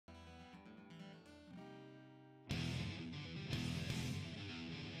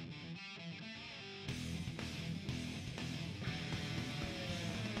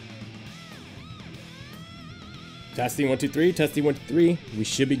Testing 1 2 3. Testing 1 2 3. We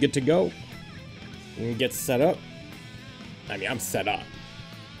should be good to go. We can get set up. I mean, I'm set up.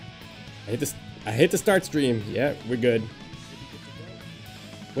 I hit the start stream. Yeah, we're good.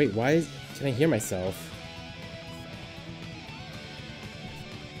 Wait, why can I hear myself?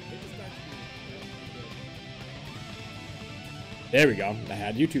 There we go. I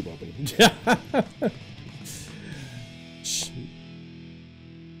had YouTube open.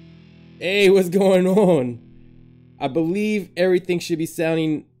 Hey, what's going on? I believe everything should be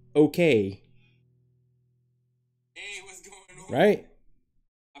sounding okay. Hey, what's going on? Right?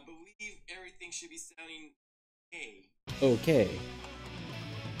 I believe everything should be sounding okay. Okay.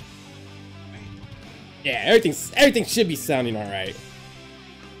 Yeah, everything should be sounding alright.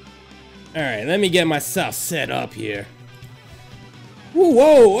 Alright, let me get myself set up here.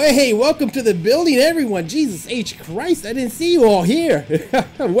 Whoa, hey, welcome to the building, everyone. Jesus H. Christ, I didn't see you all here.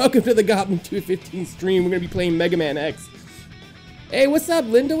 Welcome to the Goblin 215 stream. We're going to be playing Megaman X. Hey, what's up,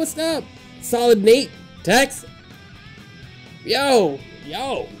 Linda? What's up? Solid Nate, Tex. Yo.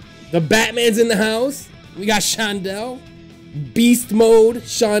 The Batman's in the house. We got Shondell. Beast mode.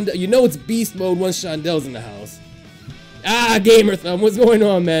 Shondell. You know it's beast mode once Shondell's in the house. Ah, Gamer Thumb, what's going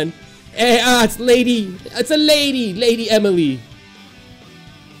on, man? Hey, it's a lady. Lady Emily.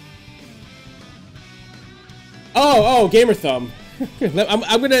 Oh, Gamer Thumb.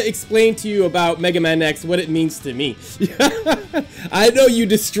 I'm gonna explain to you about Megaman X, what it means to me. I know you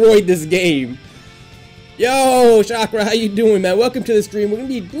destroyed this game. Yo, Chakra, how you doing, man? Welcome to the stream. We're gonna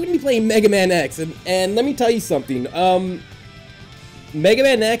be playing Megaman X, and let me tell you something.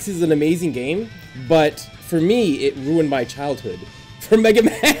 Megaman X is an amazing game, but for me, it ruined my childhood for Mega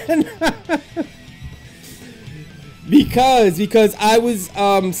Man. Because I was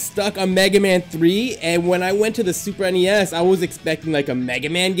stuck on Mega Man 3, and when I went to the Super NES, I was expecting like a Mega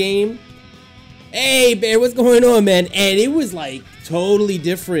Man game. Hey, Bear, what's going on, man? And it was like totally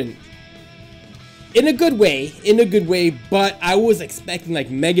different. In a good way, but I was expecting like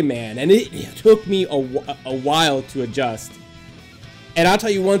Mega Man, and it took me a while to adjust. And I'll tell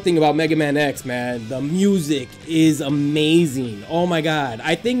you one thing about Mega Man X, man. The music is amazing. Oh my god.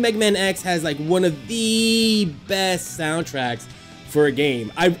 I think Mega Man X has like one of the best soundtracks for a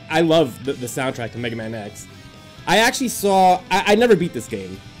game. I love the soundtrack to Mega Man X. I actually saw... I never beat this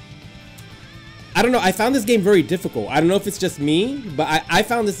game. I don't know. I found this game very difficult. I don't know if it's just me, but I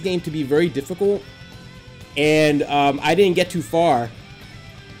found this game to be very difficult. And I didn't get too far.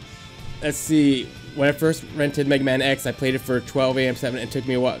 Let's see... When I first rented Mega Man X, I played it for 12 AM 7, and it took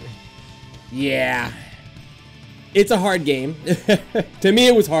me a while. Yeah. It's a hard game. To me,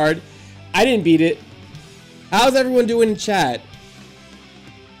 it was hard. I didn't beat it. How's everyone doing in chat?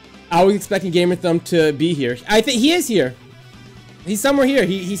 I was expecting Gamer Thumb to be here. I think he is here. He's somewhere here.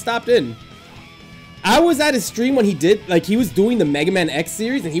 He stopped in. I was at his stream when he did, like, he was doing the Mega Man X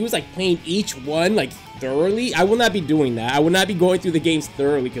series, and he was, like, playing each one, like, thoroughly. I will not be doing that. I will not be going through the games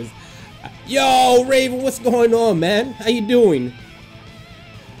thoroughly, because... Yo, Raven, what's going on, man? How you doing?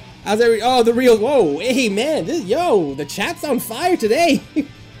 How's oh, the real... Whoa, hey, man. Yo, the chat's on fire today.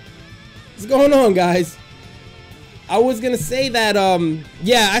 What's going on, guys? I was gonna say that,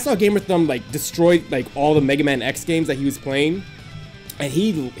 yeah, I saw Gamer Thumb, like, destroy, like, all the Mega Man X games that he was playing. And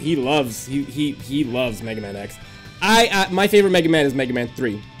he loves Mega Man X. My favorite Mega Man is Mega Man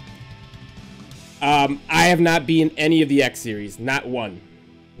 3. I have not beaten any of the X series. Not one.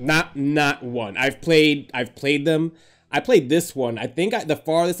 Not one. I've played them. I played this one. I think the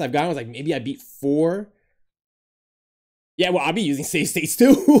farthest I've gotten was like maybe I beat 4. Yeah, well, I'll be using save states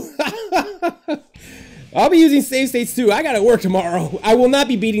too. I'll be using save states too. I gotta work tomorrow. I will not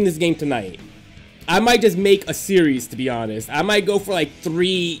be beating this game tonight. I might just make a series, to be honest. I might go for like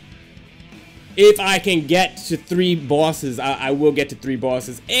 3. If I can get to 3 bosses, I will get to 3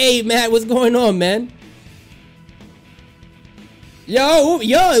 bosses. Hey, Matt, what's going on, man? Yo,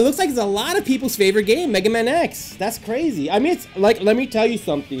 it looks like it's a lot of people's favorite game, Mega Man X. That's crazy. I mean, it's like, let me tell you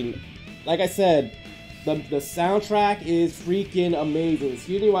something. Like I said, the soundtrack is freaking amazing.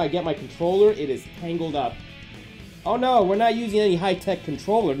 Excuse me while I get my controller. It is tangled up. Oh no, we're not using any high-tech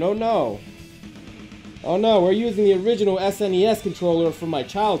controller. No. Oh no, we're using the original SNES controller from my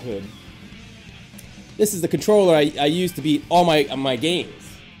childhood. This is the controller I used to beat all my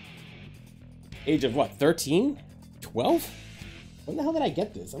games. Age of what, 13? 12? When the hell did I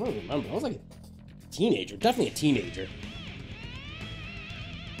get this? I don't remember. I was like a teenager. Definitely a teenager.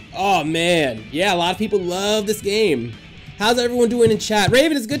 Oh, man. Yeah, a lot of people love this game. How's everyone doing in chat?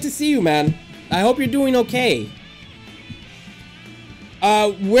 Raven, it's good to see you, man. I hope you're doing okay.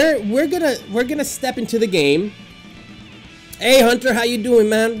 We're gonna step into the game. Hey, Hunter, how you doing,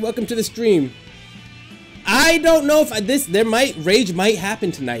 man? Welcome to the stream. I don't know if rage might happen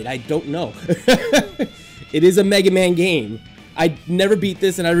tonight. I don't know. It is a Mega Man game. I never beat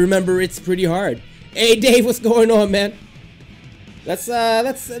this, and I remember it's pretty hard. Hey, Dave, what's going on, man? There's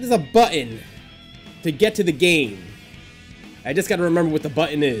a button to get to the game. I just gotta remember what the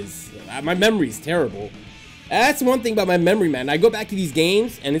button is. My memory's terrible. That's one thing about my memory, man. I go back to these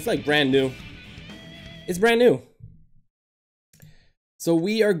games, and it's like brand new. It's brand new. So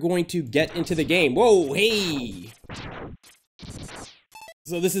we are going to get into the game. Whoa, hey!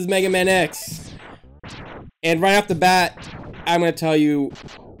 So this is Mega Man X. And right off the bat, I'm gonna tell you,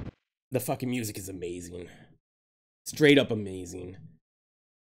 the fucking music is amazing. Straight up amazing.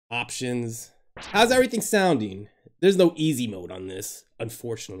 Options. How's everything sounding? There's no easy mode on this,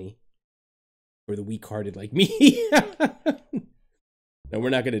 unfortunately. For the weak-hearted like me. No, we're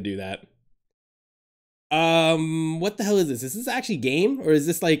not gonna do that. What the hell is this? Is this actually game? Or is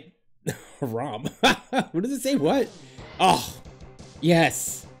this like a ROM? What does it say? What? Oh,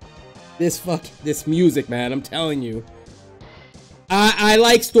 yes. This music, man, I'm telling you. I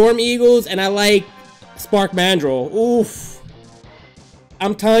like Storm Eagles and I like Spark Mandrill. Oof.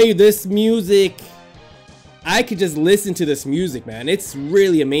 I'm telling you, this music, I could just listen to this music, man. It's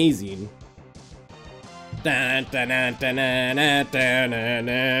really amazing. Let's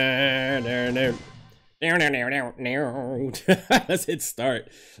hit start.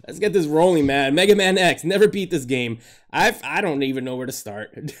 Let's get this rolling, man. Mega Man X. Never beat this game. I don't even know where to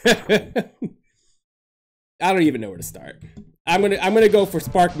start. I don't even know where to start. I'm gonna go for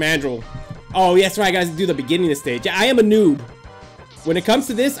Spark Mandrill. Oh, yes, right, guys. Do the beginning of the stage. I am a noob. When it comes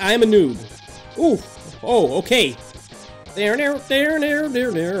to this, I am a noob. Ooh. Oh, okay.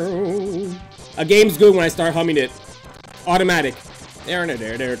 A game's good when I start humming it. Automatic. Can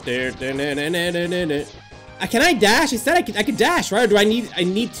I dash? It said I could dash, right? Or do I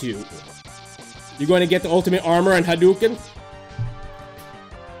need to? You're going to get the ultimate armor and Hadouken?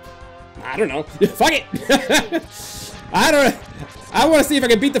 I don't know. Fuck it. I want to see if I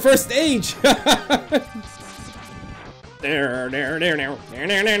can beat the first stage. Yo,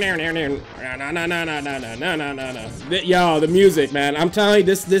 the music, man. I'm telling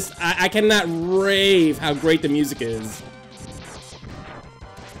you, I cannot rave how great the music is.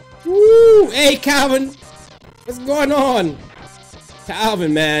 Woo! Hey, Calvin! What's going on?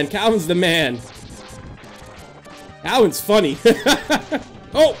 Calvin, man. Calvin's the man. Calvin's funny.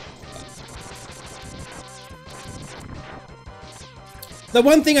 Oh! The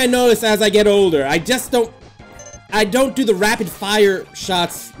one thing I notice as I get older, I don't do the rapid fire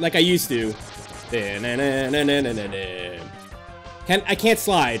shots like I used to. I can't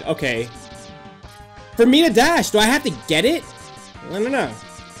slide. Okay. For me to dash, do I have to get it? I don't know.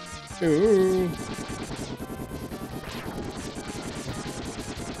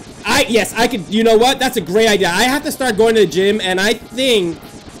 Yes, I could. You know what? That's a great idea. I have to start going to the gym, and I think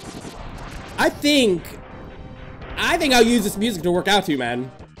I'll use this music to work out to,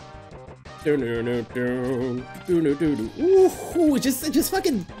 man. Ooh, just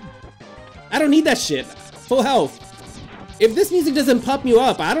fucking. I don't need that shit. Full health. If this music doesn't pump you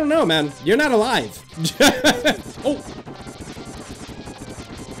up, I don't know, man. You're not alive. Oh.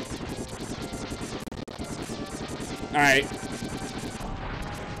 Alright.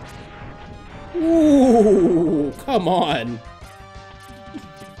 Ooh, come on.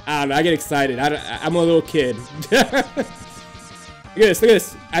 I don't know, I get excited. I'm a little kid. Look at this, look at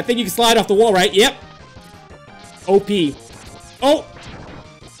this. I think you can slide off the wall, right? Yep. OP. Oh!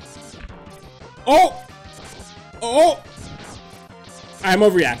 Oh! Oh! I'm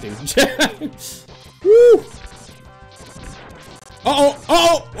overreacting. Woo! Uh-oh!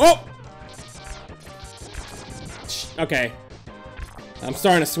 Uh-oh! Oh! Okay. I'm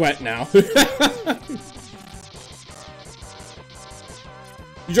starting to sweat now.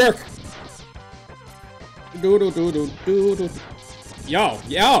 Jerk! Yo,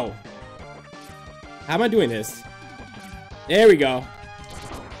 yo! How am I doing this? There we go.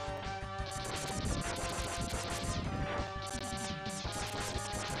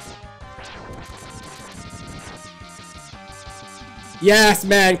 Yes,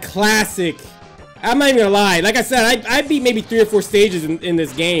 man, classic. I'm not even gonna lie. Like I said, I beat maybe 3 or 4 stages in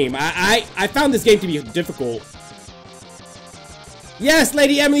this game. I found this game to be difficult. Yes,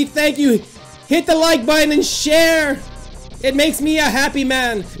 Lady Emily, thank you. Hit the like button and share. It makes me a happy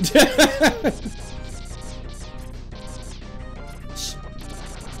man.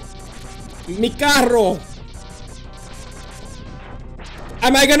 Mi carro.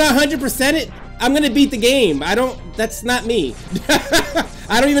 Am I gonna 100% it? I'm gonna beat the game. That's not me.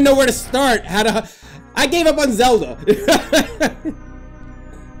 I don't even know where to start. I gave up on Zelda.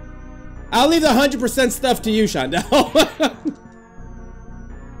 I'll leave the 100% stuff to you, Shondell.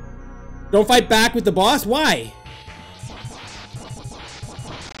 Don't fight back with the boss? Why?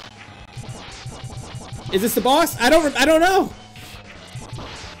 Is this the boss? I don't know.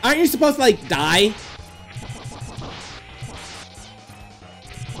 Aren't you supposed to, like, die?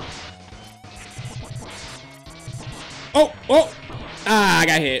 Oh, oh. Ah, I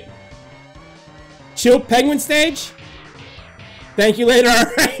got hit. Chill penguin stage? Thank you later,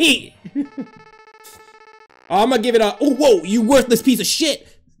 alright. I'm gonna give it a, oh, whoa, you worthless piece of shit.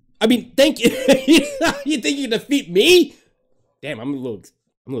 I mean, thank you. You think you can defeat me? Damn, I'm a little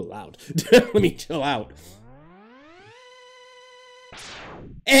loud. Let me chill out.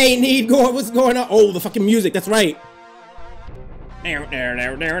 Hey, what's going on? Oh, the fucking music, that's right. Yeah,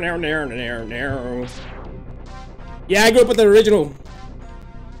 I grew up with the original.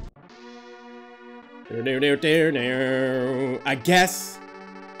 I guess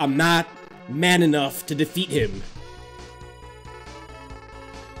I'm not man enough to defeat him.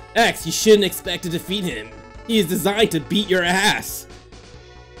 X, you shouldn't expect to defeat him. He is designed to beat your ass.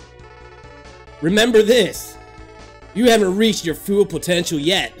 Remember this. You haven't reached your full potential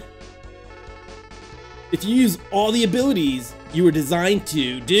yet. If you use all the abilities you were designed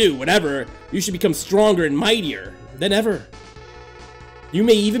to do, whatever, you should become stronger and mightier than ever. You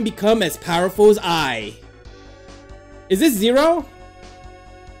may even become as powerful as I. Is this Zero?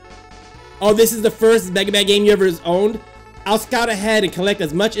 Oh, this is the first Mega Man game you ever owned? I'll scout ahead and collect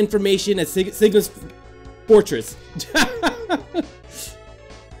as much information as Sigma's Fortress.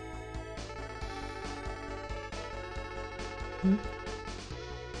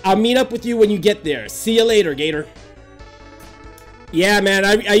 I'll meet up with you when you get there. See you later, Gator. Yeah, man,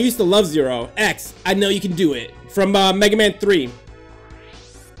 I used to love Zero. X, I know you can do it. From Mega Man 3.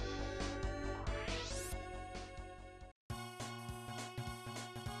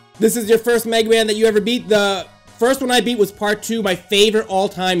 This is your first Mega Man that you ever beat? The first one I beat was part 2. My favorite all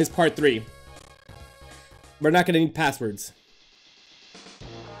time is part 3. We're not gonna need passwords.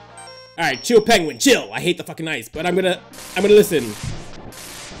 Alright, chill penguin, chill. I hate the fucking ice, but I'm gonna listen.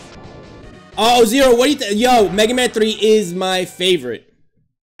 Oh, Zero, what do you think? Yo, Mega Man 3 is my favorite.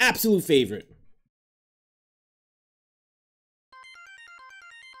 Absolute favorite.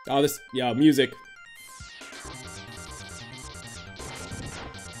 Oh, this, yo, music.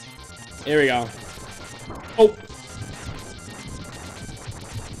 Here we go. Oh.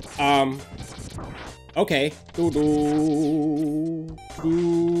 Okay.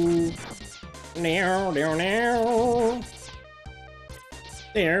 Now.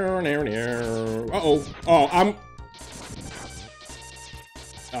 Uh-oh. Oh,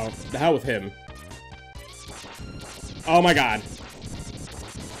 oh, the hell with him. Oh my god.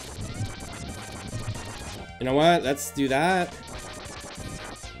 You know what? Let's do that.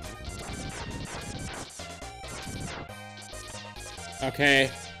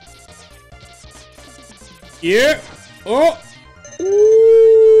 Okay. Yeah. Oh.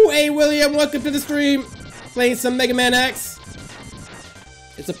 Ooh. Hey, William. Welcome to the stream. Playing some Mega Man X.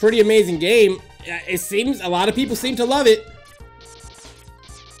 It's a pretty amazing game. It seems a lot of people seem to love it.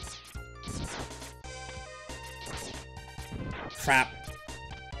 Crap.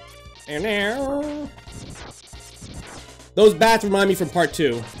 And now. Those bats remind me from part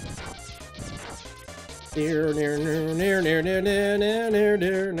 2.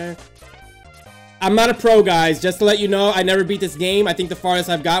 I'm not a pro, guys. Just to let you know, I never beat this game. I think the farthest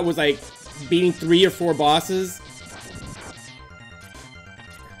I've got was like beating 3 or 4 bosses.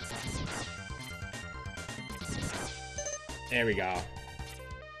 There we go.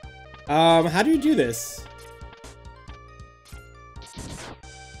 How do you do this?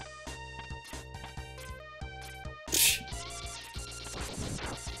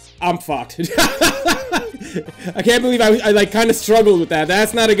 I'm fucked. I can't believe I like kind of struggled with that.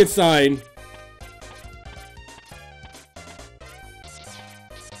 That's not a good sign.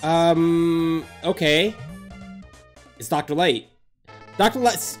 Okay. It's Dr. Light. Dr.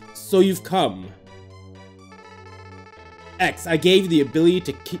 Light, so you've come. X, I gave you the ability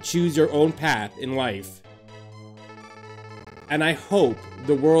to choose your own path in life. And I hope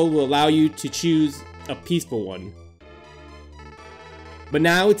the world will allow you to choose a peaceful one. But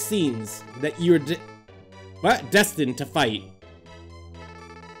now it seems that you're destined to fight.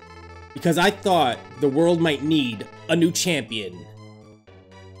 Because I thought the world might need a new champion.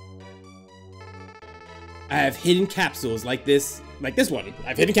 I have hidden capsules like this one.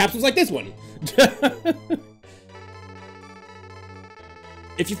 I've hidden capsules like this one.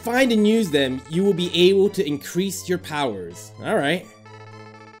 If you find and use them, you will be able to increase your powers. Alright.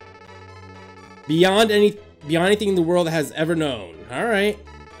 Beyond anything the world has ever known. Alright.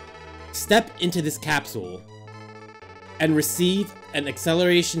 Step into this capsule and receive an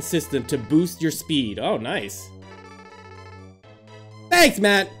acceleration system to boost your speed. Oh, nice. Thanks,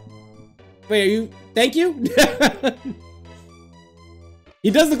 Matt. Wait, are you... Thank you? He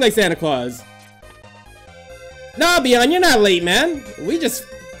does look like Santa Claus. No, Beyond, you're not late, man. We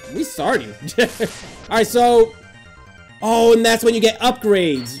started. Alright, so... Oh, and that's when you get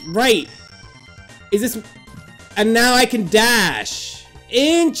upgrades. Right. Is this... And now I can dash.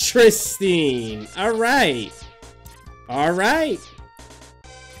 Interesting. Alright. Alright.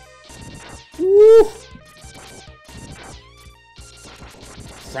 Woo.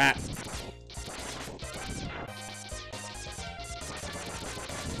 Crap.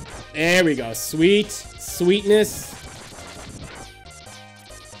 There we go. Sweet. Sweetness.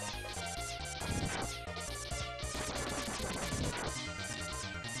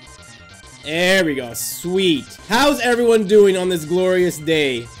 There we go. Sweet. How's everyone doing on this glorious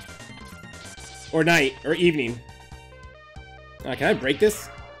day? Or night. Or evening. Can I break this?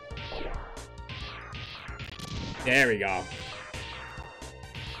 There we go.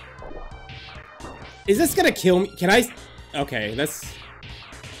 Is this gonna kill me? Can I... Okay, that's...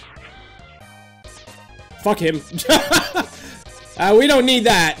 Fuck him. We don't need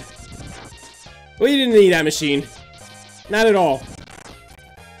that. We didn't need that machine. Not at all.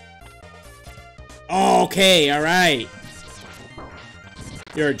 Okay, alright.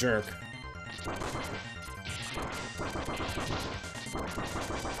 You're a jerk.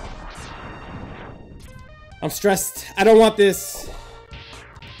 I'm stressed. I don't want this.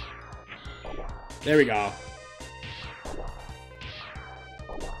 There we go.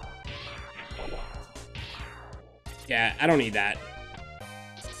 Yeah, I don't need that.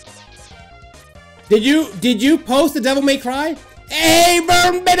 Did you post the Devil May Cry? Hey,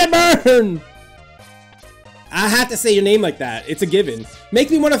 burn, baby, burn! I have to say your name like that. It's a given.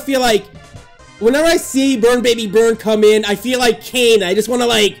 Makes me want to feel like... Whenever I see Burn Baby Burn come in, I feel like Kane. I just want to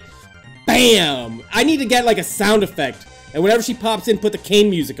like... Bam! I need to get like a sound effect. And whenever she pops in, put the Kane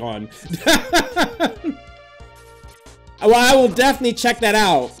music on. Well, I will definitely check that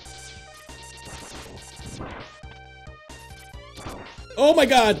out. Oh my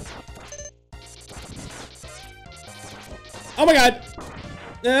god! Oh my god!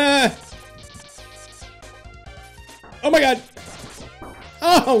 Oh my god!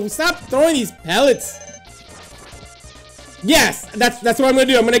 Oh, stop throwing these pellets! Yes! That's what I'm gonna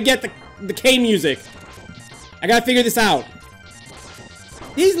do. I'm gonna get the Kane music. I gotta figure this out.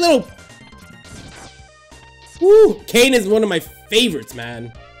 These little... Woo! Kane is one of my favorites,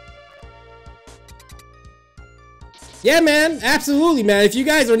 man. Yeah, man. Absolutely, man. If you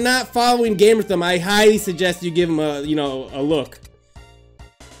guys are not following Gamersdom, I highly suggest you give him a, you know, a look.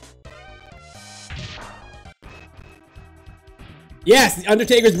 Yes, the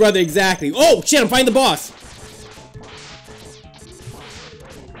Undertaker's brother, exactly. Oh, shit, I'm fighting the boss.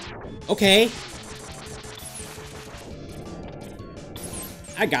 Okay.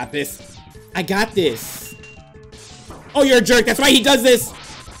 I got this. I got this. Oh, you're a jerk. That's why he does this.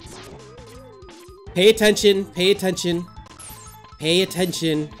 Pay attention. Pay attention. Pay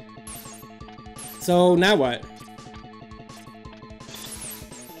attention. So, now what?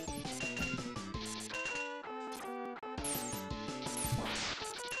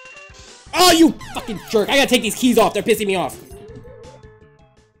 Oh, you fucking jerk. I gotta take these keys off. They're pissing me off.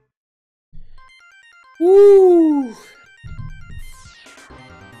 Woo.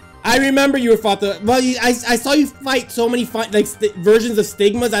 I remember you fought the... Well, I saw you fight so many versions of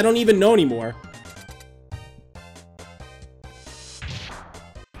Stigmas, I don't even know anymore.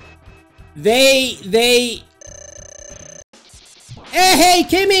 Hey,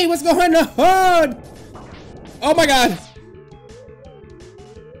 Kimmy, what's going on? Oh my god.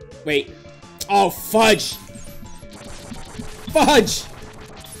 Wait. Oh, fudge. Fudge.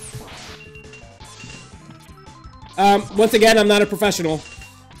 Once again, I'm not a professional.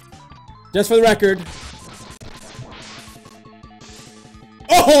 Just for the record.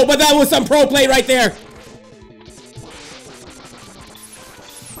 Oh, but that was some pro play right there.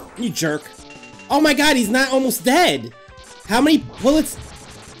 You jerk. Oh my god, he's not almost dead. How many bullets?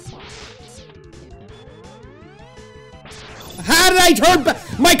 How did I turn back?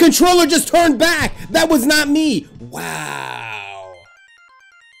 My controller just turned back. That was not me. Wow.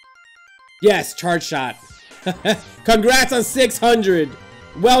 Yes, charge shot. Congrats on 600.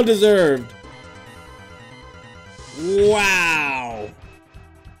 Well deserved. Wow.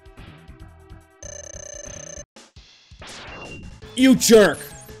 You jerk.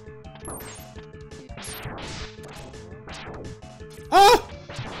 Oh!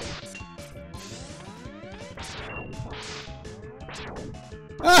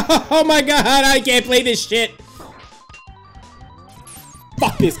 Oh my god, I can't play this shit.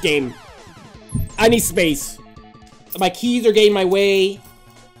 Fuck this game. I need space. My keys are getting my way.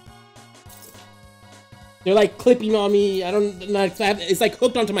 They're like clipping on me. It's like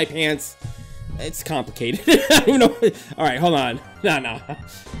hooked onto my pants. It's complicated. I don't know. All right, hold on. No.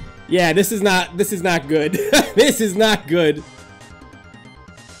 Yeah, this is not good. This is not good.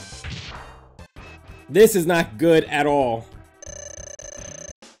 This is not good at all.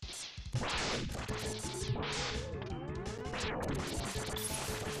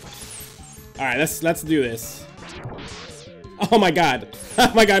 All right, let's do this. Oh my god.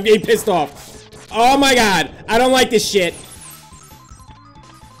 Oh my god, I'm getting pissed off. Oh my god, I don't like this shit.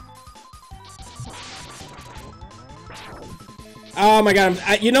 Oh my god,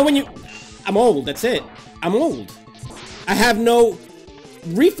 you know when I'm old, that's it. I'm old. I have no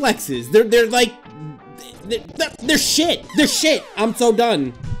reflexes. They're like, they're shit. They're shit. I'm so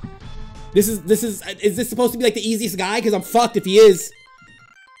done. Is this supposed to be like the easiest guy? Because I'm fucked if he is.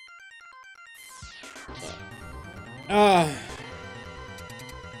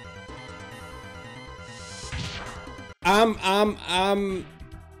 I'm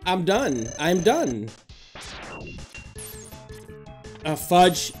done. I'm done.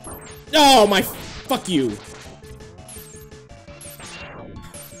 Fudge. Oh my, fuck you.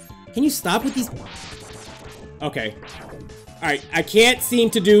 Can you stop with these? Okay. Alright, I can't seem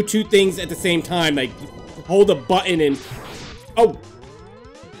to do two things at the same time, like hold a button and... Oh!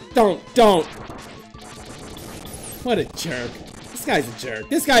 Don't! What a jerk. This guy's a jerk.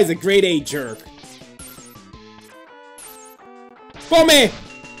 This guy's a grade A jerk. Fome!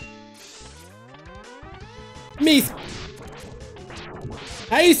 Mis!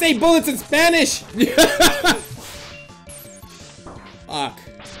 How do you say bullets in Spanish? Fuck.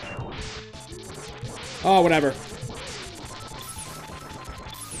 Oh, whatever.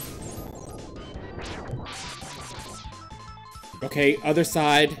 Okay, other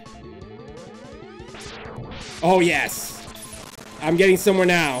side. Oh, yes. I'm getting somewhere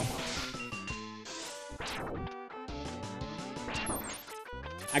now.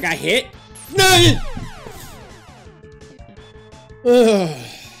 I got hit? No!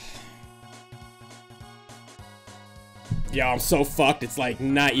 Yo, I'm so fucked. It's like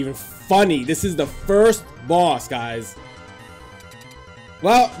not even funny. This is the first boss, guys.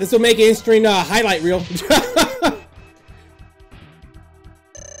 Well, this will make an interesting highlight reel.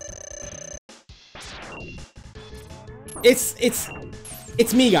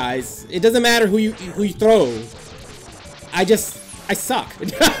 It's me, guys. It doesn't matter who you throw. I suck.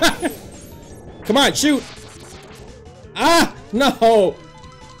 Come on, shoot. Ah, no.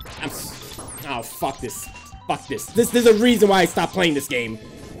 Oh, fuck this. Fuck this. There's a reason why I stopped playing this game.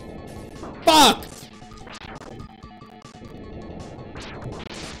 Fuck.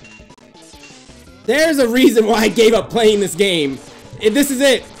 There's a reason why I gave up playing this game. This is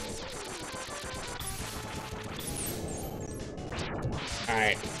it.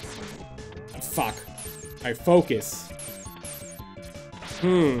 Alright. Fuck. Alright, focus.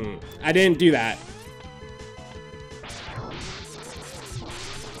 I didn't do that.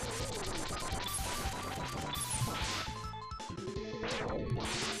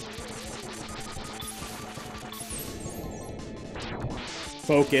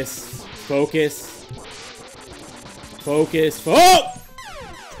 Focus. Focus. Focus. Oh!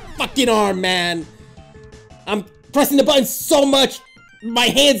 Fucking arm, man. I'm pressing the button so much. My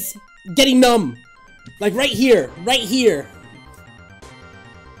hand's getting numb. Like right here. Right here.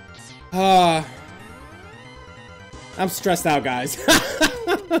 I'm stressed out, guys.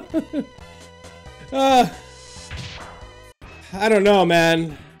 I don't know,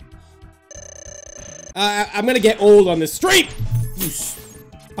 man. I'm gonna get old on this street.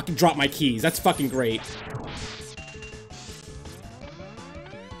 Fucking drop my keys. That's fucking great.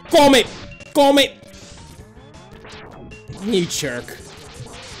 Come! You jerk.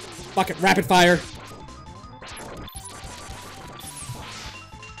 Fucking rapid fire.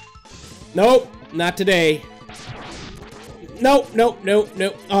 Nope, not today. Nope.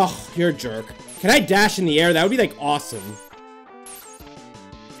 Oh, you're a jerk. Can I dash in the air? That would be like awesome.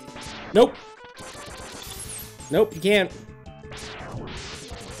 Nope. Nope, you can't.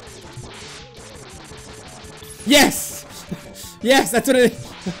 Yes! Yes, that's what it is.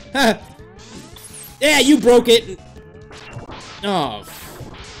 Yeah, you broke it. Oh.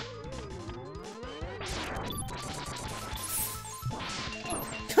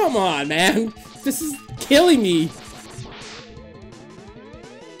 Come on, man. This is killing me.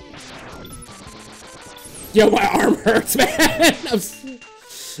 Yo, my arm hurts, man.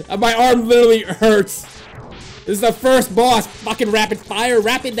 My arm literally hurts. This is the first boss. Fucking rapid fire.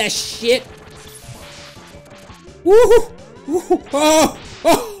 Rapid that shit. Woo! Oh!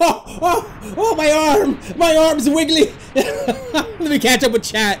 Oh, my arm! My arm's wiggly! Let me catch up with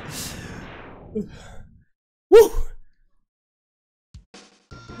chat. Woo!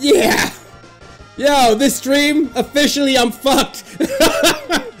 Yeah! Yo, this stream, officially I'm fucked!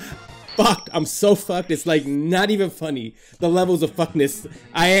 Fucked. I'm so fucked, it's like not even funny. The levels of fuckness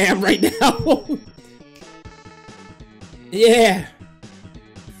I am right now. Yeah!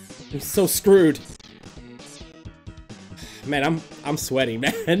 I'm so screwed. Man, I'm sweating,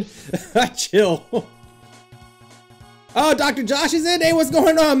 man. Chill. Oh, Dr. Josh is in? Hey, what's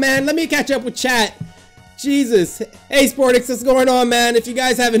going on, man? Let me catch up with chat. Jesus. Hey, Sportix, what's going on, man? If you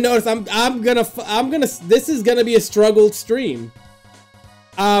guys haven't noticed, this is gonna be a struggled stream.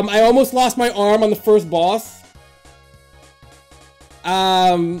 I almost lost my arm on the first boss.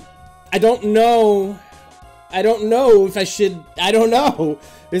 I don't know if I should, I don't know.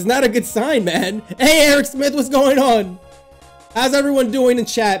 It's not a good sign, man. Hey, Eric Smith, what's going on? How's everyone doing in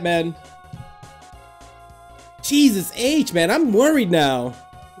chat, man? Jesus H, man, I'm worried now.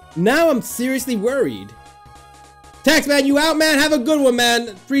 Now I'm seriously worried. Tex, man, you out, man? Have a good one, man.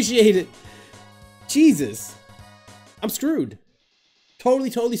 Appreciate it. Jesus. I'm screwed.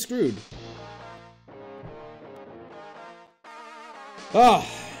 Totally screwed. Oh.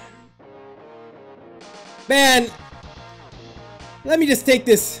 Man. Let me just take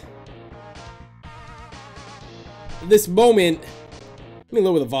this moment. Let me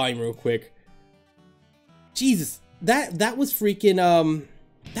lower the volume real quick. Jesus, that was freaking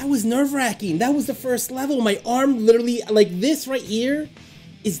that was nerve-wracking. That was the first level. My arm literally, like this right here,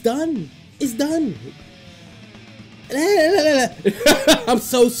 is done. It's done. I'm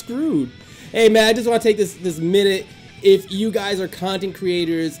so screwed. Hey man, I just want to take this minute. If you guys are content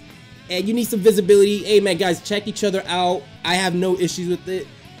creators and you need some visibility, hey man, guys, check each other out. I have no issues with it.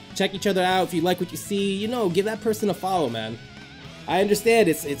 Check each other out. If you like what you see, you know, give that person a follow, man. I understand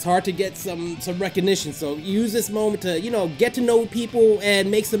it's hard to get some recognition, so use this moment to, you know, get to know people and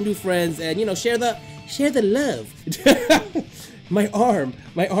make some new friends, and, you know, share the love. My arm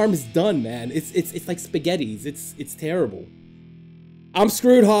is done, man. It's like spaghettis. It's terrible. I'm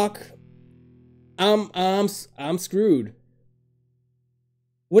screwed, Hawk. I'm screwed.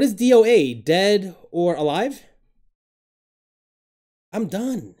 What is DOA? Dead or alive? I'm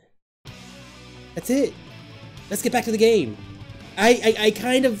done. That's it. Let's get back to the game. I'm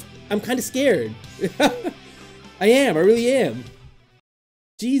kind of scared. I really am.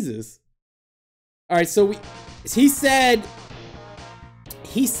 Jesus. Alright, so he said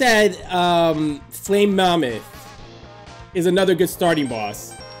Flame Mammoth is another good starting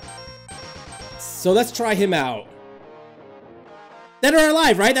boss. So let's try him out. Dead or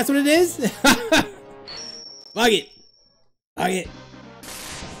alive, right? That's what it is? Fuck it.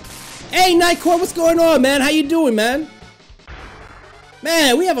 Hey, Nightcore, what's going on, man? How you doing, man?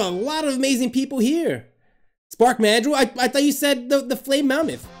 Man, we have a lot of amazing people here. Spark Mandrew, I thought you said the Flame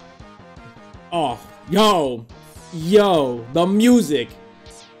Mammoth. Oh, yo, the music.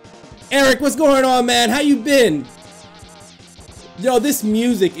 Eric, what's going on, man? How you been? Yo, this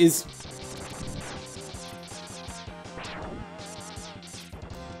music is...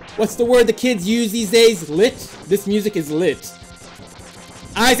 What's the word the kids use these days? Lit? This music is lit.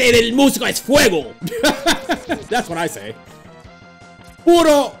 I say the música es fuego. That's what I say.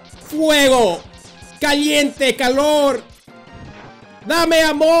 Puro fuego. Caliente calor. Dame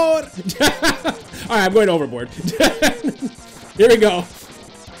amor. Alright, I'm going overboard. Here we go.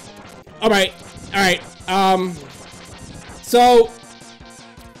 Alright. So...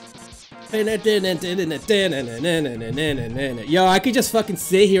 Yo, I could just fucking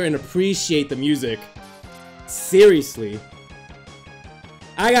sit here and appreciate the music. Seriously.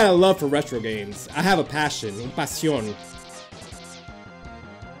 I got a love for retro games. I have a passion. Un pasión.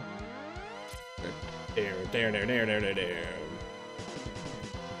 There.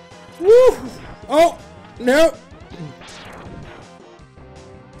 Woo! Oh! No!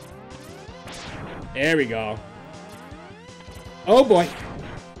 There we go. Oh boy.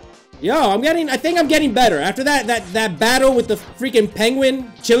 Yo, I think I'm getting better. After that battle with the freaking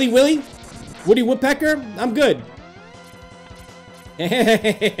penguin, Chili Willy, Woody Woodpecker, I'm good.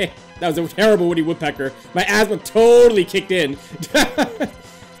 That was a terrible Woody Woodpecker. My asthma totally kicked in.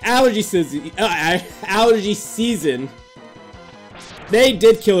 Allergy season. They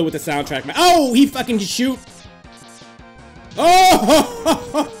did kill it with the soundtrack, man. Oh, he fucking shoot.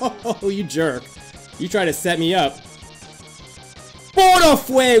 Oh, you jerk. You tried to set me up. Puro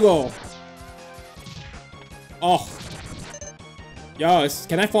fuego. Oh. Yo,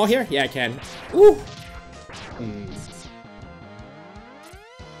 can I fall here? Yeah, I can. Ooh.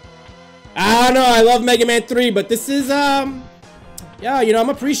 I don't know, I love Mega Man 3, but this is, yeah, you know, I'm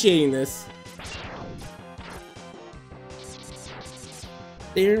appreciating this.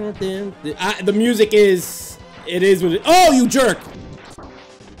 The music is, it is what it, oh, you jerk!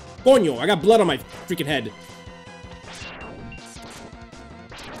 Coño, I got blood on my freaking head.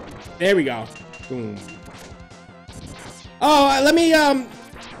 There we go. Boom. Oh, let me, okay,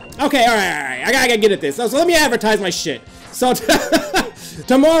 alright, I gotta get at this. So let me advertise my shit. So,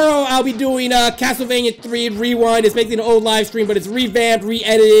 tomorrow I'll be doing, Castlevania 3 Rewind. It's basically an old live stream, but it's revamped,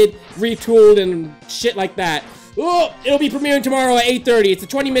 re-edited, retooled, and shit like that. Oh, it'll be premiering tomorrow at 8:30. It's a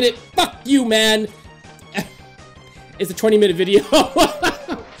 20-minute, fuck you, man. It's a 20-minute video.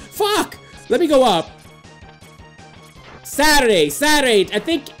 Fuck! Let me go up. Saturday, I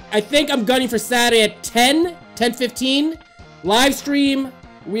think I'm gunning for Saturday at 10:15. Live stream.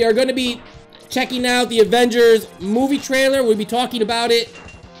 We are going to be checking out the Avengers movie trailer. We'll be talking about it.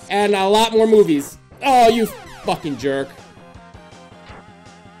 And a lot more movies. Oh, you fucking jerk.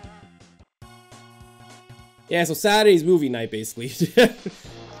 Yeah, so Saturday's movie night, basically.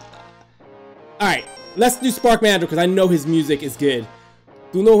 Alright, let's do Sparkmando, because I know his music is good.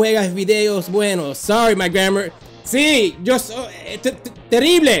 Tú no juegas videos buenos. Sorry, my grammar. Sí, yo soy...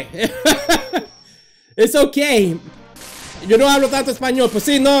 terrible. It's okay. Yo no hablo tanto español. Pues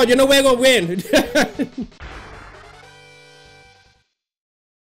sí, no, yo no juego bien.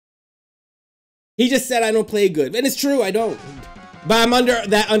 He just said I don't play good. And it's true, I don't. But I'm under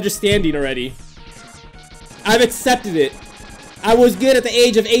that understanding already. I've accepted it. I was good at the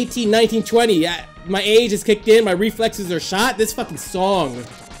age of 18, 19, 20. My age is kicked in. My reflexes are shot. This fucking song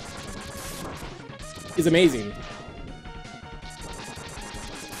is amazing.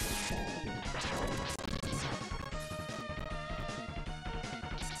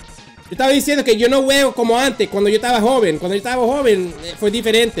 Yo estaba diciendo que yo no juego como antes, cuando yo estaba joven. Cuando yo estaba joven fue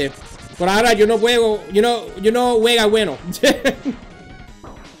diferente. Por ahora yo no juego, yo no juega bueno.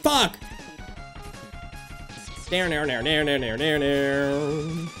 Fuck. There.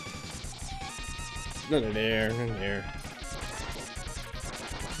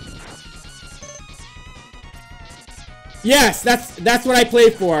 Yes, that's what I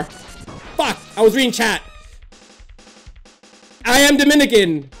played for. Fuck, I was reading chat. I am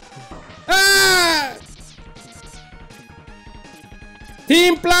Dominican. Ah!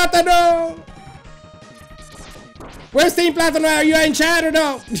 Team Plátano! Where's Team Plátano? Are you in chat or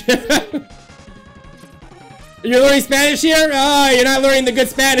no? You're learning Spanish here? Oh, you're not learning the good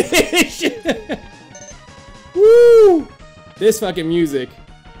Spanish. Woo! This fucking music.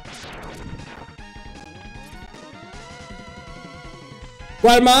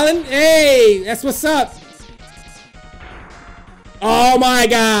 Guatemalan? Hey, that's what's up. Oh my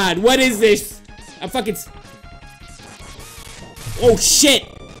god, what is this? I'm fucking... Oh shit!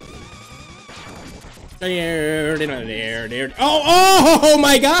 Oh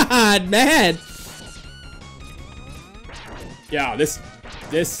my god, man! Yeah, this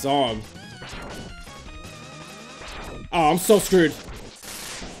song. Oh, I'm so screwed.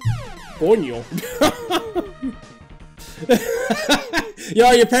 Coño. Yo,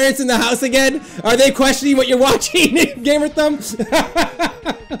 are your parents in the house again? Are they questioning what you're watching, Gamer Thumb?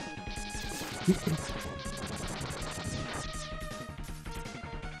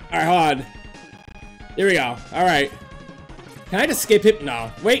 Alright, hold on. Here we go. Alright. Can I just skip him?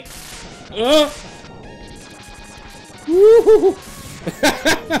 No. Wait.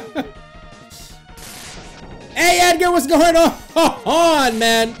 Hey, Edgar, what's going on,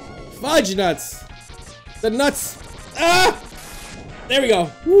 man? Fudge nuts. The nuts. Ah! There we go.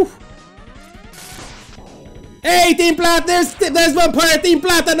 Woo. Hey, Team Plat, there's one player, Team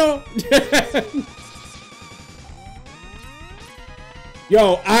Plátano.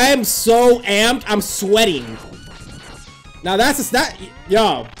 Yo, I am so amped, I'm sweating. Now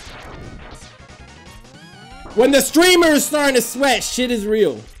yo. When the streamer is starting to sweat, shit is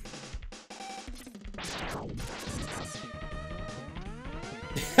real.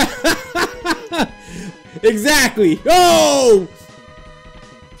 Exactly. Oh!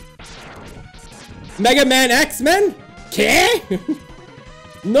 Megaman X, man? ¿Qué?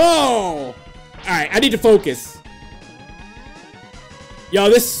 No! Alright, I need to focus. Yo,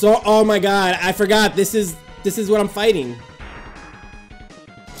 this so oh my god, I forgot this is what I'm fighting.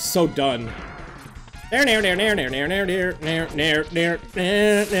 I'm so done. Oh!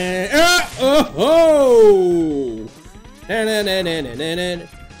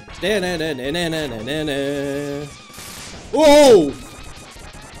 Whoa!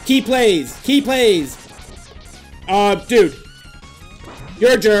 Key plays! Dude.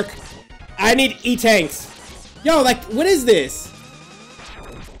 You're a jerk. I need E-tanks. Yo, like, what is this?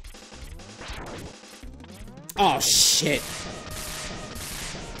 Oh, shit.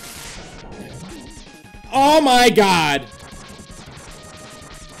 Oh my god.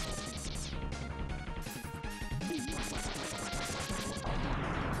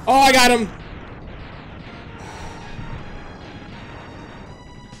 Oh, I got him.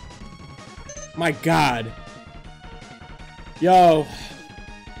 My god. Yo.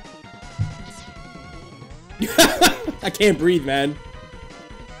 I can't breathe, man.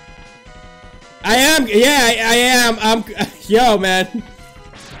 I am, yeah, I am. Yo, man.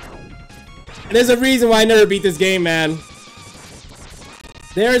 There's a reason why I never beat this game, man.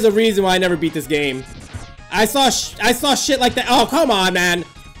 There is a reason why I never beat this game. I saw shit like that. Oh, come on, man.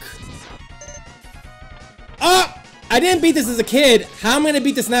 Oh, I didn't beat this as a kid. How am I gonna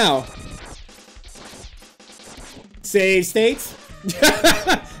beat this now? Save states.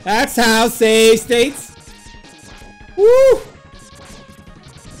 That's how save states. Woo!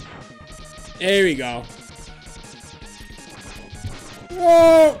 There we go.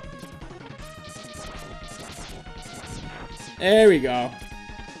 Whoa! There we go.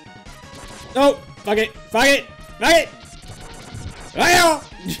 Oh, fuck it, fuck it, fuck it.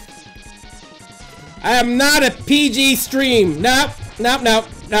 I am not a PG stream. Nope, nope, nope,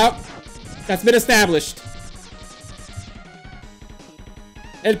 nope. That's been established.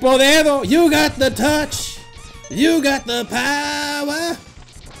 El poder, you got the touch. You got the power.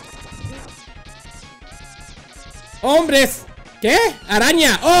 Hombres. ¿Qué?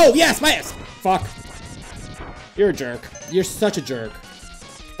 Araña. Oh, yes, yes. Fuck. You're a jerk. You're such a jerk.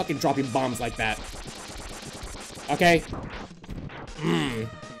 Fucking dropping bombs like that. Okay.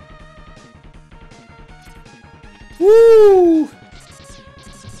 Woo!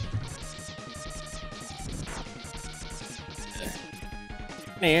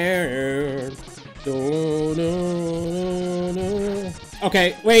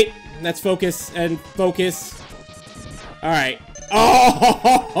 Okay, wait. Let's focus and focus. Alright.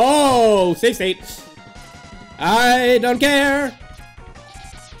 Oh, safe state. I don't care.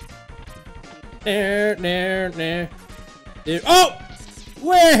 There. Oh!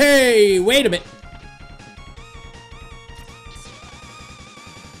 Wait a minute.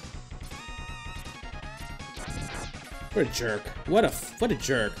 What a jerk. What a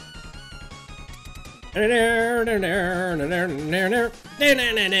jerk.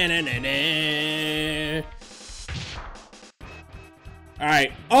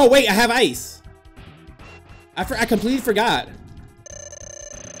 Alright. Oh, wait, I have ice. I completely forgot.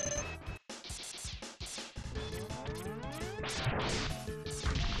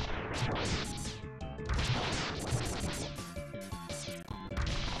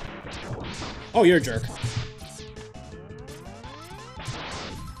 Oh, you're a jerk.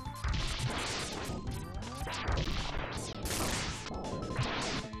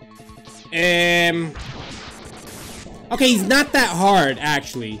 Okay, he's not that hard,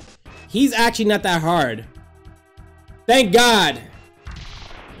 actually. He's actually not that hard. Thank God.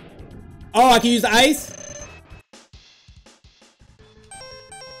 Oh, I can use the ice?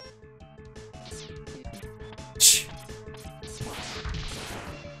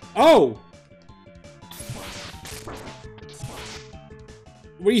 Oh.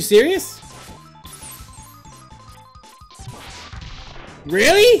 Were you serious?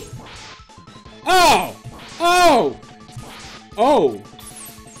 Really? Oh! Oh! Oh!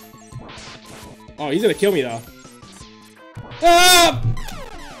 Oh, he's gonna kill me though. Ah!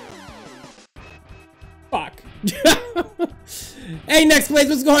 Fuck. Hey, next place,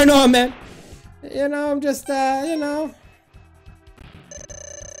 what's going on, man? You know, I'm just, you know.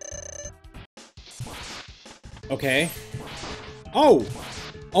 Okay. Oh!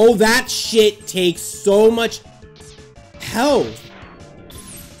 Oh, that shit takes so much health.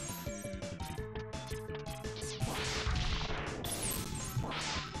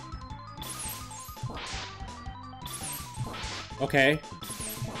 Okay.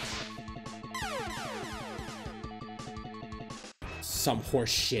 Some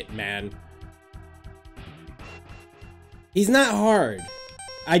horse shit, man. He's not hard.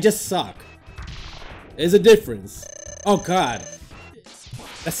 I just suck. There's a difference. Oh god.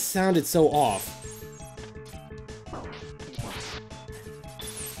 That sounded so off.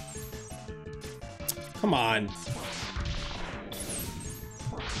 Come on.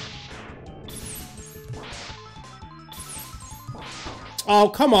 Oh,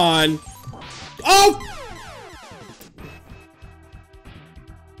 come on. Oh!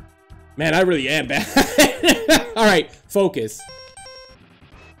 Man, I really am bad. Alright, focus.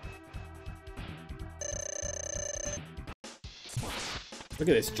 Look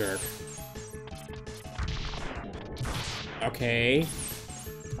at this jerk. Okay.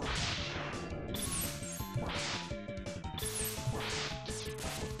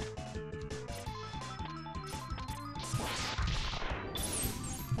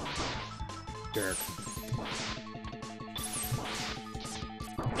 Jerk.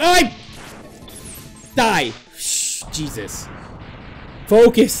 I die. Shh, Jesus.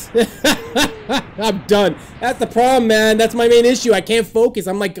 Focus. I'm done. That's the problem, man. That's my main issue. I can't focus.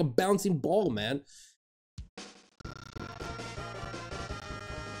 I'm like a bouncing ball, man.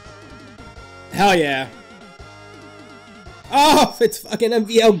 Hell yeah. Oh, it's fucking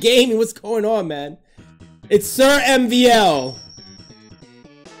MVL Gaming. What's going on, man? It's Sir MVL.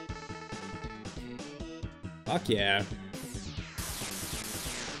 Fuck yeah.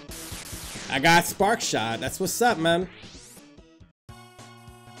 I got Spark Shot. That's what's up, man.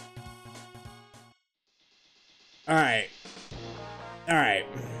 Alright. Alright.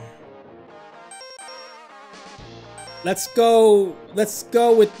 Let's go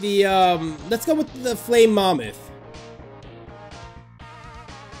with the Flame Mammoth.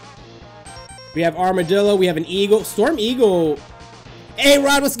 We have Armadillo, we have an Eagle. Storm Eagle. Hey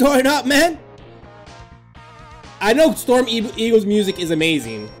Rod, what's going up, man? I know Storm Eagle's music is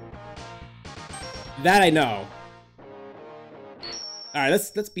amazing. That I know. Alright,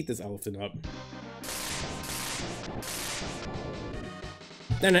 let's beat this elephant up.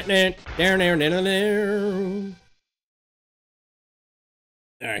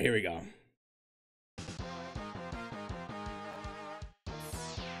 Alright, here we go.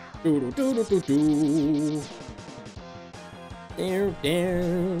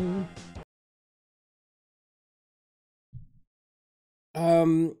 Down.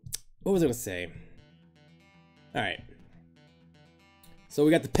 What was I gonna say? Alright. So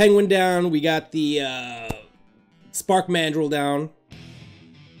we got the penguin down, we got the spark mandrill down.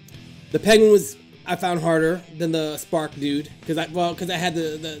 The penguin was I found harder than the spark dude because I had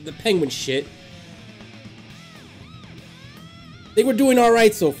the penguin shit. I think we're doing all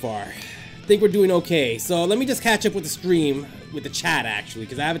right so far. I think we're doing okay. So let me just catch up with the stream, with the chat actually,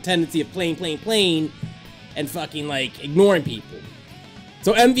 because I have a tendency of playing, and fucking like ignoring people.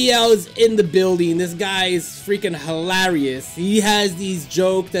 So MVL is in the building. This guy is freaking hilarious. He has these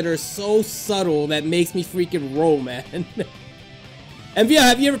jokes that are so subtle that makes me freaking roll, man. MVL,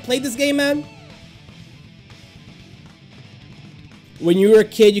 have you ever played this game, man? When you were a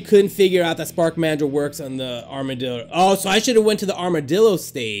kid, you couldn't figure out that Spark Mandrill works on the Armadillo. Oh, so I should have went to the Armadillo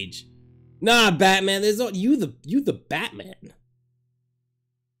stage. Nah, Batman. There's no, you the Batman.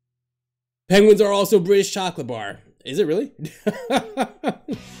 Penguins are also British chocolate bar. Is it really?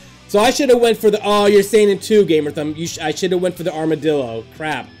 So I should have went for the. Oh, you're saying in 2, Gamer Thumb. I should have went for the Armadillo.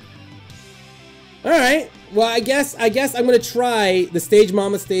 Crap. All right. Well, I guess I'm gonna try the Stage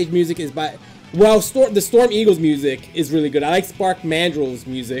Mama stage music is by. Well, the Storm Eagle's music is really good. I like Spark Mandrill's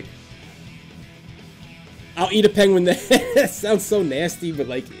music. I'll eat a penguin. That sounds so nasty, but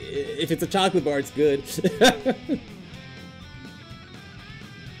like, if it's a chocolate bar, it's good.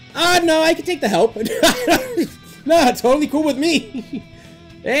 No, I can take the help. No, totally cool with me.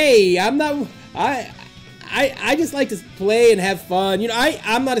 Hey, I'm not. I just like to play and have fun. You know,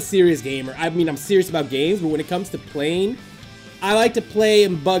 I'm not a serious gamer. I mean, I'm serious about games, but when it comes to playing, I like to play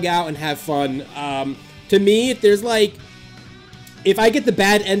and bug out and have fun. To me, if there's like, if I get the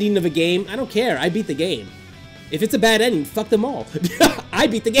bad ending of a game, I don't care. I beat the game. If it's a bad ending, fuck them all. I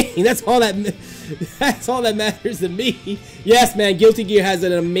beat the game. That's all that matters to me. Yes, man. Guilty Gear has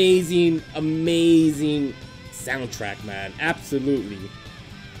an amazing soundtrack, man. Absolutely,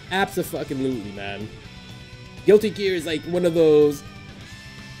 man. Guilty Gear is like one of those.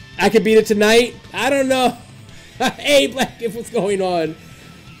 I could beat it tonight. I don't know. Hey, Black, what's going on?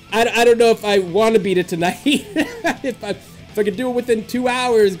 I don't know if I want to beat it tonight. if I could do it within 2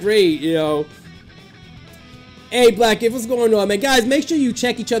 hours, great, you know. Hey, Black, what's going on, man? Guys, make sure you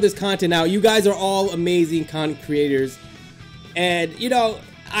check each other's content out. You guys are all amazing content creators. And, you know,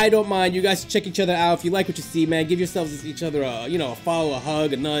 I don't mind. You guys check each other out. If you like what you see, man, give yourselves each other a, you know, a follow, a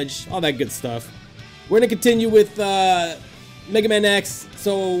hug, a nudge, all that good stuff. We're going to continue with Megaman X.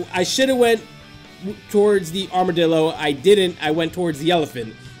 So I should have went towards the armadillo. I didn't. I went towards the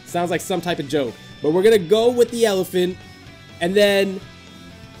elephant. Sounds like some type of joke. But we're going to go with the elephant. And then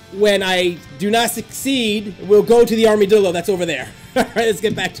when I do not succeed, we'll go to the armadillo that's over there. Alright, let's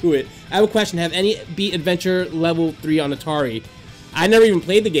get back to it. I have a question. Have any beat Adventure Level 3 on Atari? I never even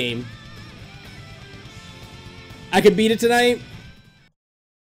played the game. I could beat it tonight?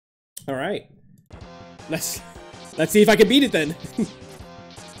 Alright. Let's see if I can beat it then.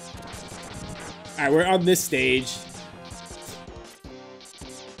 Alright, we're on this stage.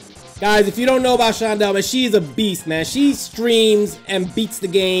 Guys, if you don't know about Shondell, man, she's a beast, man. She streams and beats the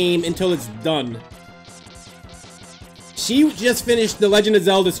game until it's done. She just finished the Legend of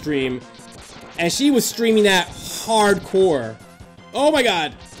Zelda stream, and she was streaming that hardcore. Oh my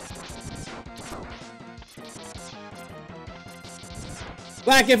god.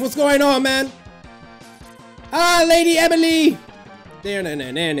 Black If, what's going on, man? Ah, Lady Emily! There,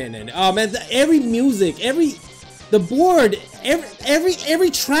 no. Oh man, every music, the board, every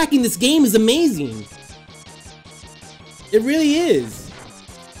track in this game is amazing. It really is.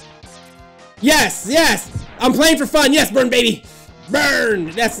 Yes. I'm playing for fun. Yes, burn, baby,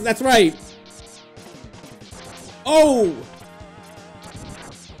 burn. That's right. Oh.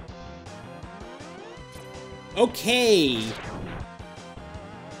 Okay.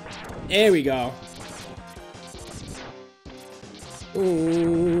 There we go.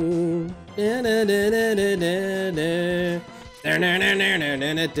 Ooh. There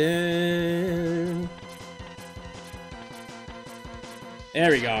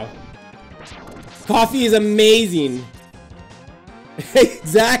we go. Coffee is amazing.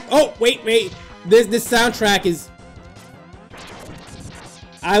 Exact. Oh, wait. This soundtrack is.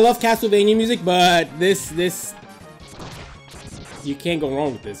 I love Castlevania music, but this. You can't go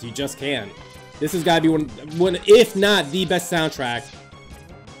wrong with this. You just can't. This has got to be one, if not the best soundtrack.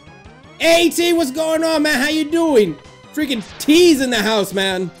 Hey, T, what's going on, man? How you doing? Freaking T's in the house,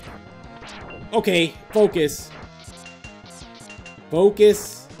 man. Okay, focus.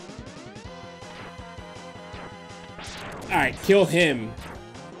 Focus. Alright, kill him.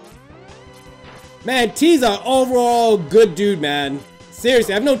 Man, T's an overall good dude, man.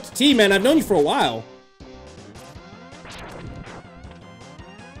 Seriously, I've known T, man. I've known you for a while.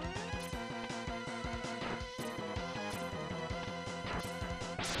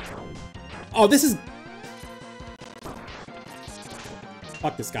 Oh, this is...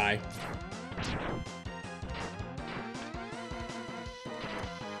 Fuck this guy.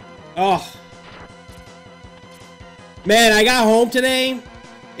 Oh. Man, I got home today.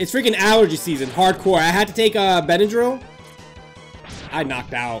 It's freaking allergy season. Hardcore. I had to take Benadryl. I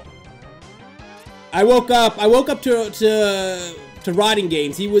knocked out. I woke up to Rotting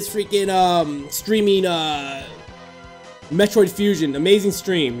Games. He was freaking streaming Metroid Fusion. Amazing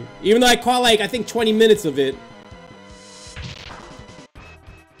stream. Even though I caught like I think 20 minutes of it.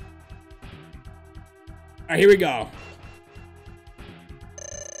 Alright, here we go.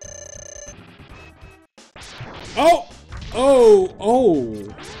 Oh! Oh!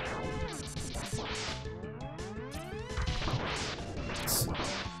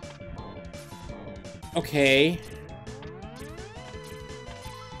 Okay.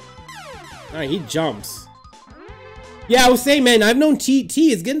 Alright, he jumps. Yeah, I was saying, man, I've known T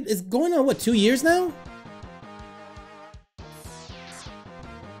is going on what, 2 years now?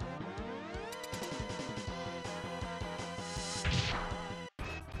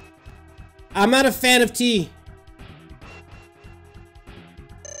 I'm not a fan of tea.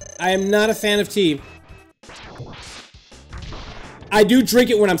 I am not a fan of tea. I do drink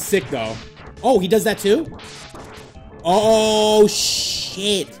it when I'm sick, though. Oh, he does that too? Oh,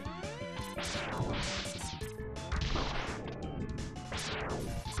 shit.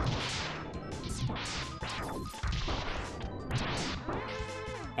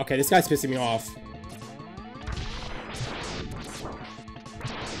 Okay, this guy's pissing me off.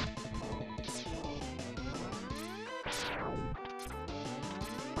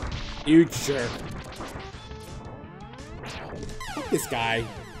 You jerk. Fuck this guy.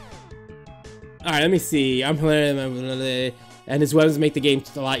 Alright, let me see. I'm playing, and his weapons make the game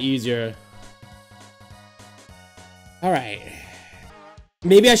a lot easier. Alright.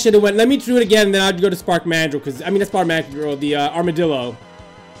 Maybe I should have went. Let me do it again, then I'd go to Spark Mandrill, because I mean, that's Spark Mandrill, the armadillo.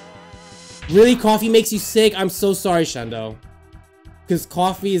 Really, coffee makes you sick? I'm so sorry, Shando. Because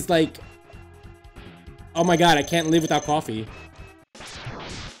coffee is like... Oh my god, I can't live without coffee.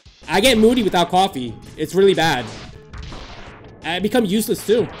 I get moody without coffee. It's really bad. I become useless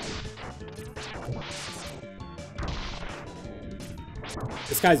too.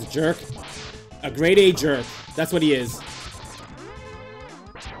 This guy's a jerk. A grade A jerk. That's what he is.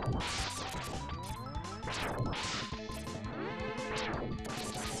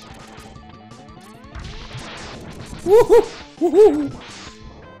 Woohoo! Woohoo!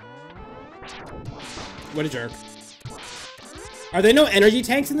 What a jerk. Are there no energy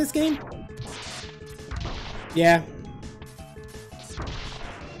tanks in this game? Yeah.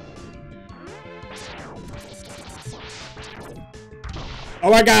 Oh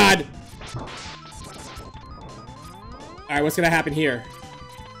my god! Alright, what's gonna happen here?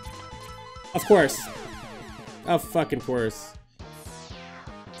 Of course. Of fucking course.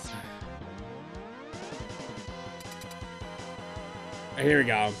 Right, here we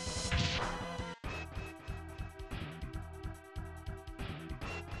go.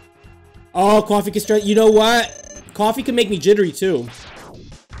 Oh, coffee can stress. You know what? Coffee can make me jittery too.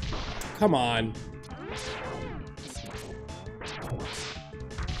 Come on.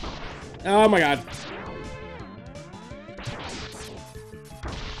 Oh my god.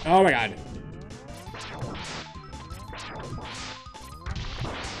 Oh my god.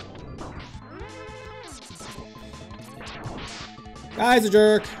 Guy's a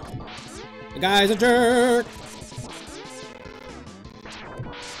jerk. The guy's a jerk.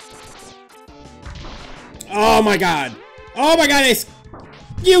 Oh my god. Oh my god, Ace.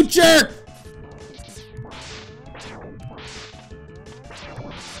 You jerk!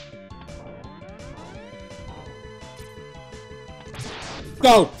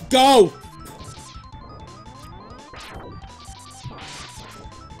 Go! Go!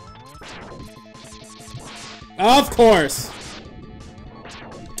 Of course!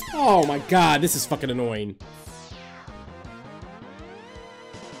 Oh my god, this is fucking annoying.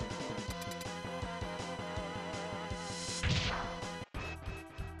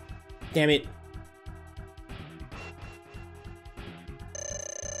 Damn it.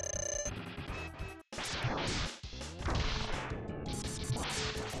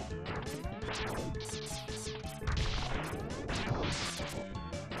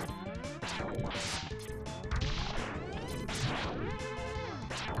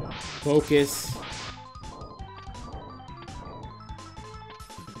 Focus.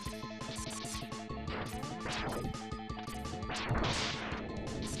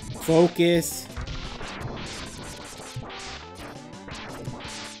 Focus.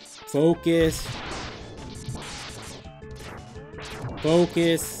 Focus.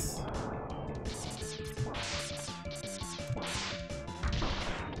 Focus.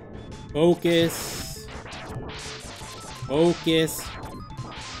 Focus. Focus.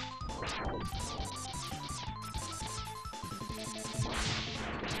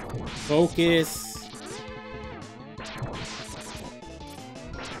 Focus.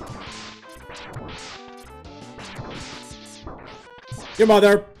 Your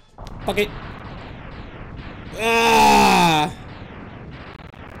mother. Fuck it. Ah.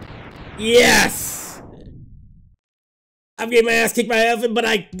 Yes. I'm getting my ass kicked by an elephant, but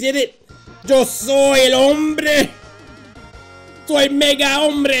I did it. Yo soy el hombre. Soy mega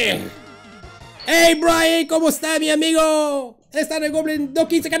hombre. Hey Brian, ¿cómo está mi amigo? Está en el Goblin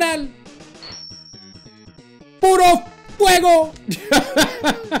 215 canal. Puro fuego.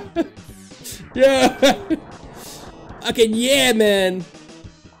 Yeah. Okay, yeah, man.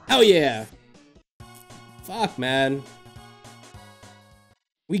 Hell yeah. Fuck, man.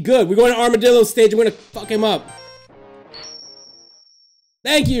 We good. We're going to Armadillo stage. We're gonna fuck him up.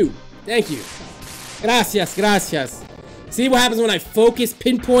 Thank you. Thank you. Gracias, gracias. See what happens when I focus,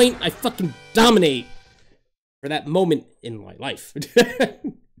 pinpoint, I fucking dominate. For that moment in my life. I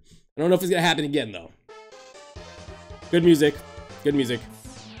don't know if it's gonna happen again, though. Good music. Good music.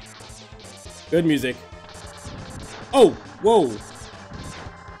 Good music. Oh, whoa.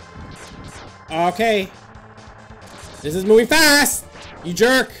 Okay. This is moving fast. You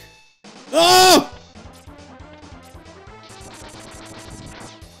jerk. Oh!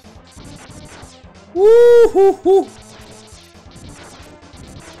 Woo hoo hoo.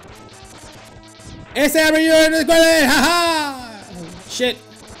 Ese abrillo en el cuadro. Haha. Shit.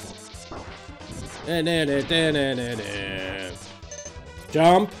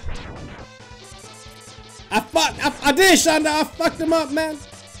 Jump. I did, Shonda. I fucked him up, man.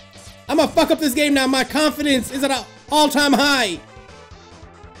 I'm gonna fuck up this game now. My confidence is at an all-time high.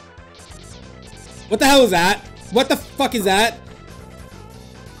 What the hell is that? What the fuck is that?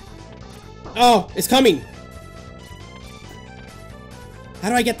 Oh, it's coming. How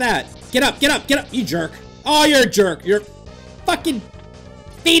do I get that? Get up, get up, get up, you jerk. Oh, you're a jerk. You're fucking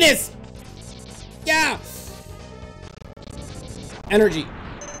fetus. Yeah. Energy.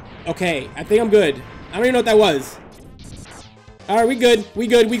 Okay, I think I'm good. I don't even know what that was. Alright, we good. We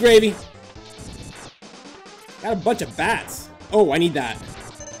good. We gravy. Got a bunch of bats. Oh, I need that.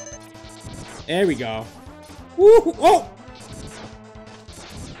 There we go. Woo! Oh!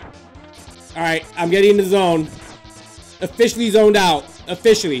 Alright, I'm getting in the zone. Officially zoned out.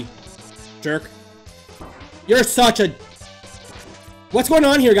 Officially. Jerk. You're such a... What's going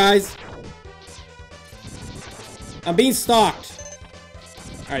on here, guys? I'm being stalked.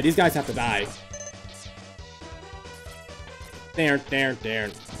 Alright, these guys have to die. There.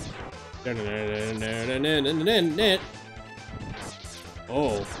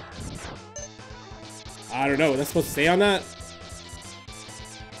 Oh. I don't know. Was I supposed to stay on that?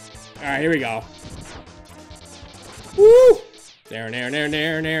 Alright, here we go. Woo! There, there, there,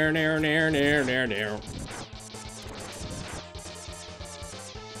 there, there, there, there, there, there, there.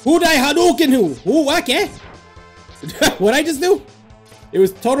 Who did I Hadouken who? Who, what, eh? What'd I just do? It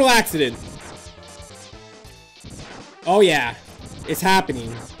was total accident. Oh yeah, it's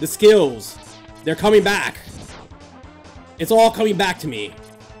happening. The skills, they're coming back. It's all coming back to me.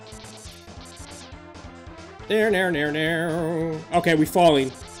 There, there, there, there. Okay, we're falling.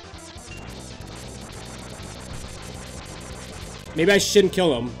 Maybe I shouldn't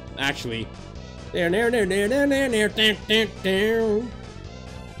kill him, actually. There, there, there, there, there, there, there, there, there, there.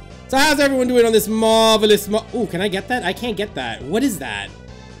 So how's everyone doing on this marvelous ooh, can I get that? I can't get that. What is that?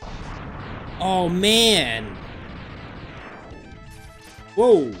 Oh, man.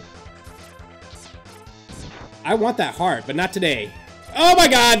 Whoa. I want that heart, but not today. Oh my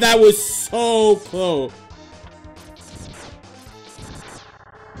god, that was so close.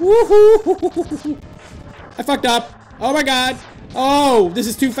 Woohoo! I fucked up. Oh my god. Oh, this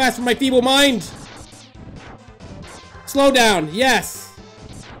is too fast for my feeble mind. Slow down. Yes.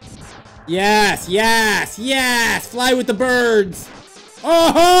 Yes, yes, yes! Fly with the birds!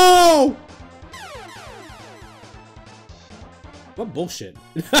 Oh! What bullshit?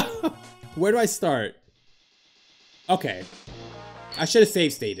 Where do I start? Okay. I should have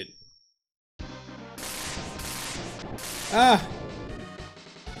save stated. Ah.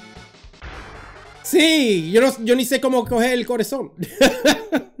 Sí, yo ni sé cómo coger el corazón.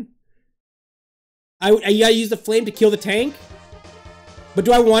 I gotta use the flame to kill the tank? But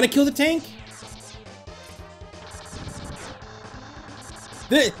do I want to kill the tank?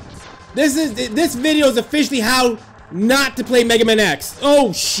 This video is officially how not to play Megaman X.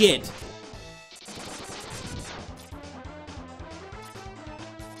 Oh shit!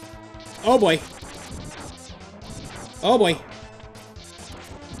 Oh boy! Oh boy!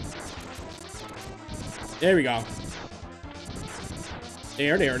 There we go.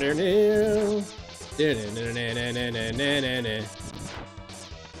 There, there, there, there.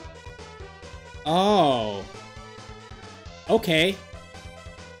 Oh. Okay.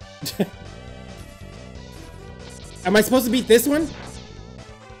 Am I supposed to beat this one?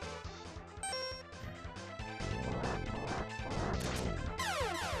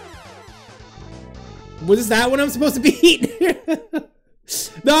 Was this that one I'm supposed to beat?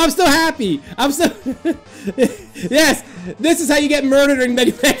 No, I'm still happy. I'm still... Yes, this is how you get murdered in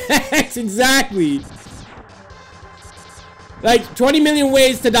Megaman X. Exactly. Like 20 million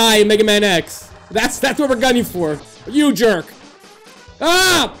ways to die in Megaman X. That's what we're gunning for. You jerk.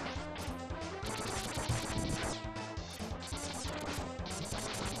 Ah!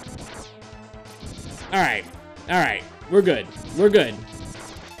 Alright. Alright. We're good. We're good.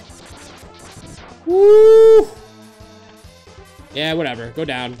 Woo! Yeah, whatever. Go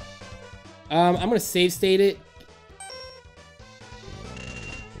down. I'm gonna save state it.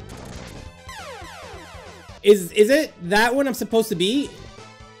 Is it that one I'm supposed to beat?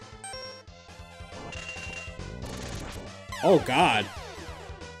 Oh god.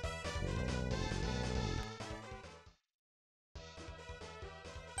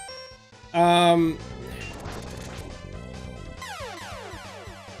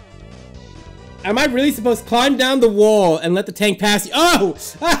 Am I really supposed to climb down the wall and let the tank pass you? Oh!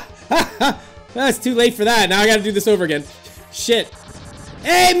 That's too late for that. Now I gotta do this over again. Shit.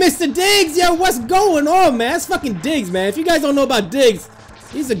 Hey, Mr. Diggs! Yo, what's going on, man? That's fucking Diggs, man. If you guys don't know about Diggs,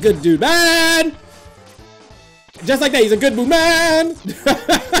 he's a good dude, man! Just like that, he's a good dude, man!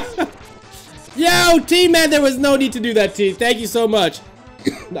 Yo, T-Man, there was no need to do that, T. Thank you so much.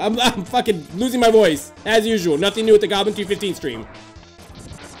 I'm fucking losing my voice, as usual. Nothing new with the Goblin 215 stream.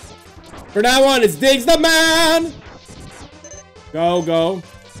 For now on, it's Diggs the man! Go, go.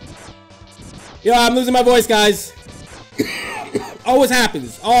 Yo, I'm losing my voice, guys. Always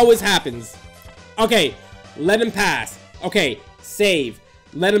happens. Always happens. Okay, let him pass. Okay, save.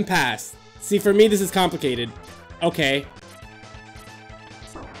 Let him pass. See, for me, this is complicated. Okay.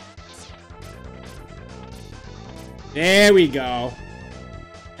 There we go.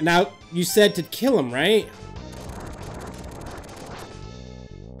 And now, you said to kill him, right?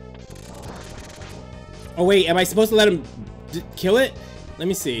 Oh, wait, am I supposed to let him kill it? Let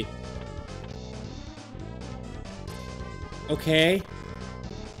me see. Okay.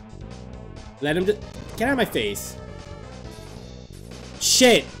 Let him get out of my face.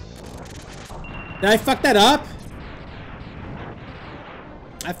 Shit. Did I fuck that up?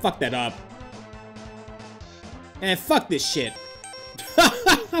 I fucked that up. Man, fuck this shit.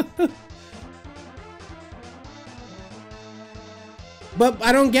 But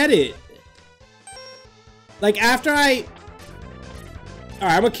I don't get it. Like, after I...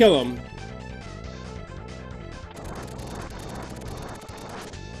 Alright, I'm gonna kill him.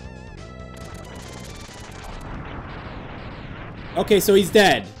 Okay, so he's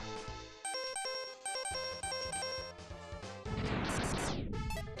dead.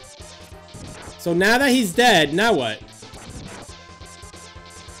 So now that he's dead, now what?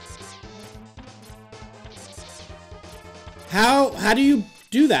 How do you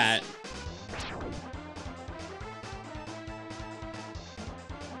do that?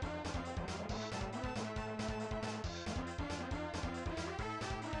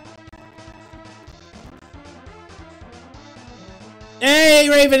 Hey,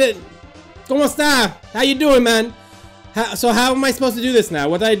 Raven! ¿Cómo está? How you doing, man? So how am I supposed to do this now?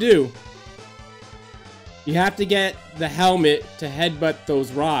 What did I do? You have to get the helmet to headbutt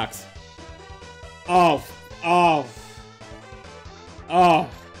those rocks. Oh. Oh. Oh.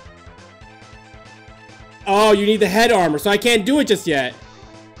 Oh, you need the head armor, so I can't do it just yet.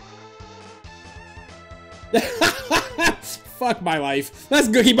 Fuck my life. Let's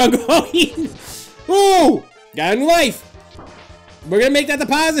go keep on going. Ooh! Got a new life. We're gonna make that the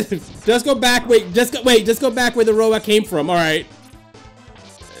positive. Just go back. Wait, just go back where the robot came from. All right.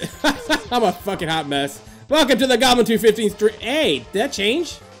 I'm a fucking hot mess. Welcome to the Goblin 215 stream. Hey, did that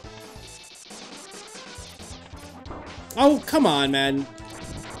change? Oh, come on, man.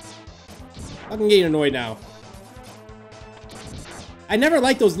 I'm getting annoyed now. I never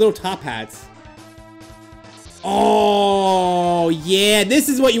liked those little top hats. Oh, yeah. This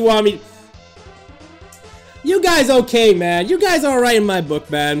is what you want me. You guys okay, man. You guys are alright in my book,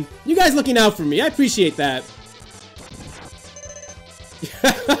 man. You guys looking out for me. I appreciate that.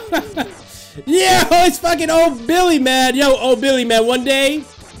 Yeah, it's fucking old Billy, man. Yo, old Billy, man. One day,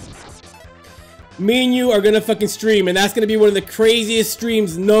 me and you are gonna fucking stream, and that's gonna be one of the craziest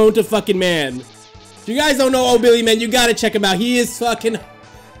streams known to fucking man. If you guys don't know old Billy, man, you gotta check him out. He is fucking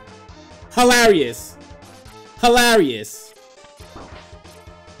hilarious. Hilarious.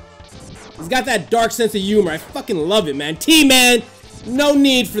 He's got that dark sense of humor. I fucking love it, man. T, man. No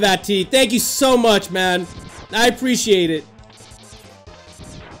need for that, T. Thank you so much, man. I appreciate it.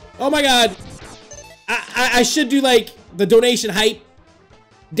 Oh my god. I should do, like, the donation hype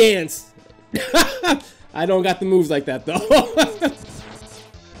dance. I don't got the moves like that, though.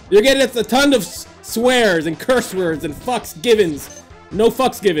 You're getting a ton of swears and curse words and fucks givens. No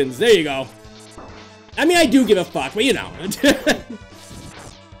fucks givens. There you go. I mean, I do give a fuck, but you know.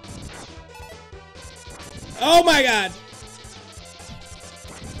 Oh my god!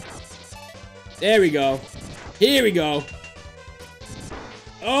 There we go. Here we go.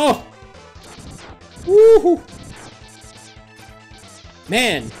 Oh! Woohoo!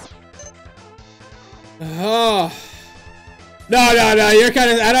 Man. Oh. No, no, no, you're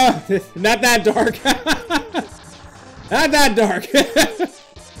kind of, I don't, not that dark. Not that dark.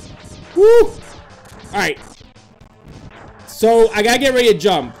 Woo! Alright. So, I gotta get ready to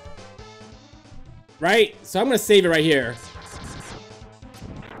jump. Right? So I'm gonna save it right here.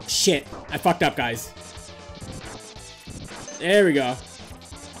 Shit. I fucked up, guys. There we go.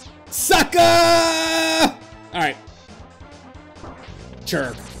 Sucker! Alright.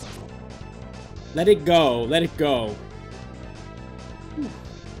 Jerk. Let it go. Let it go.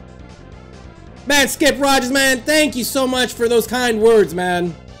 Man, Skip Rogers, man, thank you so much for those kind words,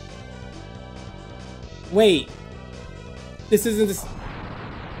 man. Wait. This isn't this...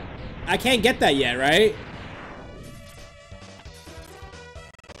 I can't get that yet, right?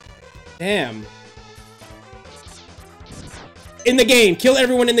 Damn. In the game. Kill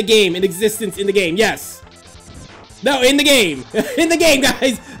everyone in the game. In existence in the game. Yes. No, in the game. In the game,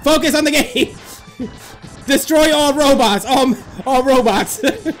 guys. Focus on the game. Destroy all robots. All robots.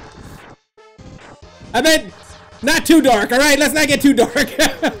 I meant not too dark, alright? Let's not get too dark.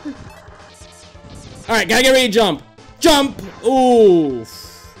 Alright, gotta get ready to jump. Jump! Ooh.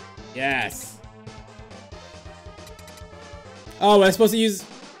 Yes. Oh, I'm supposed to use...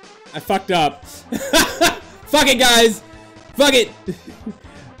 I fucked up. Fuck it, guys. Fuck it.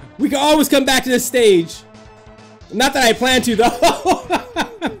 We can always come back to this stage. Not that I plan to,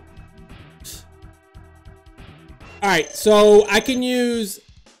 though. Alright, so I can use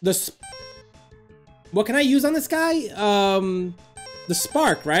the... What can I use on this guy? The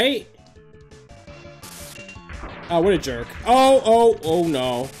spark, right? Oh, what a jerk. Oh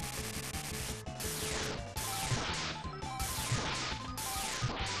no.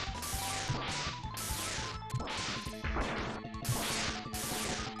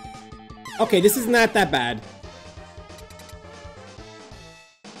 Okay, this is not that bad.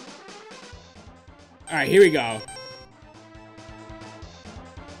 Alright, here we go.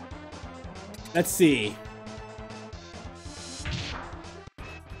 Let's see.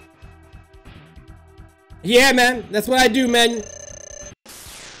 Yeah, man. That's what I do, man.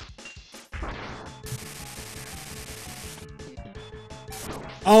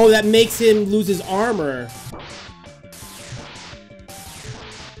 Oh, that makes him lose his armor.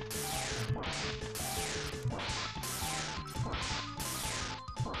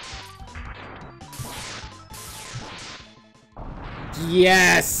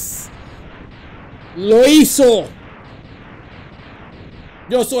 Yes. Lo hizo.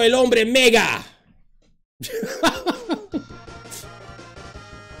 Yo soy el hombre mega.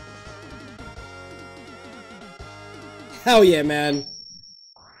 Hell yeah, man.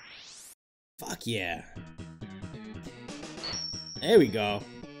 Fuck yeah. There we go.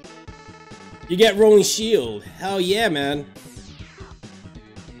 You get rolling shield. Hell yeah, man.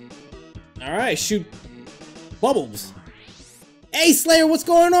 Alright, shoot bubbles. Hey, Slayer, what's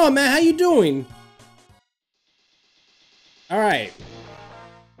going on, man? How you doing? Alright.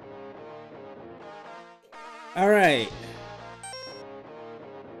 Alright.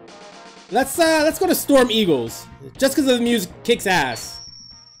 Let's go to Storm Eagles. Just because the music kicks ass.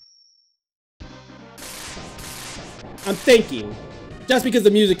 I'm thinking. Just because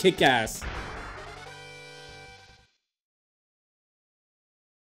the music kicks ass.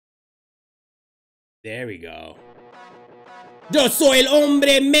 There we go. Yo soy el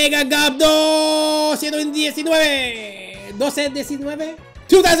hombre mega gabdo 119 12-19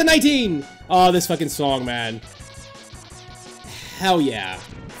 2019. Oh, this fucking song, man. Hell yeah.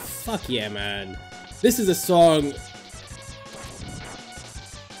 Fuck yeah, man. This is a song.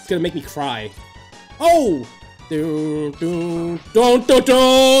 It's gonna make me cry. Oh! Dun, dun, dun, dun,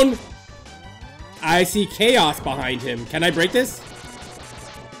 dun. I see chaos behind him. Can I break this?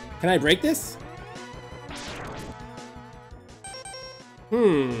 Can I break this?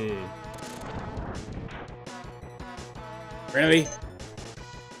 Really?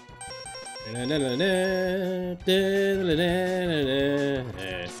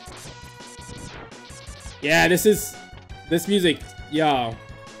 Yeah, this music, yo.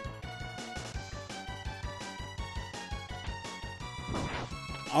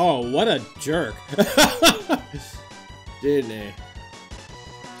 Oh, what a jerk. Didn't he?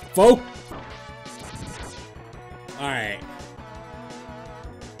 Folk. Alright.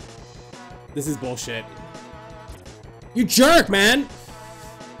 This is bullshit. You jerk, man!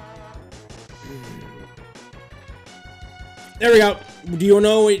 There we go. Do you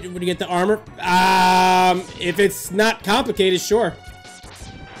know when you get the armor? If it's not complicated, sure.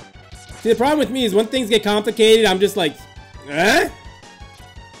 See, the problem with me is when things get complicated, I'm just like, eh?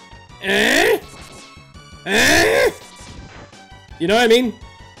 Eh? Eh? You know what I mean?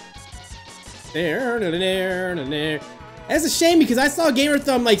 There. That's a shame because I saw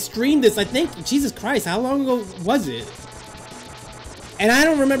Gamerthumb like stream this. I think, Jesus Christ, how long ago was it? And I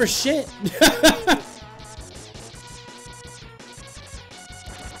don't remember shit.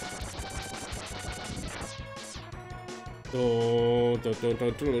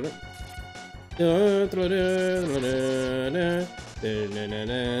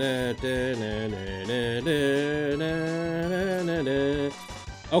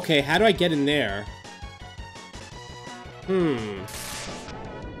 Okay, how do I get in there?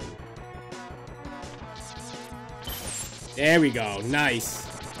 There we go. Nice.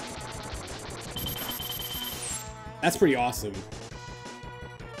 That's pretty awesome.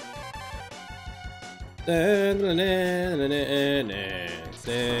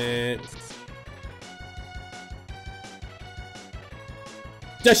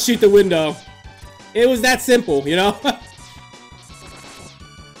 Just shoot the window. It was that simple, you know?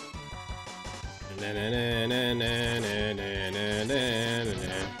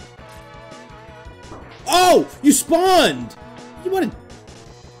 Oh! You spawned! You wanna...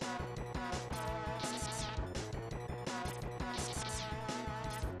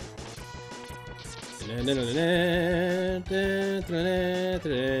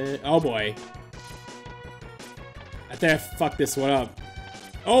 Oh boy. I think I fucked this one up.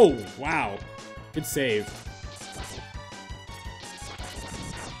 Oh, wow. Good save.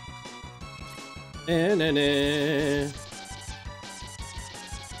 There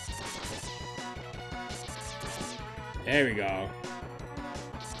we go.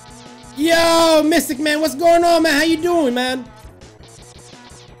 Yo, Mystic Man, what's going on, man? How you doing, man?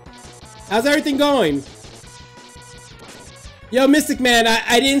 How's everything going? Yo, Mystic Man,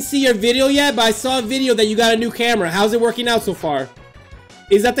 I didn't see your video yet, but I saw a video that you got a new camera. How's it working out so far?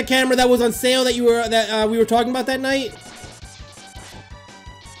 Is that the camera that was on sale that we were talking about that night?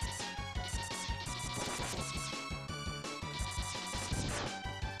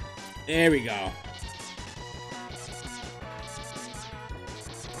 There we go.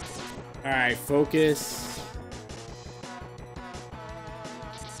 Alright, focus.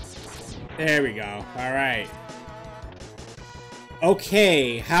 There we go. Alright.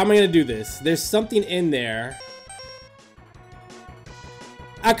 Okay, how am I gonna do this? There's something in there.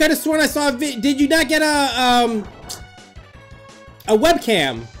 I could have sworn I saw a did you not get a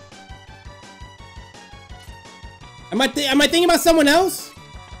webcam? Am I thinking about someone else?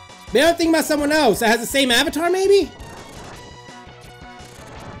 Maybe I'm thinking about someone else that has the same avatar, maybe?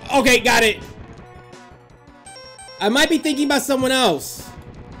 Okay, got it. I might be thinking about someone else.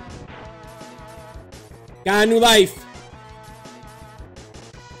 Got a new life.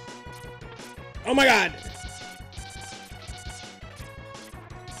 Oh my god.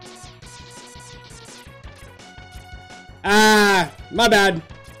 Ah, my bad.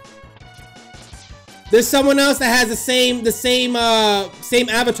 There's someone else that has the same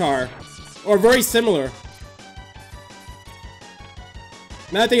avatar, or very similar.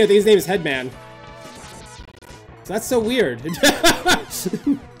 Now I think his name is Headman. So that's so weird.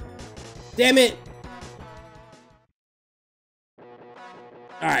 Damn it.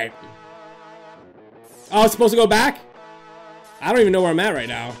 All right. Oh, it's supposed to go back? I don't even know where I'm at right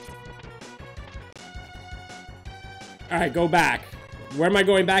now. All right, go back. Where am I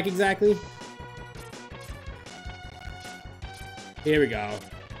going back exactly? Here we go.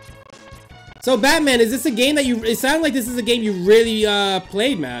 So Batman, is this a game that you... It sounds like this is a game you really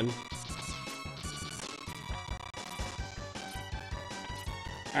played, man.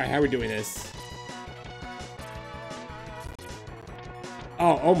 Alright, how are we doing this?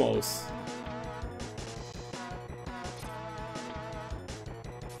 Oh, almost.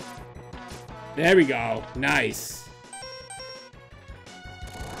 There we go. Nice.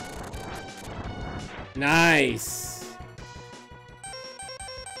 Nice.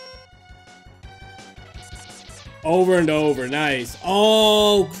 Over and over. Nice.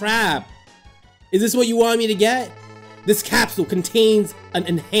 Oh, crap. Is this what you want me to get? This capsule contains an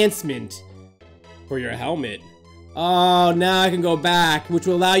enhancement for your helmet. Oh, now I can go back, which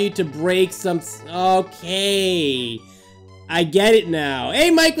will allow you to break some... Okay. I get it now.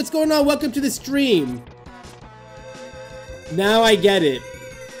 Hey, Mike, what's going on? Welcome to the stream. Now I get it.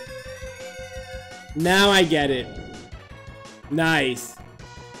 Now I get it. Nice.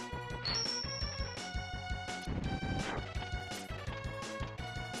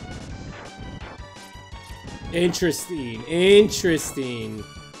 Interesting. Interesting.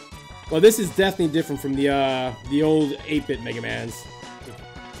 Well, this is definitely different from the old 8-bit Mega Mans.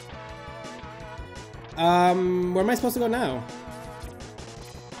 Where am I supposed to go now?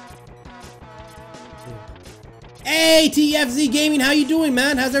 Hey, TFZ Gaming, how you doing,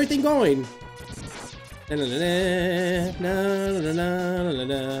 man? How's everything going? You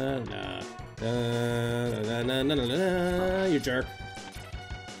jerk.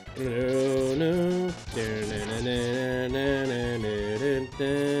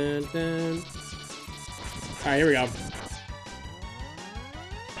 Alright, here we go.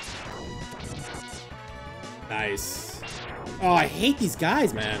 Nice. Oh, I hate these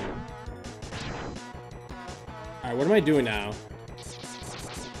guys, man. Alright, what am I doing now?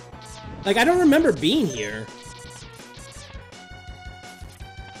 Like, I don't remember being here.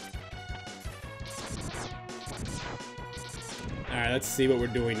 Alright, let's see what we're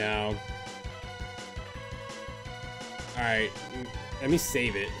doing now. Alright, let me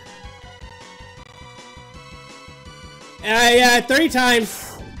save it. Yeah, 30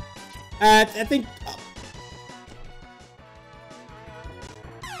 times. I think...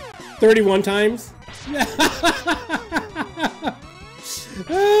 31 times.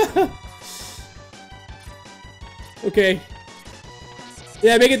 Okay.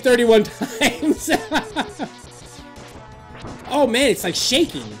 Yeah, make it 31 times. Oh man, it's like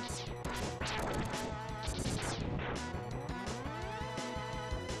shaking.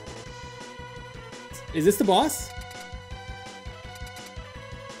 Is this the boss?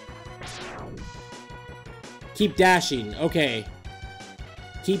 Keep dashing. Okay.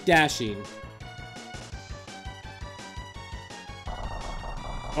 Keep dashing.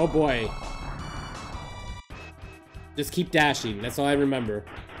 Oh boy. Just keep dashing. That's all I remember.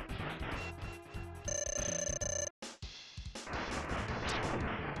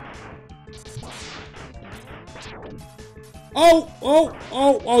 Oh! Oh!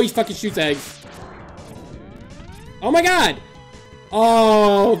 Oh! Oh, he fucking shoots eggs. Oh my god!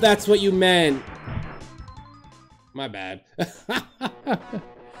 Oh, that's what you meant. My bad.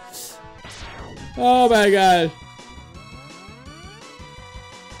 Oh my god.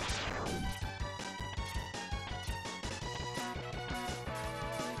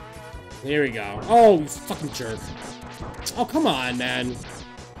 Here we go. Oh, you fucking jerk. Oh, come on, man.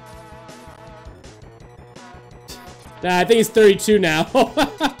 Nah, I think it's 32 now.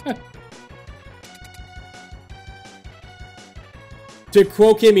 To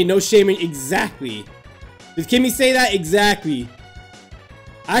quote Kimmy, no shaming. Exactly. Did Kimmy say that? Exactly.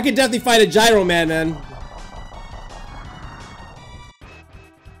 I could definitely fight a Gyro Man.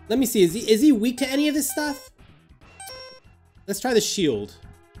 Let me see. Is he weak to any of this stuff? Let's try the shield.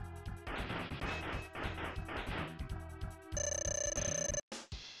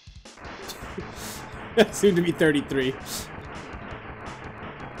 Soon to be 33.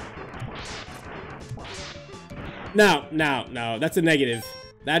 No, that's a negative.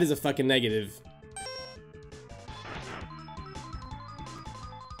 That is a fucking negative.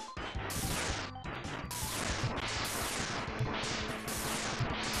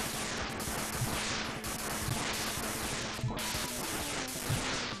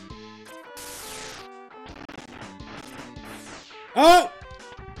 Oh!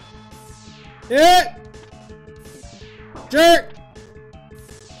 Yeah! Jerk!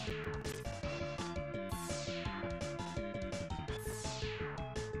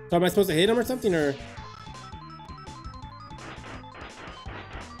 So am I supposed to hit him or something, or?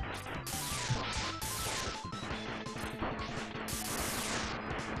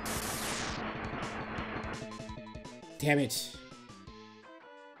 Damn it.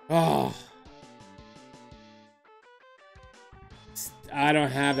 Oh. I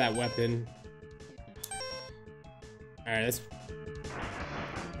don't have that weapon. Alright, let's...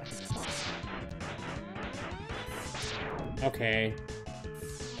 Okay.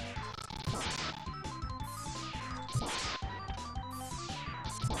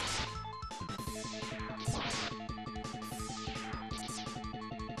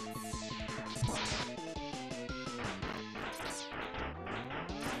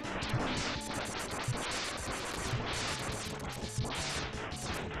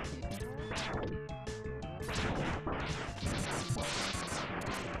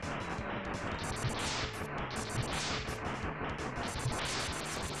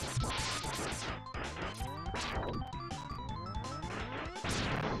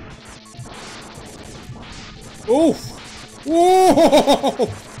 Oof! Whoa!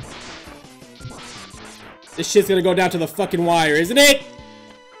 This shit's gonna go down to the fucking wire, isn't it?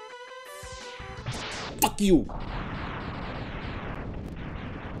 Fuck you!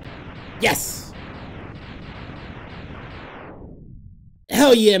 Yes!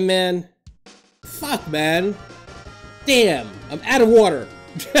 Hell yeah, man! Fuck, man! Damn! I'm out of water!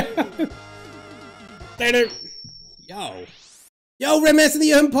 Yo! Yo, Remaster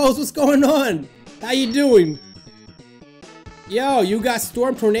the Impulse, what's going on? How you doing? Yo, you got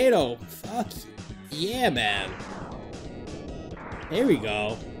Storm Tornado. Fuck yeah, man. There we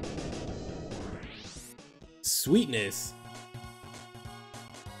go. Sweetness.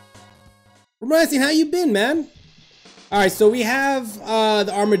 Romancing, how you been, man? Alright, so we have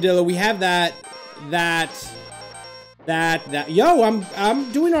the armadillo. We have that. Yo,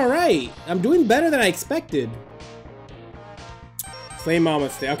 I'm doing alright. I'm doing better than I expected. Flame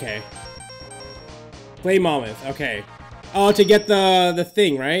Mammoth, okay. Flame Mammoth, okay. Oh, to get the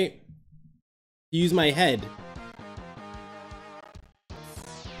thing, right? Use my head.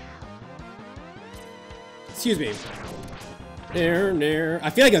 Excuse me. There. I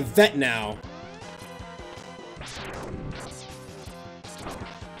feel like a vet now.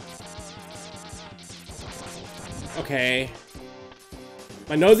 Okay.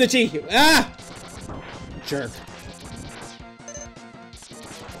 My nose itchy. Ah! Jerk.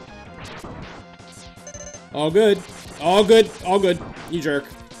 All good. All good. All good. You jerk.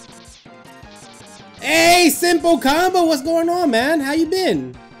 Hey, Simple Combo! What's going on, man? How you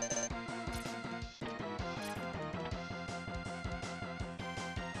been?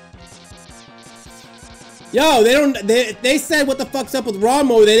 Yo, they said what the fuck's up with Lawn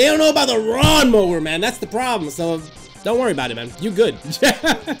Mower. They don't know about the Lawn Mower, man. That's the problem. So don't worry about it, man. You good.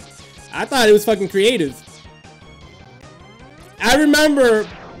 I thought it was fucking creative. I remember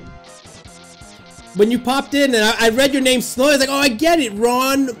when you popped in and I read your name slowly, I was like, oh, I get it,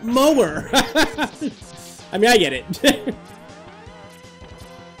 Ron Mower. I mean, I get it.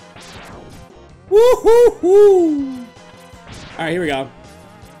 Woo-hoo-hoo! Alright, here we go.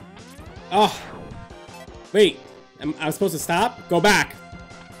 Oh. Wait. I was supposed to stop? Go back.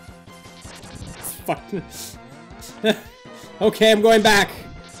 Fuck. Okay, I'm going back.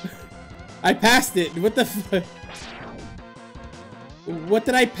 I passed it. What the fuck? What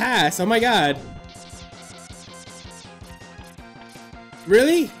did I pass? Oh my god.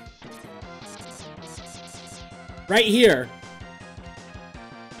 Really? Right here.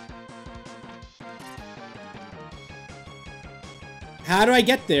 How do I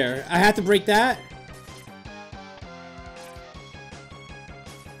get there? I have to break that?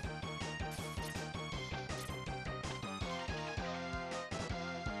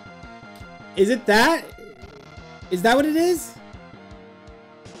 Is it that? Is that what it is?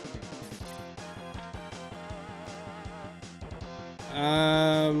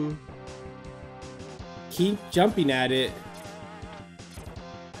 Keep jumping at it.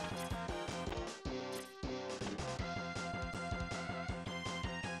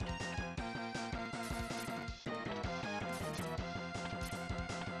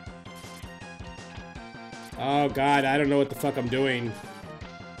 Oh god, I don't know what the fuck I'm doing.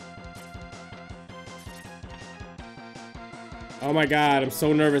 Oh my god, I'm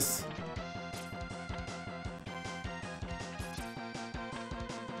so nervous.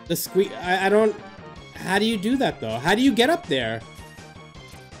 The squeak, I don't... How do you do that though? How do you get up there?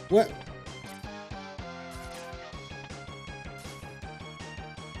 What?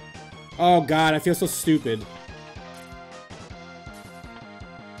 Oh god, I feel so stupid.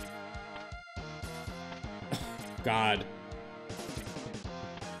 God.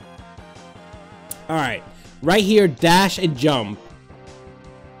 Alright. Right here, dash and jump.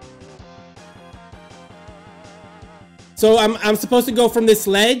 So I'm supposed to go from this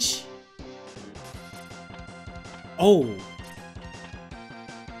ledge? Oh.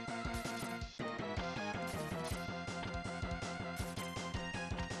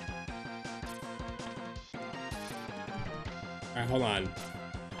 Alright, hold on.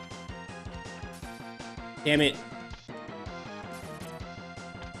 Damn it.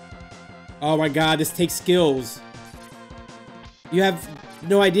 Oh my god, this takes skills. You have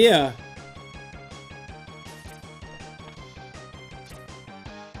no idea.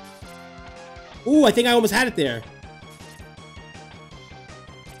 Ooh, I think I almost had it there.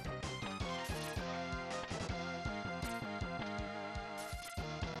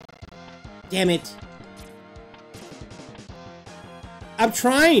 Damn it. I'm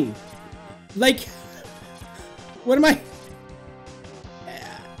trying. Like, what am I?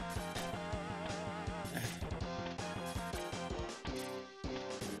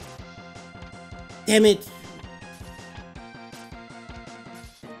 Damn it.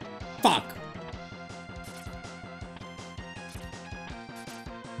 Fuck.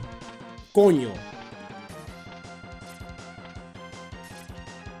 Coño.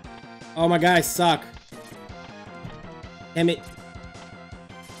 Oh my god, I suck. Damn it.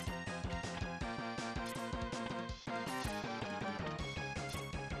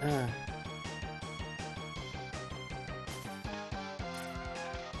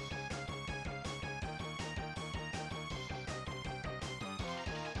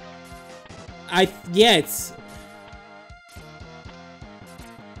 Yeah, it's...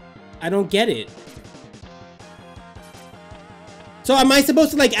 I don't get it. So am I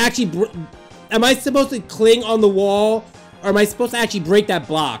supposed to like actually... Am I supposed to cling on the wall? Or am I supposed to actually break that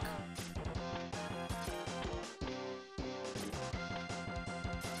block?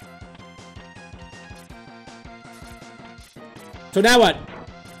 So now what?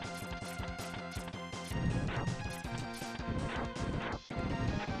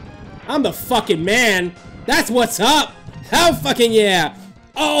 I'm the fucking man. That's what's up. Hell fucking yeah.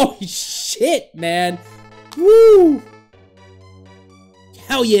 Oh shit, man. Woo.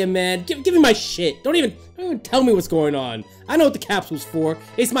 Hell yeah, man. Give me my shit. Don't even tell me what's going on. I know what the capsule's for.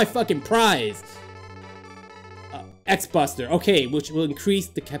 It's my fucking prize. X-Buster. Okay, which will increase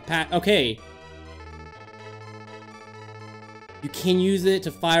the capacity. Okay. You can use it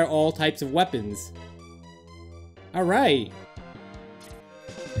to fire all types of weapons. Alright.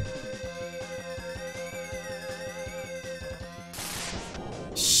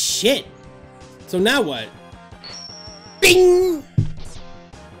 Shit. So now what? Bing!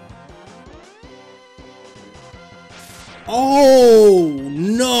 Oh,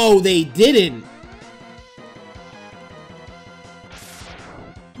 no, they didn't.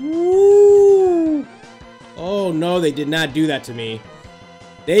 Woo. Oh, no, they did not do that to me.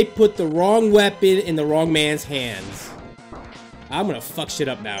 They put the wrong weapon in the wrong man's hands. I'm gonna fuck shit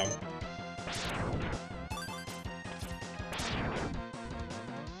up now.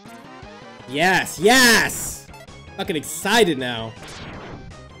 Yes, yes! Fucking excited now.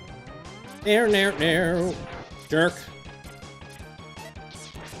 There, jerk.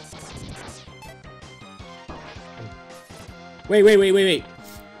 Wait.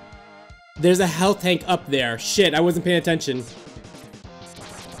 There's a health tank up there. Shit, I wasn't paying attention.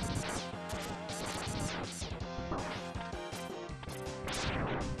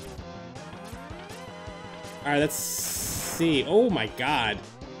 Alright, let's see. Oh my god.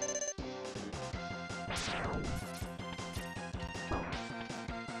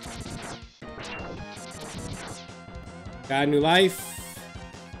 Got a new life.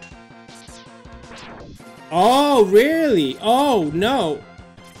 Oh, really? Oh, no.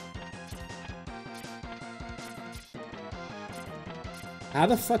 How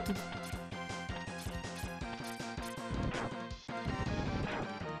the fuck did...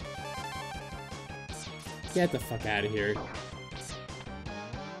 Get the fuck out of here.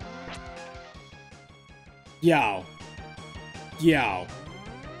 Yo. Yo.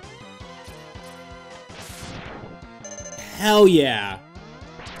 Hell yeah.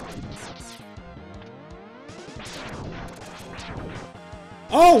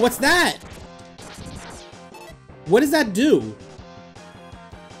 Oh, what's that? What does that do?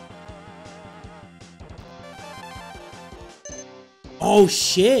 Oh,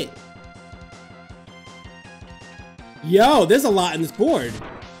 shit. Yo, there's a lot in this board.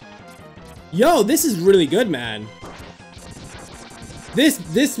 Yo, this is really good, man.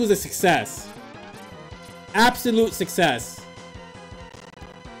 This was a success. Absolute success.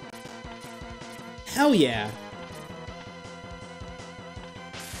 Hell yeah.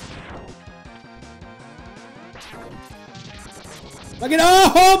 Look at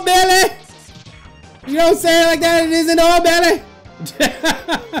oh, belly! You don't say it like that, it isn't all belly!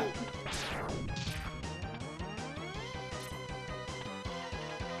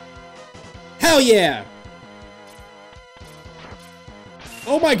 Hell yeah!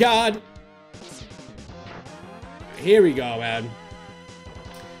 Oh my god! Here we go, man.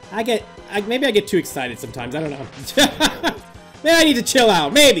 Maybe I get too excited sometimes, I don't know. Maybe I need to chill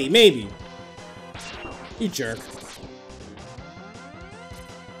out, maybe. You jerk.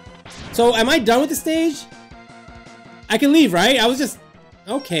 So, am I done with the stage? I can leave, right? I was just...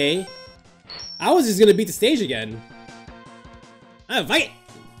 Okay. I was just gonna beat the stage again. Fight!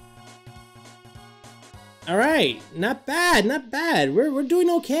 Alright. Not bad, not bad. We're doing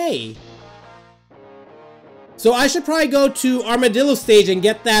okay. So, I should probably go to Armadillo stage and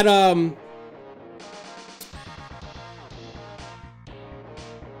get that,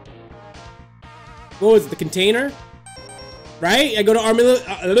 what was it? The container? Right? I go to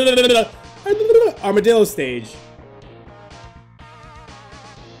Armadillo stage.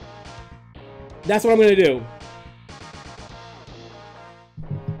 That's what I'm gonna do.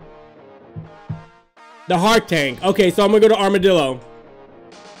 The heart tank. Okay, so I'm gonna go to Armadillo.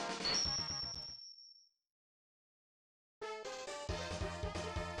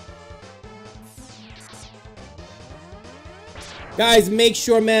 Guys, make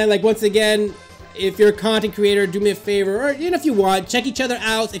sure, man, like, once again, if you're a content creator, do me a favor, or even if you want, check each other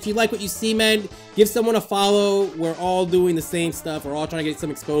out. If you like what you see, man, give someone a follow. We're all doing the same stuff. We're all trying to get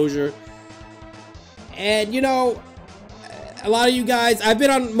some exposure. And, you know, a lot of you guys, I've been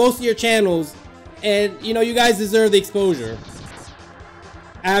on most of your channels, and, you know, you guys deserve the exposure.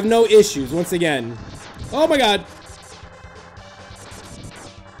 I have no issues, once again. Oh my god.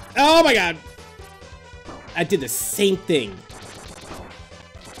 Oh my god. I did the same thing.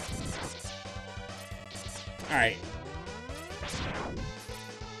 Alright.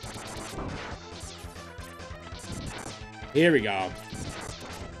 Here we go.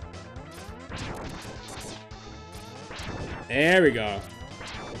 There we go.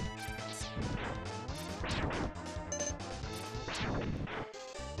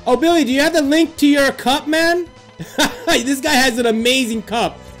 Oh, Billy, do you have the link to your cup, man? This guy has an amazing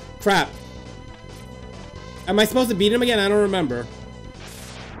cup. Crap. Am I supposed to beat him again? I don't remember.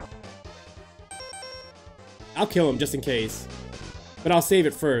 I'll kill him just in case. But I'll save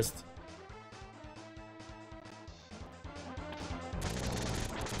it first.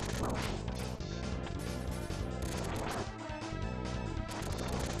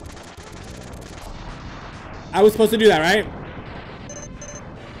 I was supposed to do that, right?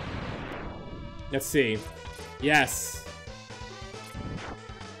 Let's see. Yes.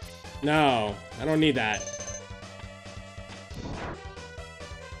 No, I don't need that.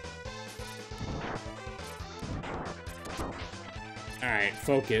 Alright,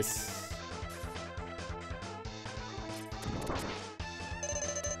 focus.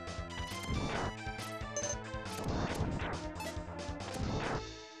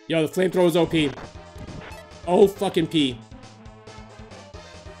 Yo, the flamethrower is OP. Oh, fucking P.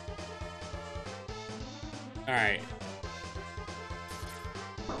 Alright.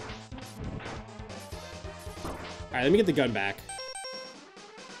 Alright, let me get the gun back.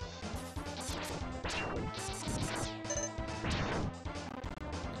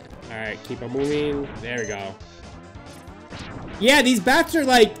 Alright, keep on moving. There we go. Yeah, these bats are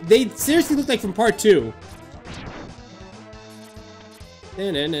like, they seriously look like from part 2.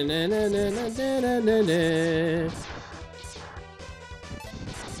 Alright,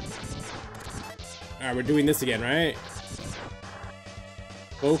 we're doing this again, right?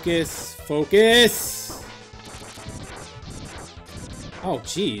 Focus, focus. Oh,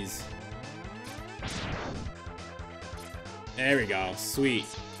 jeez. There we go. Sweet.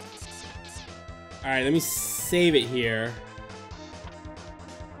 Alright, let me save it here.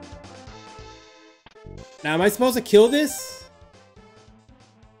 Now, am I supposed to kill this?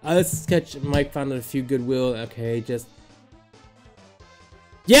 Let's sketch. Mike found a few goodwill. Okay, just...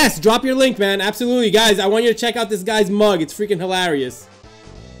 Yes! Drop your link, man. Absolutely. Guys, I want you to check out this guy's mug. It's freaking hilarious.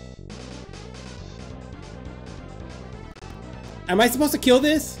 Am I supposed to kill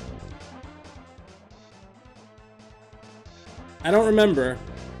this? I don't remember.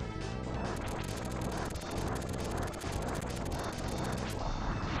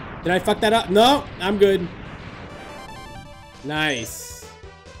 Did I fuck that up? No, I'm good. Nice.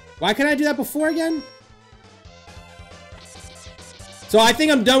 Why couldn't I do that before again? So I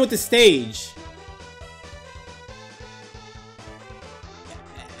think I'm done with the stage.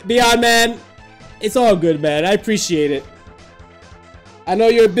 Beyond, man. It's all good, man. I appreciate it. I know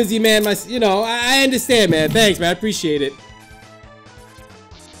you're a busy man, you know, I understand, man. Thanks, man. I appreciate it.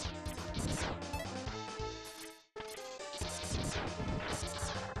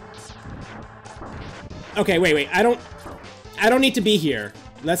 Okay, wait. I don't need to be here.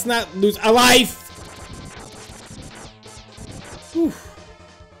 Let's not lose a life. Whew.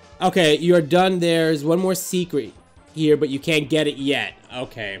 Okay, you're done. There's one more secret here, but you can't get it yet.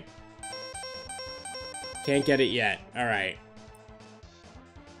 Okay. Can't get it yet. All right.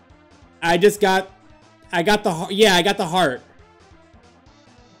 I got the heart.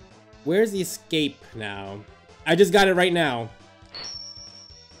 Where's the escape now? I just got it right now.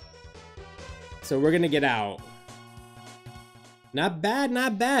 So we're gonna get out. Not bad,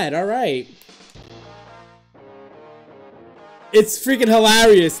 not bad. All right. It's freaking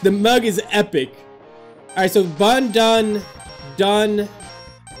hilarious. The mug is epic. All right, so done.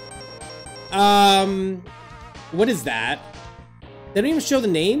 What is that? They don't even show the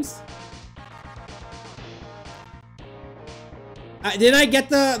names. Did I get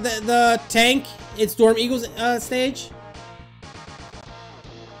the tank in Storm Eagle's stage?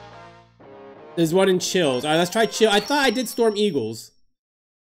 There's one in Chills. Alright, let's try Chill. I thought I did Storm Eagles.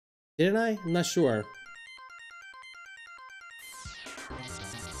 Didn't I? I'm not sure.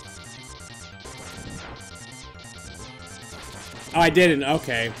 Oh, I didn't.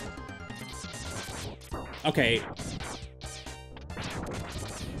 Okay. Okay.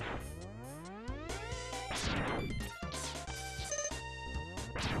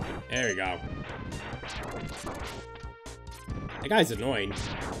 There we go. That guy's annoying.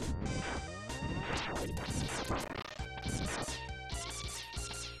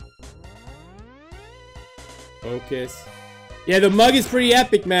 Focus. Yeah, the mug is pretty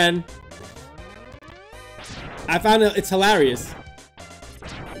epic, man. I found it's hilarious.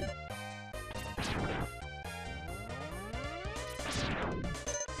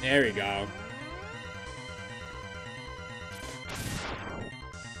 There we go.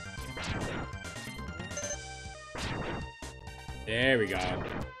 There we go.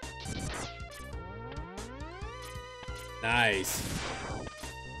 Nice.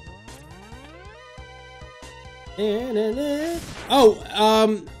 Oh,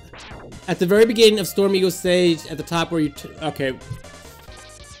 at the very beginning of Storm Eagle stage, at the top where you okay.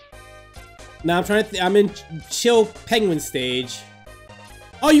 Now I'm trying to I'm in Chill Penguin stage.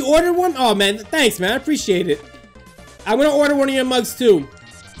 Oh, you ordered one? Oh man, thanks man, I appreciate it. I'm gonna order one of your mugs too.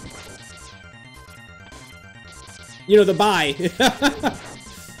 You know, the buy.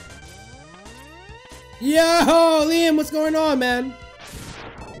 Yo, Liam, what's going on, man?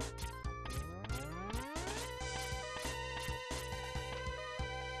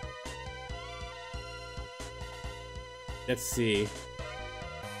 Let's see.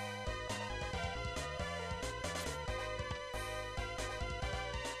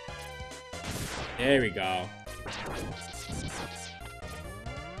 There we go.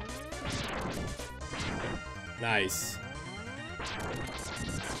 Nice.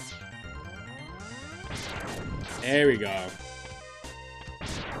 There we go.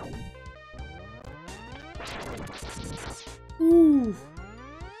 Ooh.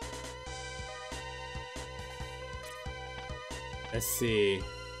 Let's see.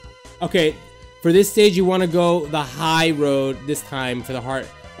 Okay, for this stage you want to go the high road this time for the heart.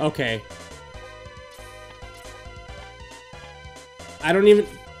 Okay. I don't even...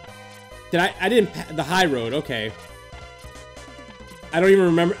 I didn't... The high road, okay. I don't even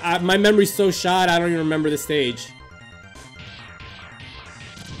remember... my memory's so shot, I don't even remember the stage.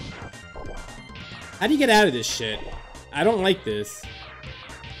 How do you get out of this shit? I don't like this.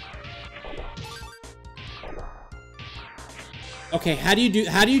 Okay, how do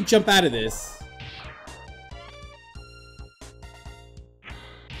you jump out of this?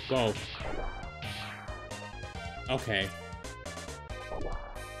 Whoa. Okay.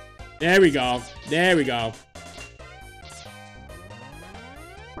 There we go. There we go.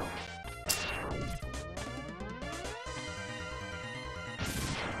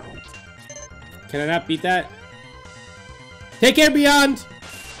 Can I not beat that? Take care, Beyond!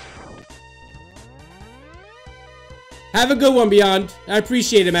 Have a good one, Beyond. I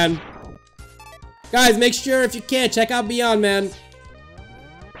appreciate it, man. Guys, make sure if you can, check out Beyond, man.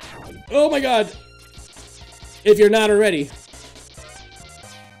 Oh my god. If you're not already.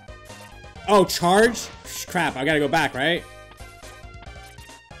 Oh, charge? Crap, I gotta go back, right?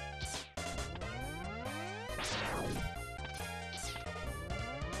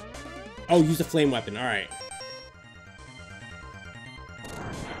 Oh, use a flame weapon. Alright.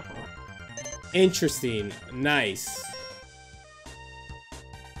 Interesting. Nice.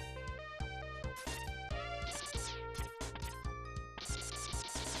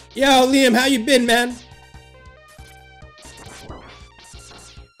 Yo, Liam, how you been, man?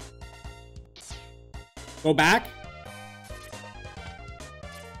 Go back?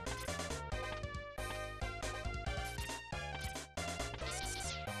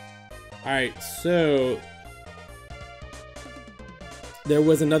 Alright, so... there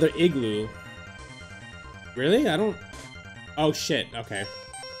was another igloo. Really? I don't... oh, shit. Okay.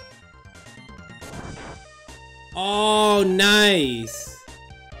 Oh, nice.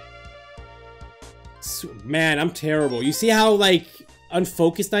 Man, I'm terrible. You see how, like,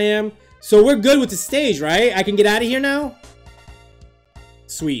 unfocused I am? So we're good with the stage, right? I can get out of here now?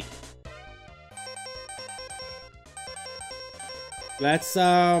 Sweet. Let's,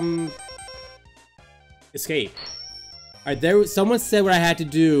 escape. Alright, there was... someone said what I had to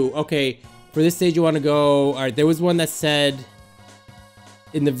do. Okay, for this stage you want to go... alright, there was one that said...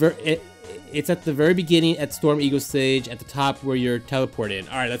 in the it's at the very beginning at Storm Eagle stage, at the top where you're teleported.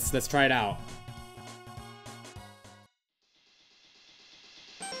 Alright, let's try it out.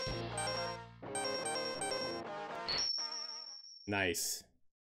 Nice.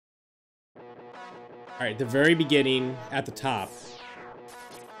 Alright, the very beginning at the top.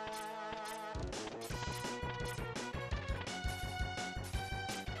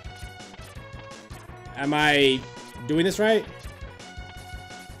 Am I doing this right?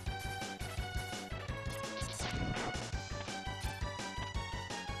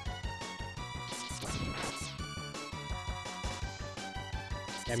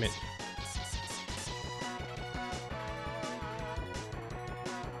 Damn it.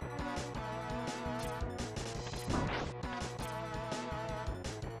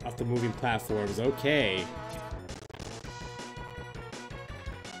 Off the moving platforms, okay.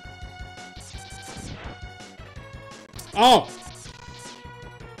 Oh!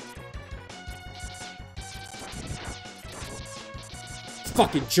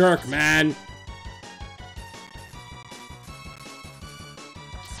 Fucking jerk, man.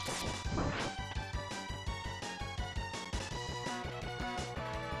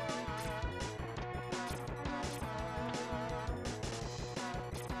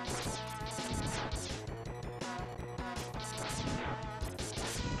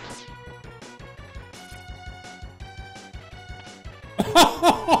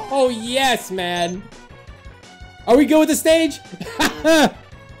 Oh, yes, man. Are we good with the stage?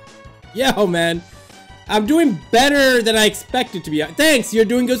 Yo, man. I'm doing better than I expected to be. Thanks, you're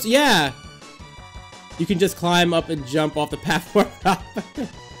doing good. Yeah. You can just climb up and jump off the platform.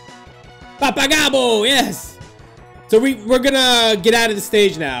 Papagabo, yes. So we're gonna get out of the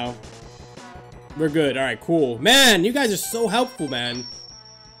stage now. We're good. All right, cool. Man, you guys are so helpful, man.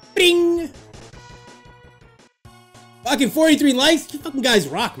 Bing. Fucking 43 likes? You fucking guys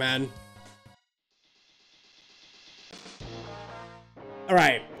rock, man.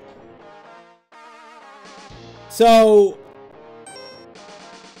 Alright. So...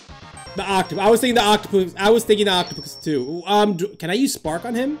 the octopus. I was thinking the octopus. I was thinking the octopus too. Can I use spark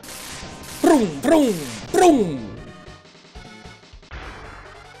on him? Vroom, vroom, vroom.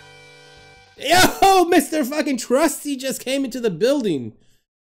 Yo, Mr. fucking Trusty just came into the building.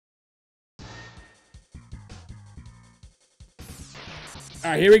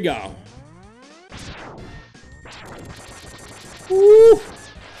 Alright, here we go. Woo!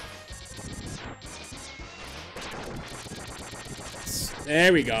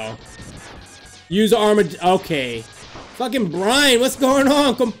 There we go. Use armor. Okay. Fucking Brian, what's going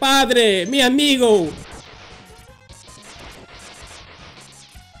on, compadre? Mi amigo.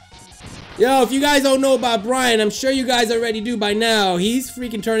 Yo, if you guys don't know about Brian, I'm sure you guys already do by now. He's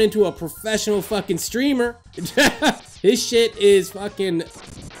freaking turned into a professional fucking streamer. His shit is fucking...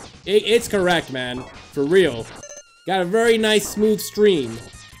 It's correct, man. For real. Got a very nice, smooth stream.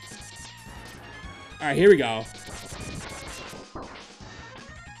 Alright, here we go.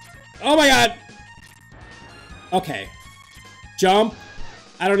 Oh my god! Okay. Jump.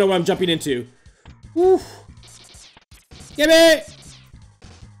 I don't know what I'm jumping into. Woo. Give me!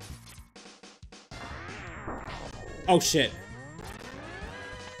 Oh shit.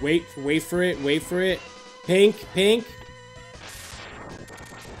 Wait for it, wait for it. Pink, pink.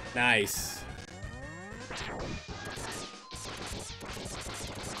 Nice.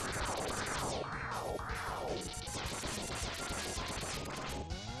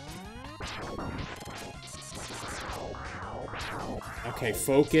 Okay,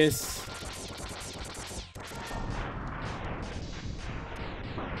 focus.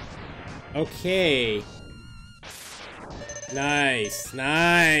 Okay. Nice,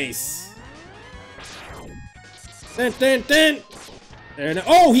 nice. Dun, dun, dun. There, no.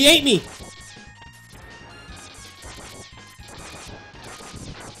 Oh, he ate me.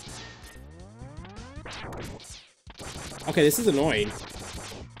 Okay, this is annoying.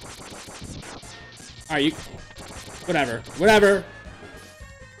 Alright, you... Whatever, whatever.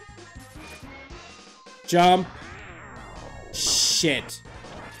 Jump. Shit.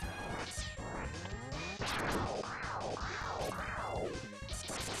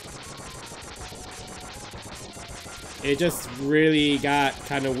 It just really got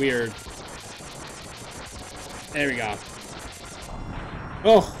kind of weird. There we go.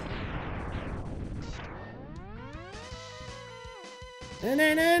 Oh.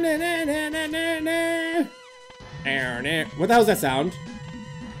 What the hell is that sound?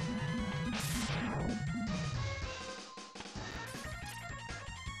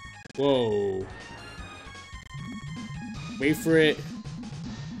 Whoa. Wait for it.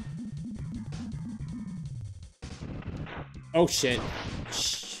 Oh shit.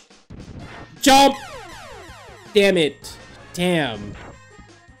 Shh. Jump! Damn it. Damn.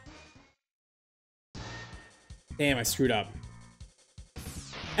 Damn, I screwed up.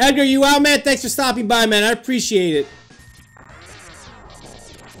 Edgar, you out, man? Thanks for stopping by, man. I appreciate it.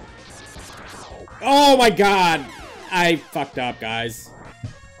 Oh my god. I fucked up, guys.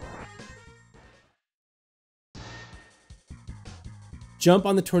 Jump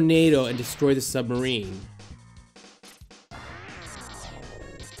on the tornado and destroy the submarine.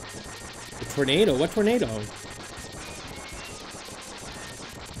 The tornado? What tornado?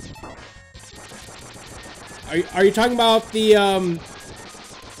 Are you talking about the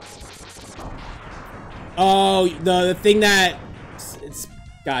oh, the thing that it's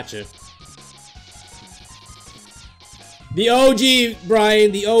gotcha. The OG,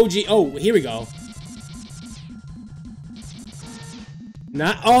 Brian, the OG. Oh, here we go.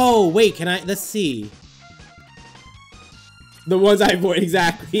 Not, oh, wait, can I, let's see. The ones I avoid,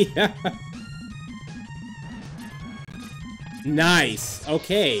 exactly. Nice,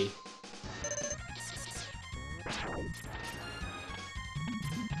 okay.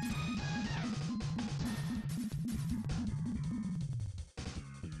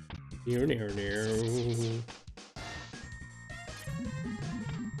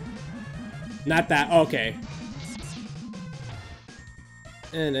 Not that, okay.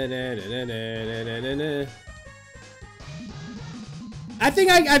 I think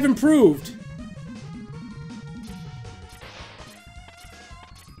I've improved.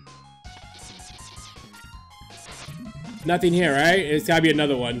 Nothing here, right? It's gotta be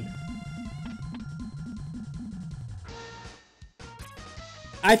another one.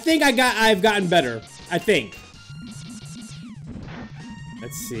 I think I've gotten better. I think.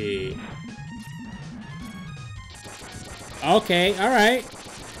 Let's see. Okay, alright.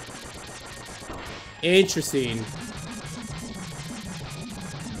 Interesting.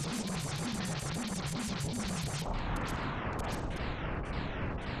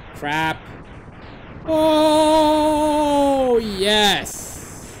 Crap. Oh,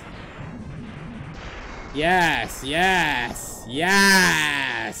 yes. Yes, yes,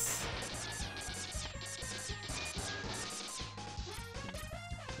 yes.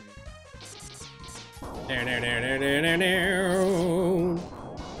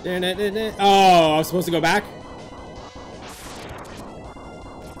 Oh, I was supposed to go back?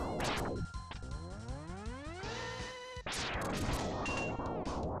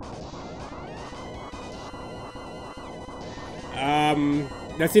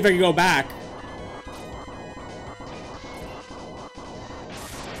 Let's see if I can go back.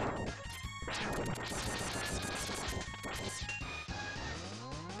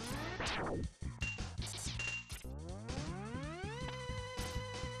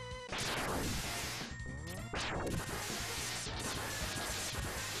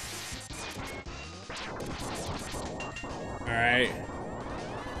 Alright.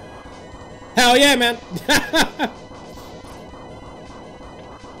 Hell yeah, man!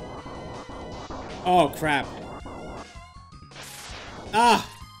 Oh, crap. Ah!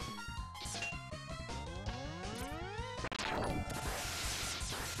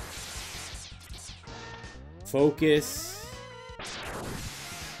 Focus.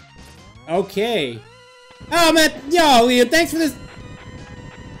 Okay. Oh, man. Yo, Liam, thanks for this.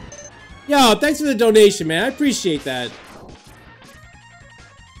 Yo, thanks for the donation, man. I appreciate that.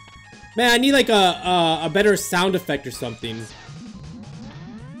 Man, I need like a better sound effect or something.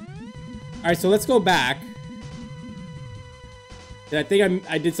 Alright, so let's go back. I think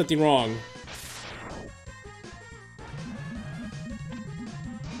I did something wrong.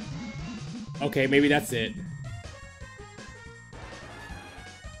 Okay, maybe that's it.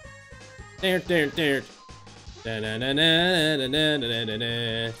 There.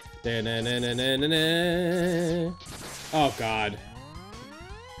 Oh God.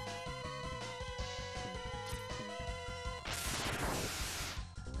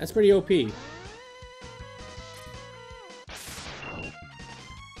 That's pretty OP.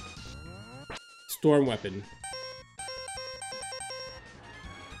 Storm weapon.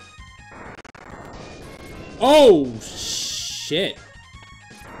 Oh shit.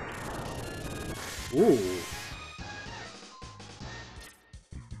 Ooh.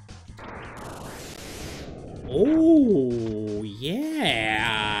 Oh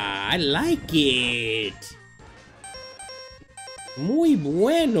yeah, I like it. Muy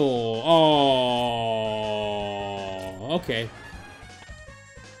bueno. Oh, okay.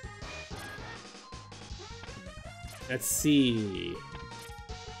 Let's see.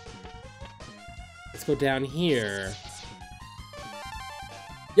 Let's go down here.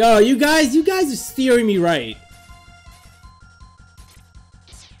 Yo, you guys are steering me right.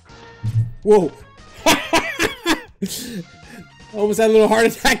 Whoa. Almost had a little heart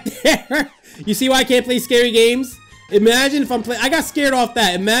attack there. You see why I can't play scary games? Imagine if I'm playing. I got scared off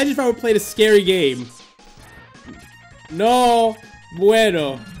that. Imagine if I would play a scary game. No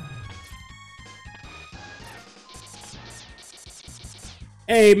bueno.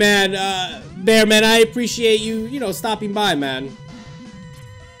 Hey man, Bear man, I appreciate you, you know, stopping by, man.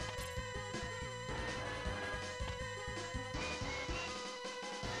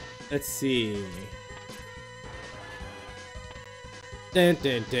 Let's see. Dun,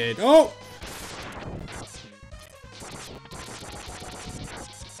 dun, dun. Oh!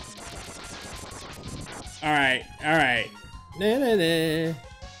 Alright. Nah, nah, nah.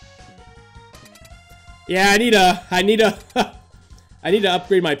 Yeah, I need to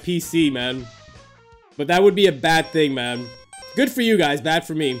upgrade my PC, man. But that would be a bad thing, man. Good for you guys, bad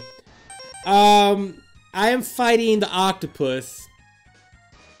for me. I am fighting the octopus.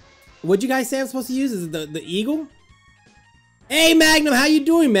 What'd you guys say I'm supposed to use? Is it the eagle? Hey, Magnum, how you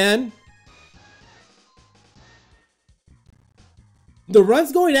doing, man? The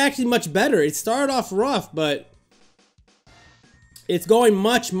run's going actually much better. It started off rough, but it's going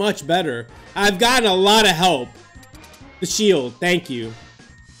much, much better. I've gotten a lot of help. The shield, thank you.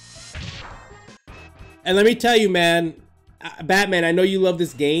 And let me tell you, man, Batman, I know you love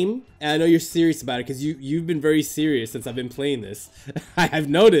this game, and I know you're serious about it, because you've been very serious since I've been playing this. I've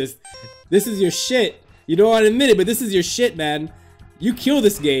noticed. This is your shit. You don't want to admit it, but this is your shit, man. You kill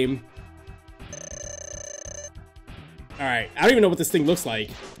this game. Alright, I don't even know what this thing looks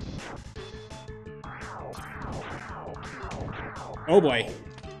like. Oh boy.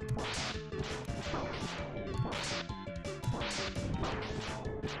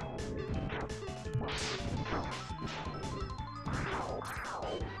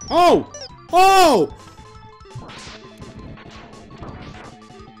 Oh! Oh!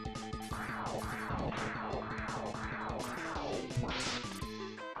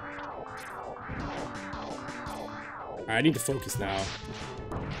 I need to focus now.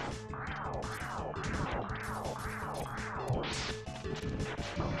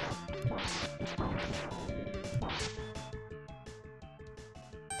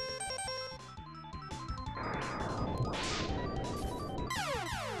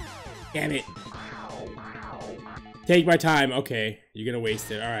 Damn it. Take my time. Okay. You're gonna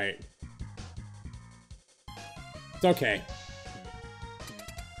waste it. Alright. It's okay.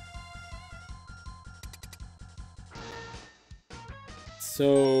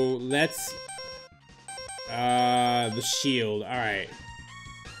 So let's the shield. All right.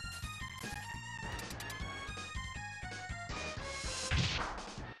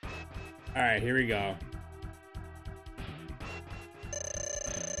 All right, here we go.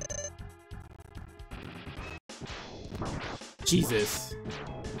 Jesus.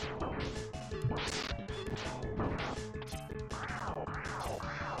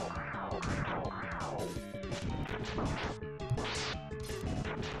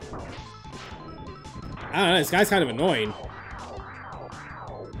 I don't know, this guy's kind of annoying.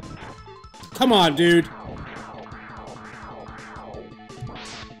 Come on, dude.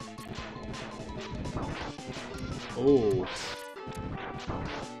 Oh.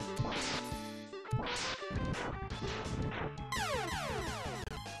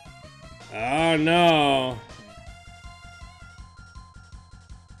 Oh no.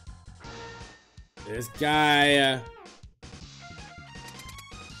 This guy,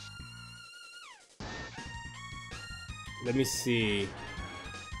 let me see.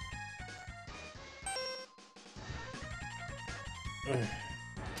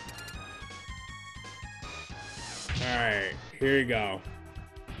 Alright, here we go.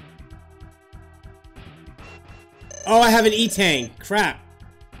 Oh, I have an E-Tank. Crap.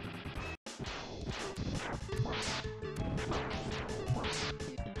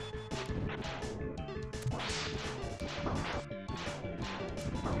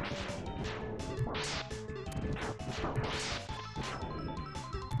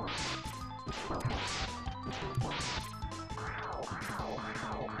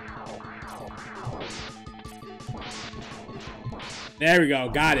 There we go,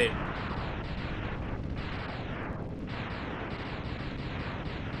 got it.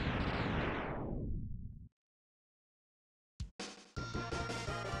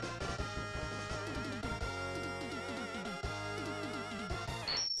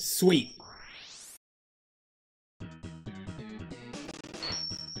 Sweet.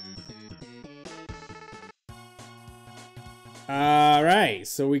 All right,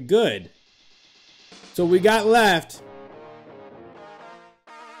 so we good. So we got left.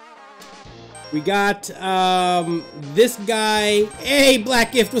 We got, this guy. Hey,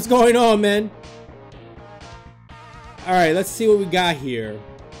 Black Gift, what's going on, man? Alright, let's see what we got here.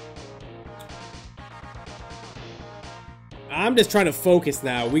 I'm just trying to focus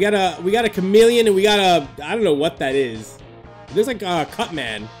now. We got a chameleon and we got a, I don't know what that is. It looks like a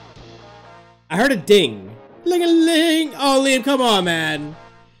Cutman. I heard a ding. Ling-a-ling. Oh, Liam, come on, man.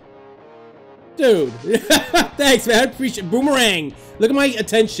 Dude. Thanks, man. I appreciate it. Boomerang. Look at my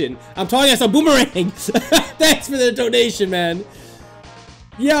attention. I'm telling you, I saw Boomerang. Thanks for the donation, man.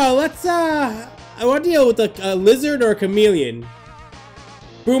 Yo, let's, I want to deal with a lizard or a chameleon.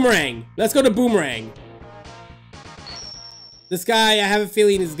 Boomerang. Let's go to Boomerang. This guy, I have a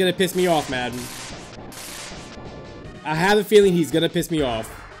feeling, is gonna piss me off, man. I have a feeling he's gonna piss me off.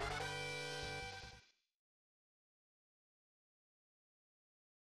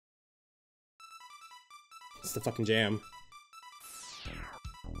 It's the fucking jam.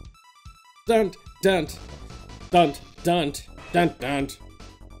 Dunt, dunt, dunt, dunt, dunt, dunt,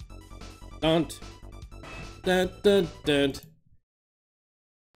 dunt, dunt, dunt, dunt.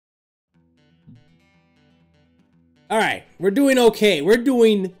 Alright, we're doing okay. We're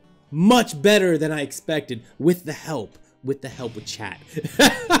doing much better than I expected with the help with chat.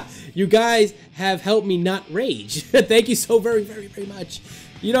 You guys have helped me not rage. Thank you so very, very, very much.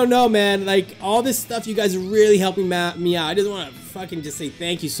 You don't know, man, like, all this stuff, you guys are really helping me out. I just want to fucking just say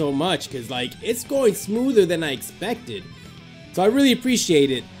thank you so much, because, like, it's going smoother than I expected. So I really appreciate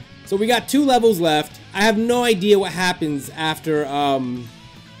it. So we got 2 levels left. I have no idea what happens after,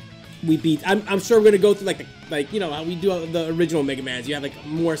 we beat. I'm sure we're gonna go through like you know how we do the original Mega Mans. You have like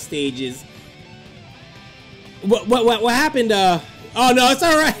more stages. What happened? Oh no, it's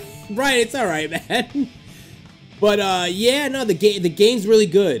all right, Brian. It's all right, man. But yeah, no, the game's really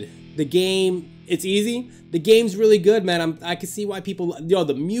good. The game, it's easy. The game's really good, man. I can see why people. Yo,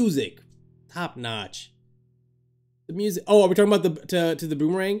 the music, top notch. The music. Oh, are we talking about to the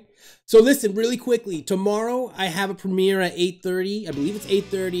Boomerang? So listen, really quickly. Tomorrow I have a premiere at 8:30. I believe it's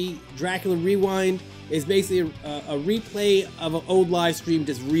 8:30. Dracula Rewind is basically a replay of an old live stream,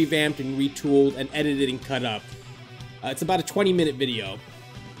 just revamped and retooled and edited and cut up. It's about a 20-minute video.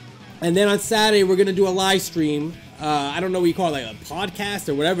 And then on Saturday we're gonna do a live stream. I don't know what you call it, like a podcast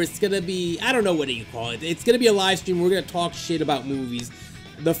or whatever. It's gonna be, I don't know what you call it. It's gonna be a live stream. We're gonna talk shit about movies.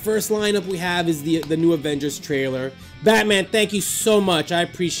 The first lineup we have is the new Avengers trailer. Batman, thank you so much. I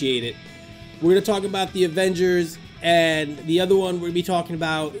appreciate it. We're going to talk about the Avengers, and the other one we're going to be talking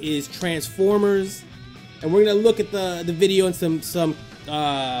about is Transformers. And we're going to look at the video and some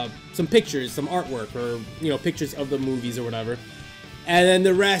pictures, some artwork, or you know, pictures of the movies or whatever. And then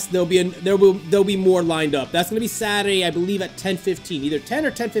the rest, there'll be more lined up. That's going to be Saturday, I believe, at 10:15, either 10 or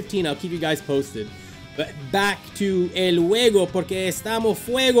 10:15. I'll keep you guys posted. But back to el juego, porque estamos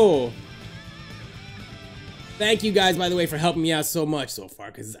fuego. Thank you guys, by the way, for helping me out so much so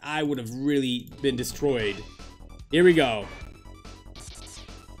far, because I would have really been destroyed. Here we go.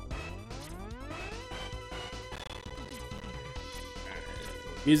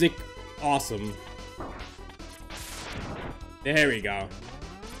 Music, awesome. There we go.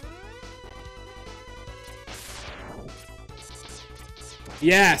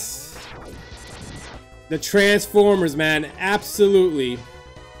 Yes! The Transformers, man. Absolutely.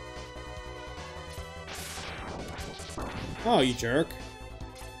 Oh, you jerk.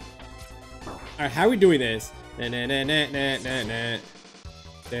 Alright, how are we doing this? Na na na na na na na.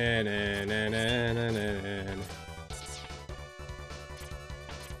 Na na na na na na.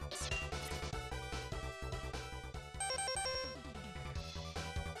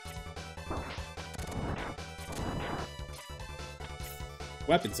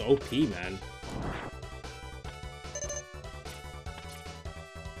 Weapon's OP, man.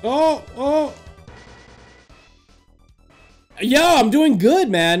 Oh, oh. Yo, I'm doing good,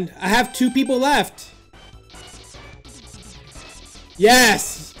 man. I have 2 people left.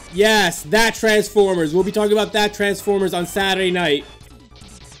 Yes, yes, that Transformers. We'll be talking about that Transformers on Saturday night.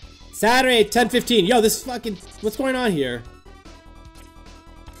 Saturday at 10:15. Yo, this fucking... What's going on here?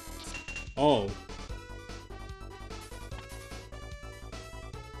 Oh.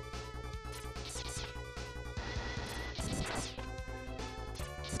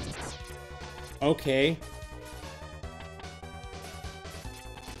 Okay.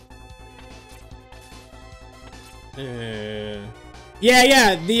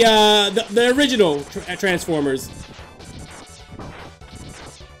 Yeah, the original Transformers.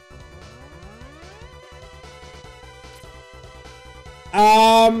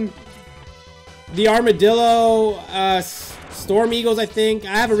 The Armadillo, Storm Eagles, I think.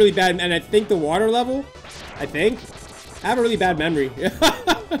 I have a really bad, and I think the water level, I have a really bad memory.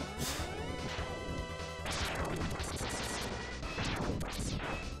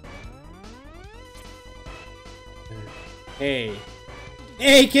 Hey.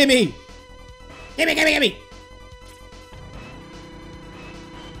 Hey, Kimmy! Gimme!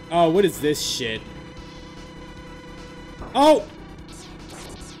 Oh, what is this shit? Oh!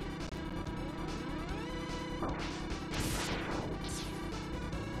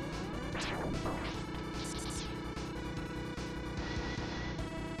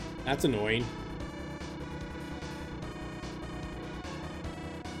 That's annoying.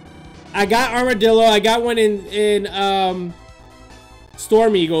 I got Armadillo. I got one in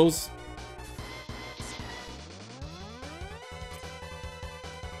Storm Eagles.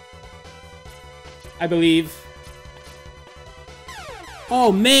 I believe.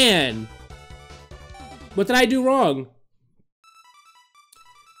 Oh, man. What did I do wrong?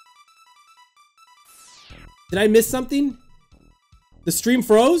 Did I miss something? The stream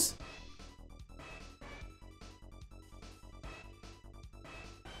froze?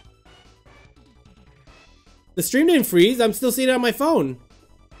 The stream didn't freeze. I'm still seeing it on my phone.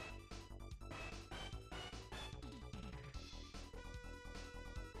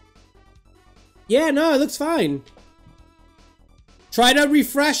 Yeah, no, it looks fine. Try to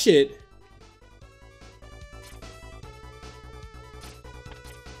refresh it.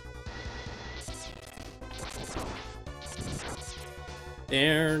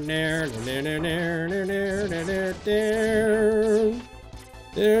 There.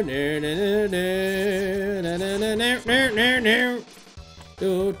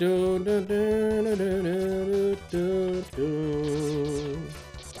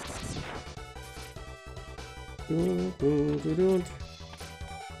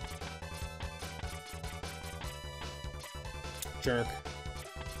 Jerk.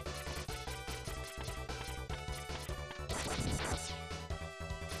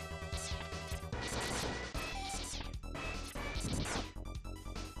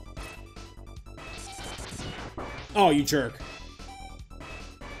 Oh, you jerk.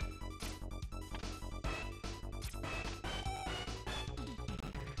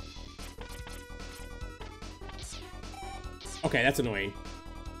 Okay, that's annoying.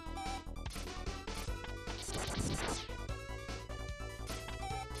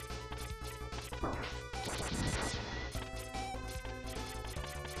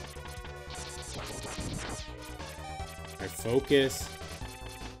 Alright, focus.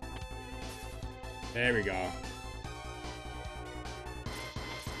 There we go.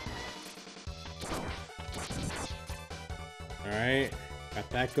 Alright, got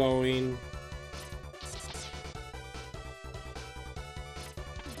that going.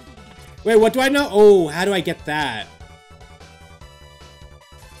 Wait, what do I know? Oh, how do I get that?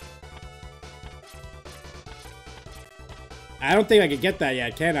 I don't think I can get that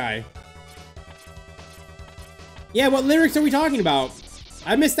yet, can I? Yeah, what lyrics are we talking about?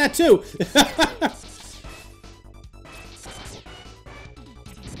 I missed that too.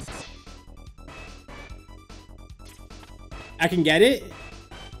 I can get it?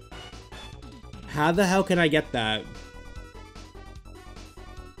 How the hell can I get that?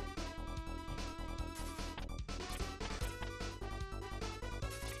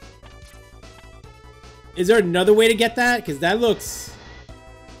 Is there another way to get that? Because that looks...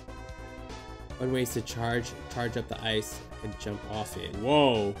 One way is to charge up the ice and jump off it.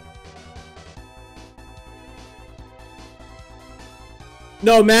 Whoa.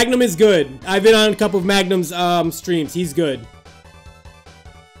 No, Magnum is good. I've been on a couple of Magnum's streams. He's good.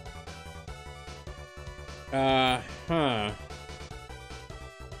 Huh.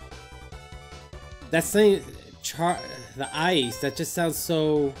 That's saying the ice. That just sounds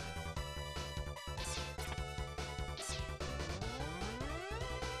so...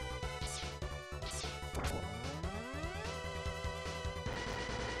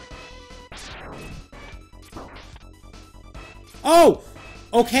 Oh!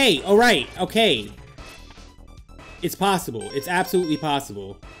 Okay, alright, okay. It's possible. It's absolutely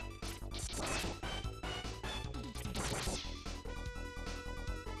possible.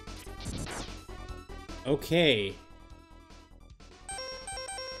 Okay.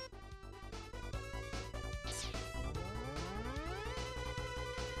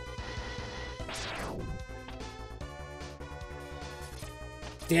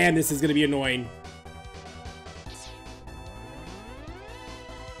 Damn, this is gonna be annoying.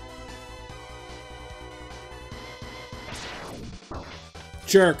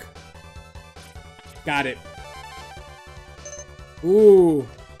 Jerk. Got it. Ooh.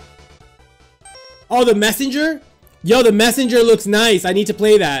 Oh, the messenger? Yo, the messenger looks nice. I need to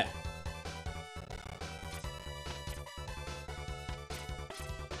play that.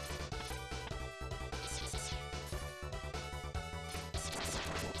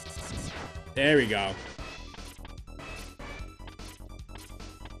 There we go.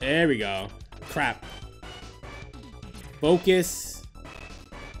 There we go. Crap. Focus.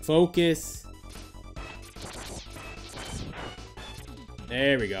 Focus.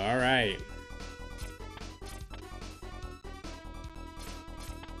 There we go. All right.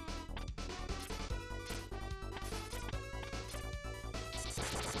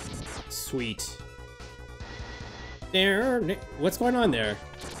 Sweet. There. What's going on there?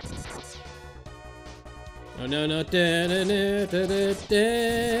 Oh no no. Da, da, da, da, da,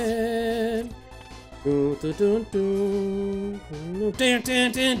 da. Dun, dun, dun, dun. Dun,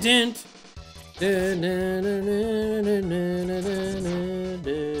 dun, dun, dun. Dun, dun, dun, dun, dun, dun,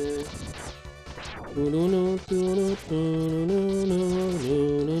 dun.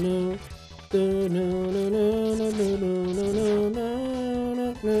 Dun, dun, dun, dun,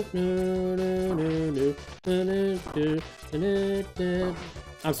 dun, dun, dun.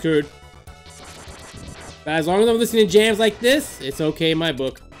 I'm screwed. But as long as I'm listening to jams like this, it's okay in my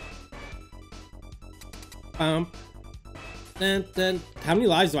book. Dun, dun. How many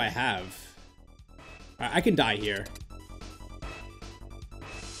lives do I have? I can die here.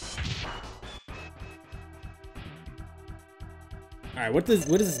 Alright, what does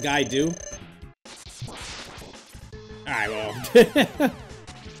this guy do? Alright, well.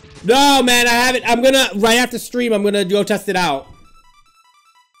 No, man, I haven't. I'm gonna, right after stream, I'm gonna go test it out.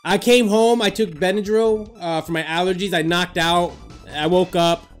 I came home, I took Benadryl for my allergies. I knocked out. I woke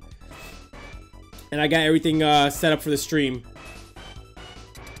up. And I got everything set up for the stream.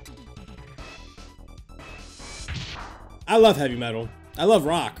 I love heavy metal. I love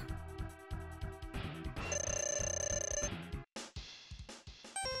rock.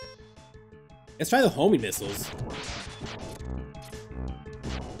 Let's try the homing missiles.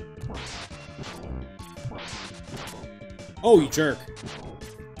 Oh, you jerk.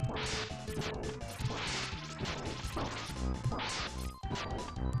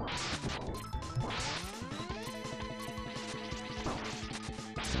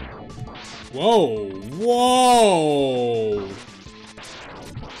 Whoa, whoa.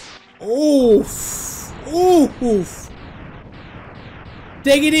 Oof, oof.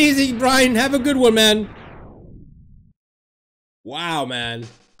 Take it easy, Brian. Have a good one, man. Wow, man.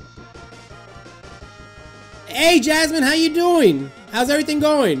 Hey, Jasmine, how you doing? How's everything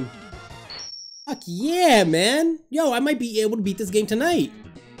going? Fuck yeah, man. Yo, I might be able to beat this game tonight.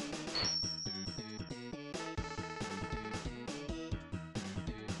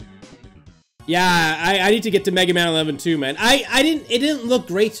 Yeah, I need to get to Mega Man 11 too, man. It didn't look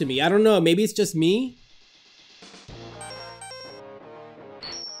great to me. I don't know, maybe it's just me?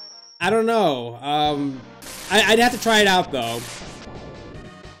 I don't know. I'd have to try it out though.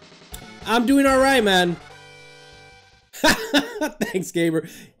 I'm doing alright, man. Thanks, gamer.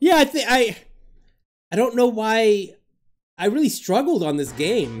 Yeah, I don't know why I really struggled on this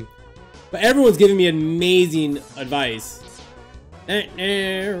game. But everyone's giving me amazing advice.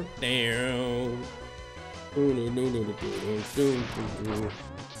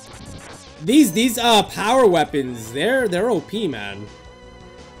 These power weapons, they're OP, man.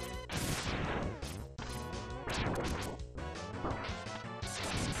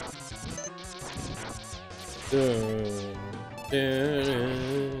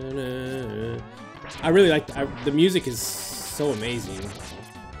 I really like the music is so amazing.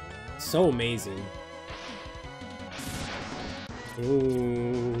 So amazing.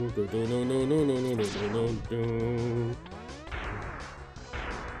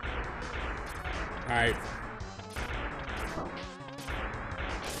 Alright.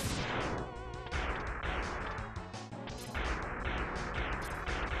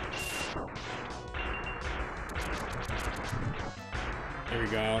 There we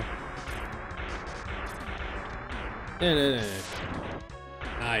go.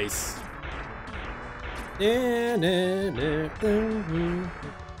 Nice.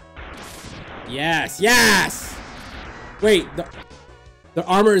 Yes, yes! Wait, the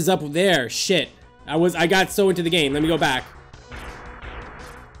armor is up there. Shit. I got so into the game. Let me go back.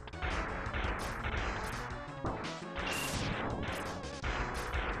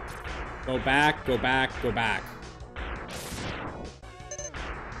 Go back, go back, go back.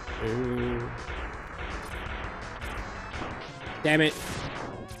 Ooh. Damn it.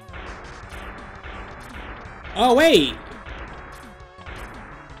 Oh, wait.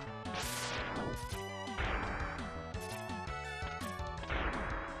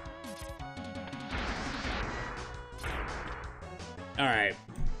 All right.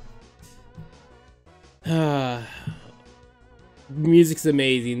 Music's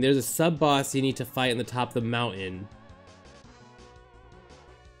amazing. There's a sub-boss you need to fight on the top of the mountain.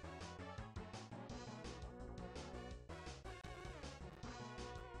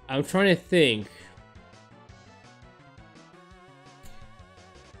 I'm trying to think.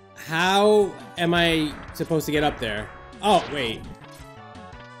 How am I supposed to get up there? Oh, wait.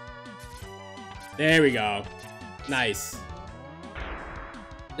 There we go. Nice.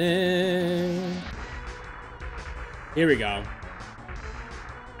 Here we go.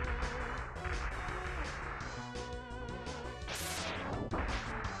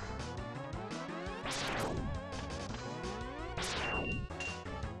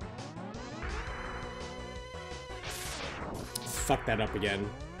 Fuck that up again.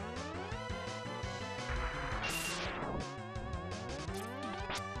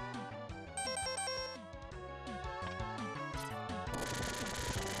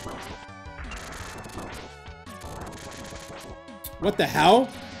 What the hell?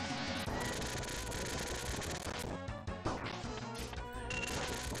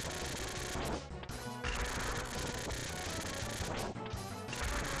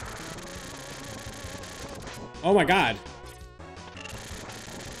 Oh my god.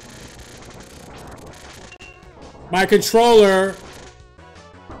 My controller.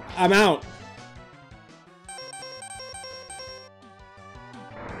 I'm out.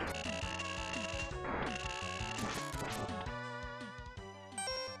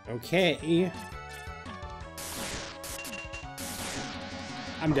 Okay.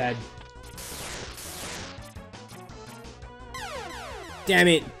 I'm dead. Damn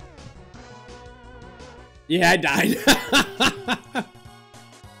it. Yeah, I died.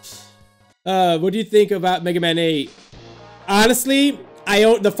 What do you think about Mega Man 8? Honestly,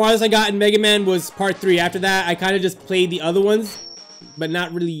 the farthest I got in Mega Man was part 3. After that, I kind of just played the other ones, but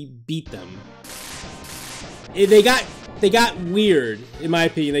not really beat them. They got weird, in my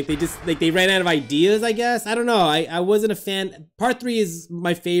opinion. Like they ran out of ideas, I guess. I don't know. I wasn't a fan. Part 3 is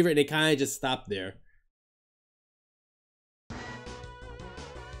my favorite, and it kind of just stopped there.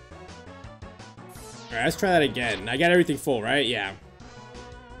 Alright, let's try that again. I got everything full, right? Yeah.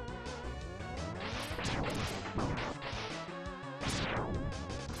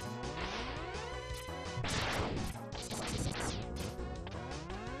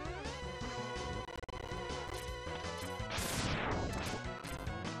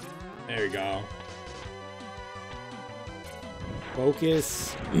 There we go.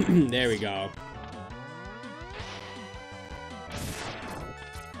 Focus. There we go.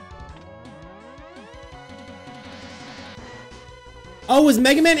 Oh, was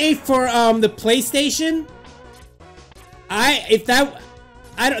Mega Man 8 for the PlayStation?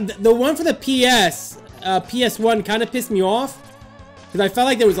 The one for the PS1 kind of pissed me off because I felt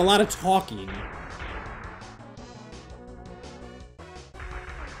like there was a lot of talking.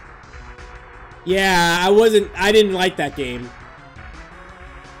 Yeah, I didn't like that game.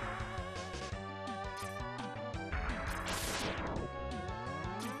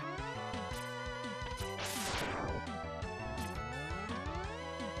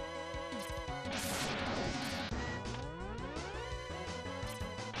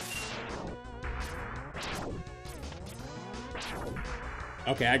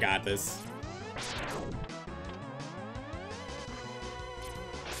 Okay, I got this.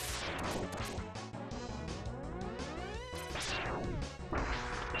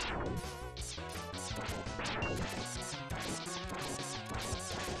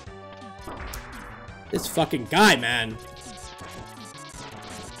 This fucking guy, man.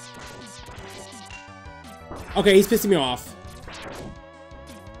 Okay, he's pissing me off.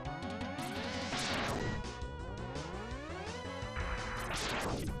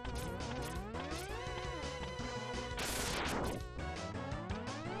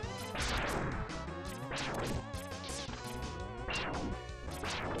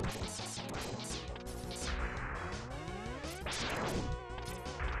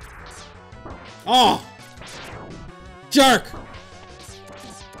 Oh! Jerk!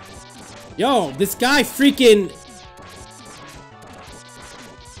 Yo, this guy freaking...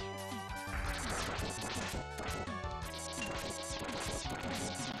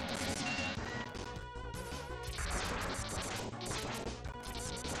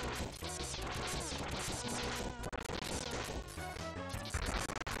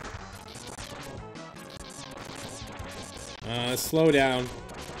 slow down.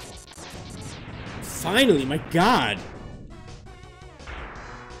 Finally, my god.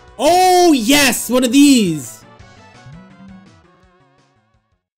 Oh, yes! One of these!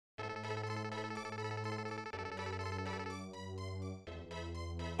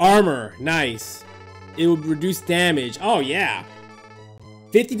 Armor. Nice. It would reduce damage. Oh, yeah.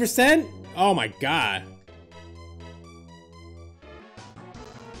 50%? Oh, my god.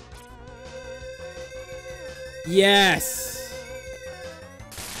 Yes.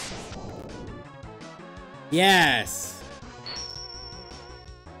 Yes.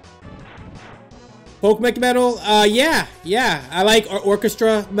 Folk metal? Yeah. I like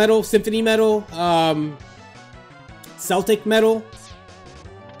orchestra metal, symphony metal, Celtic metal.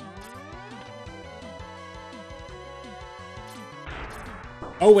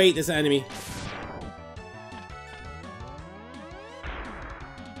 Oh wait, there's an enemy.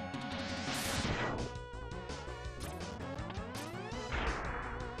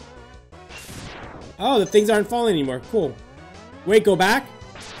 Oh, the things aren't falling anymore. Cool. Wait, go back?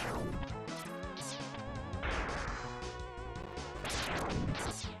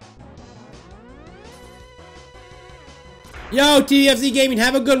 Yo, TFZ Gaming,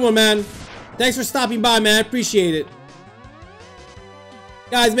 have a good one, man. Thanks for stopping by, man. Appreciate it.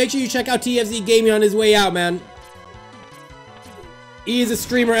 Guys, make sure you check out TFZ Gaming on his way out, man. He is a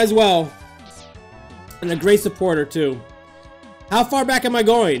streamer as well. And a great supporter, too. How far back am I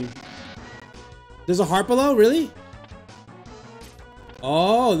going? There's a heart below? Really?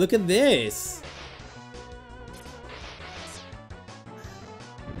 Oh, look at this.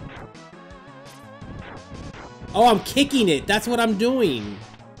 Oh, I'm kicking it. That's what I'm doing.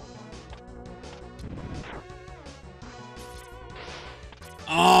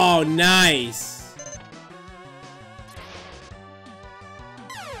 Oh, nice.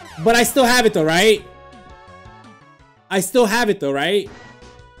 But I still have it though, right? I still have it though, right?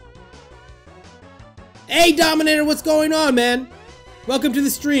 Hey, Dominator, what's going on, man? Welcome to the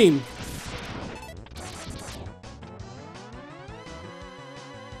stream.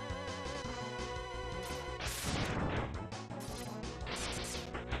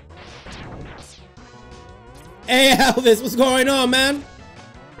 Hey, Elvis, what's going on, man?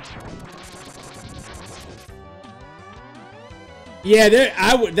 Yeah,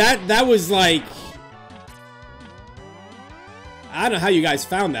 that was like, I don't know how you guys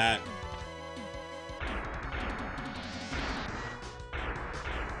found that.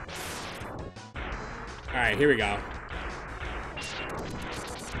 All right, here we go.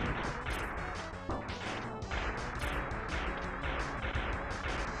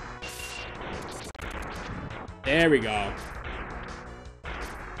 There we go.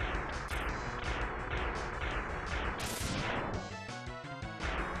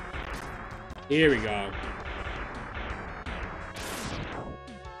 Here we go.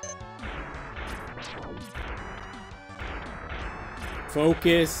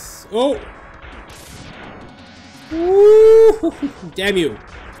 Focus. Oh! Woo! Damn you.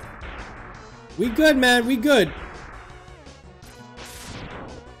 We good, man. We good.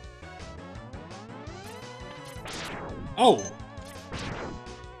 Oh.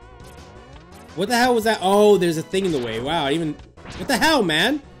 What the hell was that? Oh, there's a thing in the way. Wow, even... What the hell,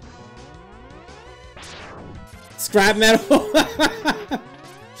 man? Scrap metal?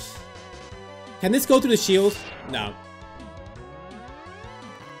 Can this go through the shield? No.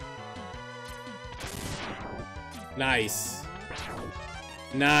 Nice.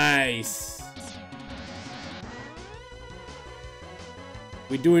 Nice.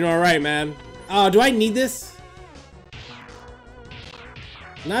 We doing alright, man. Oh, do I need this?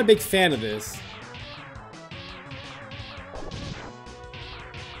 Not a big fan of this.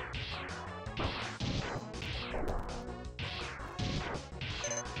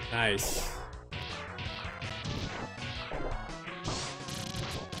 Nice.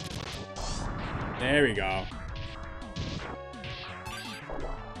 There we go.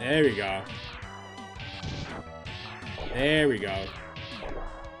 There we go. There we go.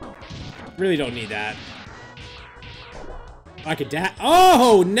 Really don't need that. I could dash.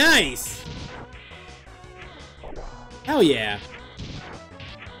 Oh, nice! Hell yeah.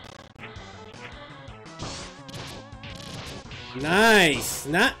 Nice.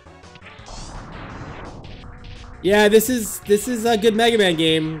 Not. Yeah, this is a good Mega Man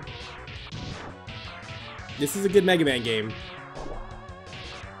game. This is a good Mega Man game.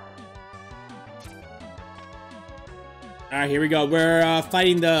 Alright, here we go. We're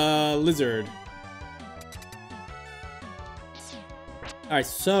fighting the lizard. Alright,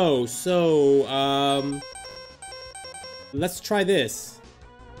 let's try this.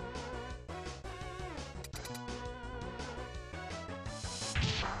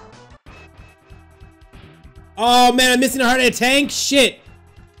 Oh man, I'm missing a heart in a tank? Shit!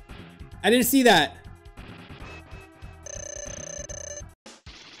 I didn't see that.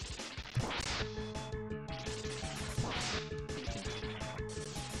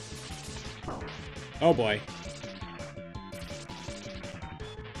 Oh boy.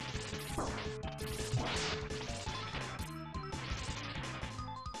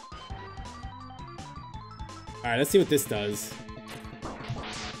 Alright, let's see what this does.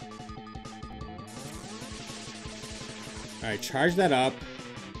 Alright, charge that up.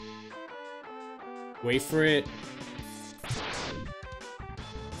 Wait for it.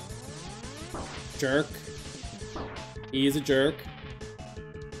 Jerk. He is a jerk.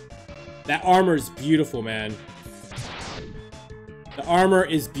 That armor is beautiful, man. The armor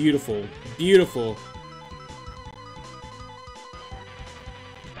is beautiful. Beautiful.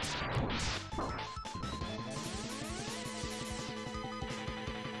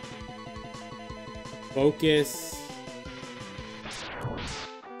 Focus.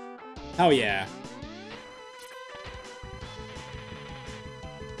 Hell yeah.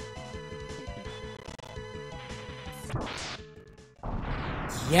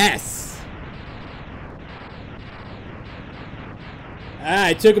 Yes! Ah,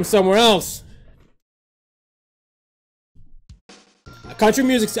 I took him somewhere else. Country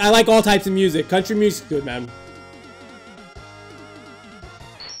music, I like all types of music. Country music's good, man.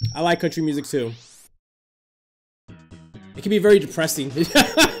 I like country music too. It can be very depressing.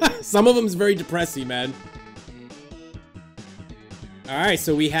 Some of them is very depressing, man. Alright,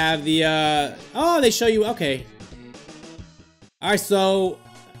 so we have the, oh, they show you, okay. Alright, so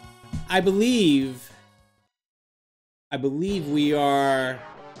I believe we are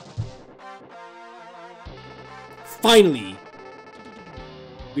finally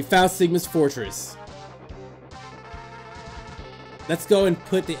we found Sigma's fortress. Let's go and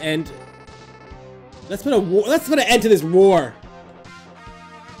put the end. Let's put an end to this war.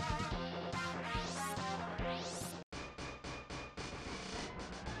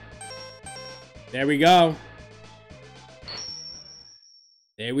 There we go.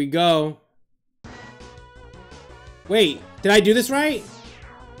 There we go. Wait, did I do this right?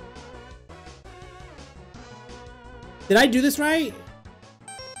 Did I do this right?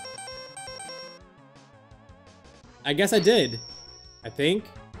 I guess I did. I think.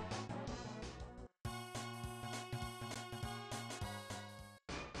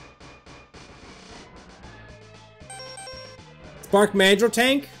 Spark Mandrill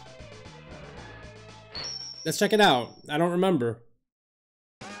tank? Let's check it out. I don't remember.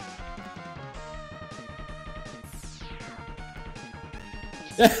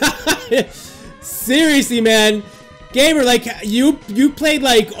 Seriously, man. Gamer, like, you played,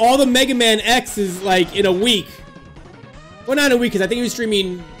 like, all the Mega Man X's, like, in a week. Well, not in a week, because I think you were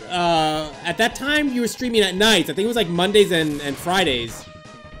streaming, at that time, you were streaming at nights. I think it was, like, Mondays and Fridays.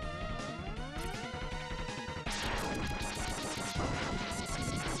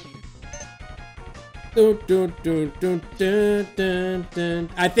 Dun, dun, dun, dun, dun, dun, dun.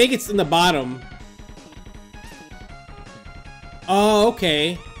 I think it's in the bottom. Oh,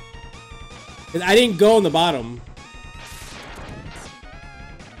 okay. 'Cause I didn't go in the bottom.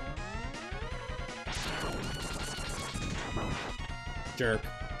 Jerk.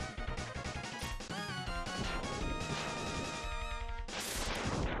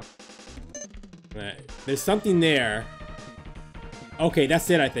 Right. There's something there. Okay, that's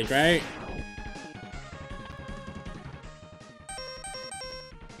it, I think, right?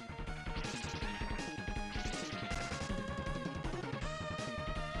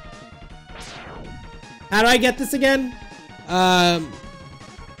 How do I get this again?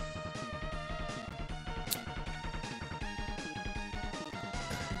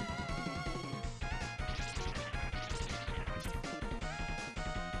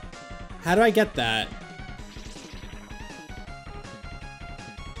 How do I get that?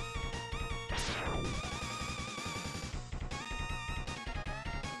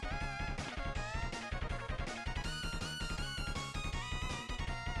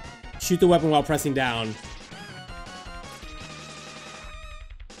 Shoot the weapon while pressing down.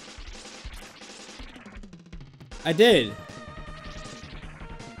 I did.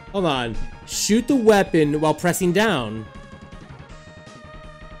 Hold on. Shoot the weapon while pressing down.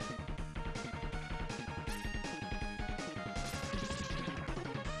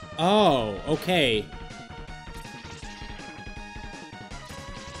 Oh, okay.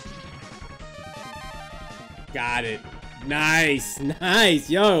 Got it. Nice, nice,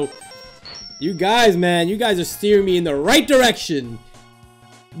 yo. You guys, man, you guys are steering me in the right direction.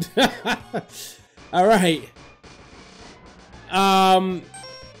 All right. Oh,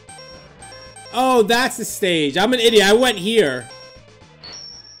 that's the stage. I'm an idiot. I went here.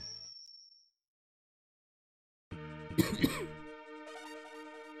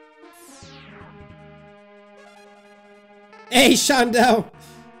 Hey, Shondell.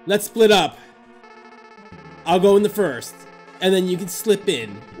 Let's split up. I'll go in the first, and then you can slip in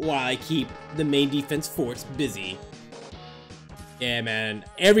while I keep the main defense force busy. Yeah, man.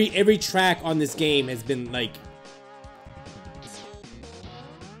 Every track on this game has been like...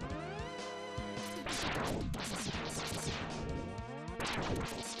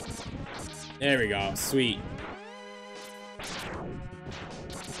 There we go. Sweet.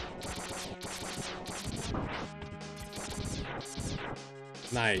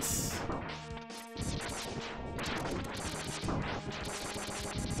 Nice.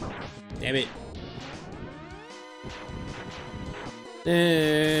 Damn it.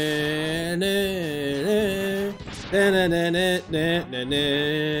 Damn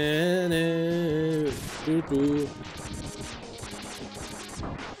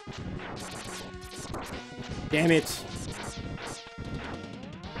it.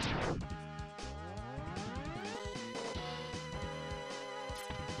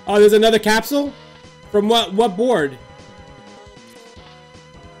 Oh, there's another capsule? From what board?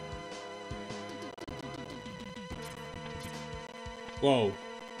 Whoa.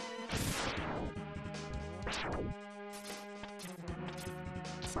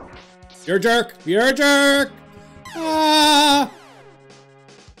 You're a jerk! You're a jerk! Ah!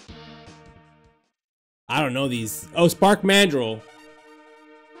 I don't know these. Oh, Spark Mandrill.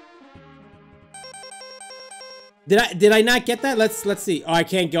 Did I not get that? Let's see. Oh, I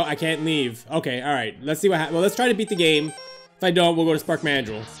can't go. I can't leave. Okay, all right. Let's see what happens. Well, let's try to beat the game. If I don't, we'll go to Spark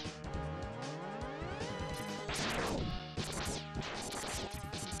Mandrill.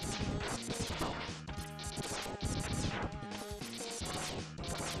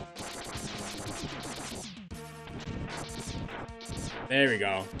 There we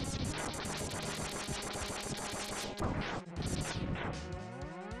go.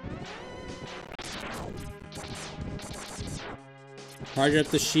 Charge up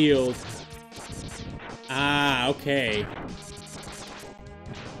the shield. Ah, okay.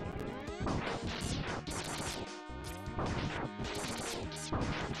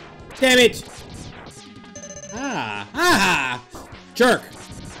 Damn it! Ah, ah! Jerk!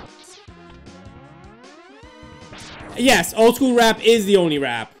 Yes, old school rap is the only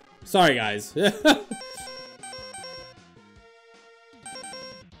rap. Sorry, guys.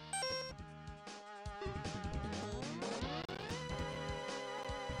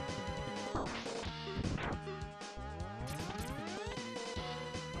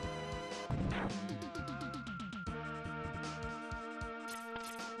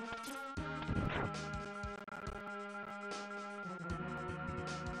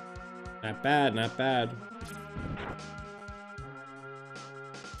 Not bad, not bad.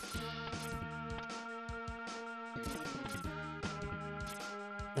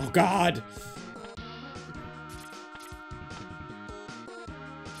 Oh, God.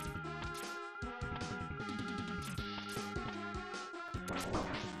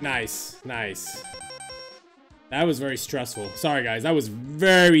 Nice, nice. That was very stressful. Sorry, guys. That was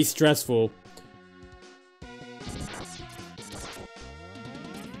very stressful.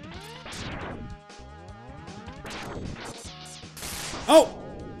 Oh!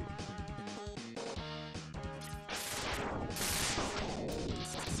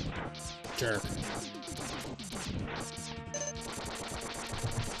 Jerk.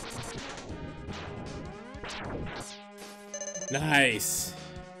 Nice.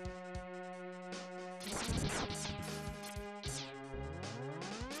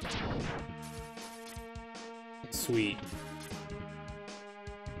 Sweet.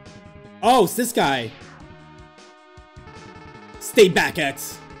 Oh, it's this guy. Stay back,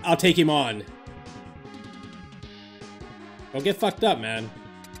 X. I'll take him on. Don't get fucked up, man.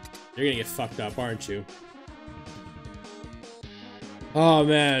 You're gonna get fucked up, aren't you? Oh,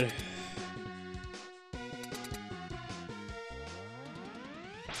 man.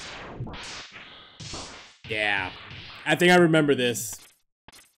 Yeah. I think I remember this.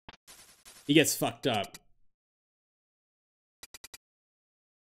 He gets fucked up.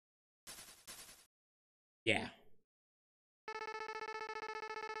 Yeah.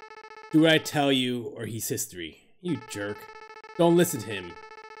 Do what I tell you, or he's history. You jerk. Don't listen to him.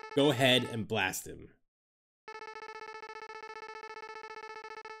 Go ahead and blast him.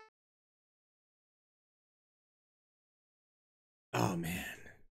 Oh, man.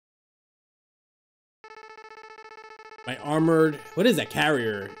 My armored... What is that?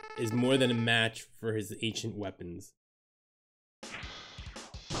 Carrier is more than a match for his ancient weapons.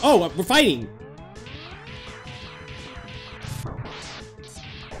 Oh, we're fighting!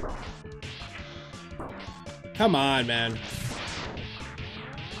 Come on, man.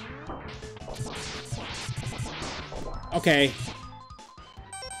 Okay.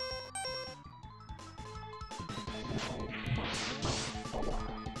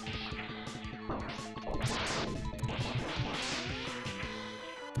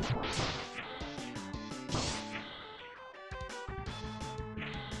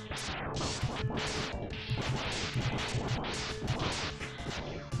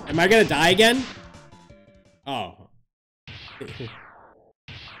 Am I gonna die again? Oh.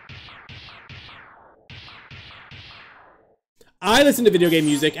 I listen to video game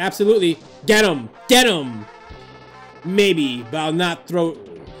music, absolutely. Get him! Get him! Maybe, but I'm not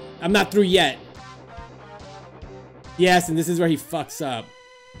through yet. Yes, and this is where he fucks up.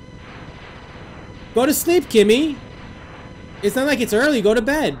 Go to sleep, Kimmy! It's not like it's early, go to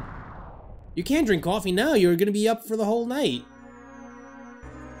bed. You can't drink coffee now, you're gonna be up for the whole night.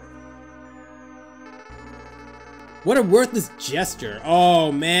 What a worthless gesture.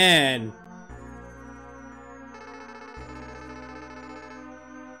 Oh, man.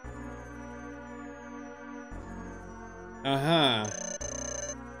 Uh-huh.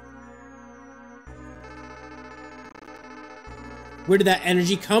 Where did that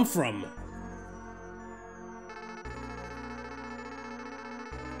energy come from?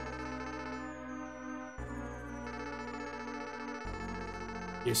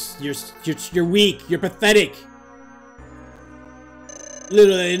 You're weak. You're pathetic.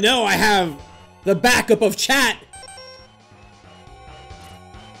 Literally, no, I have the backup of chat.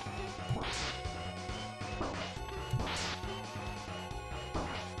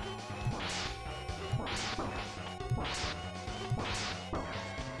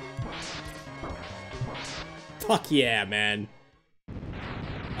 Fuck yeah, man.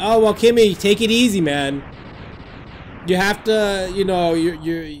 Oh, well, Kimmy, take it easy, man. You have to, you know,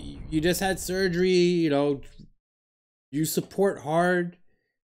 you just had surgery, you know. You support hard.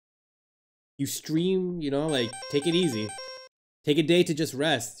 You stream, you know, like, take it easy. Take a day to just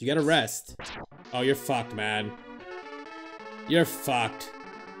rest. You gotta rest. Oh, you're fucked, man. You're fucked.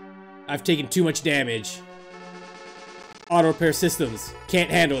 I've taken too much damage. Auto repair systems. Can't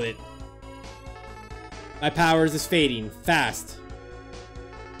handle it. My powers is fading. Fast.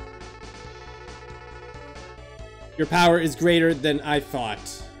 Your power is greater than I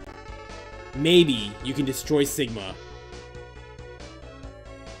thought. Maybe you can destroy Sigma.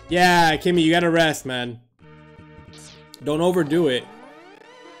 Yeah, Kimmy, you gotta rest, man. Don't overdo it.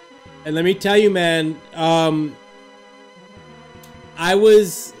 And let me tell you, man, I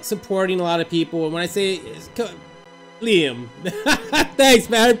was supporting a lot of people, and when I say Liam, thanks,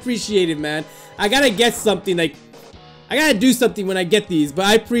 man, I appreciate it, man. I gotta get something, like, I gotta do something when I get these, but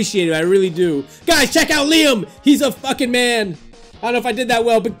I appreciate it, I really do. Guys, check out Liam! He's a fucking man! I don't know if I did that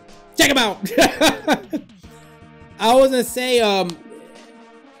well, but check him out! I was gonna say,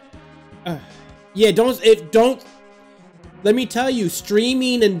 yeah, don't, let me tell you,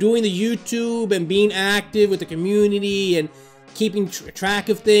 streaming and doing the YouTube and being active with the community and keeping track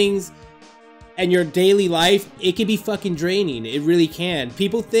of things and your daily life, it can be fucking draining. It really can.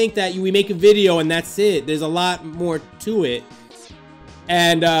 People think that we make a video and that's it. There's a lot more to it.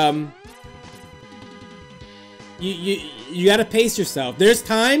 And, you gotta pace yourself. There's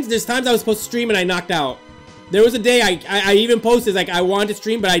times I was supposed to stream and I knocked out. There was a day I even posted, like, I wanted to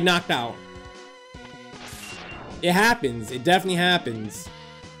stream, but I knocked out. It happens. It definitely happens.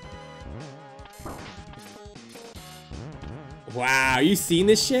 Wow, you seen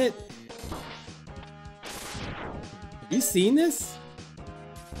this shit? You seen this?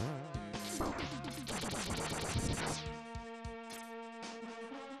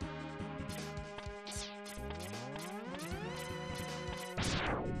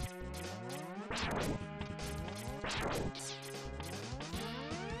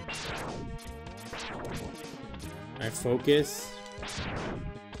 Alright, focus.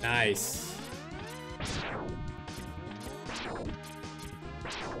 Nice.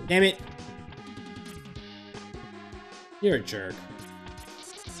 Damn it. You're a jerk.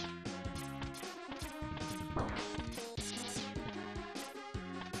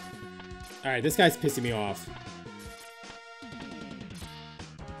 Alright, this guy's pissing me off.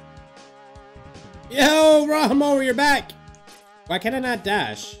 Yo, Rahamo, you're back! Why can I not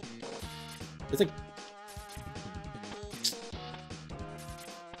dash? It's like...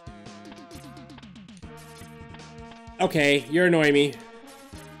 Okay, you're annoying me.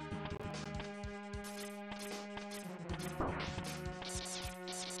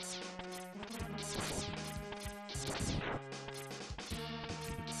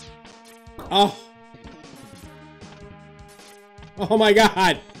 Oh. Oh my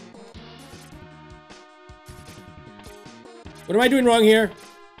god. What am I doing wrong here?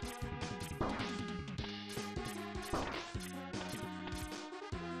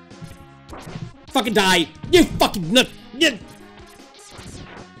 Fucking die. You fucking nut. You.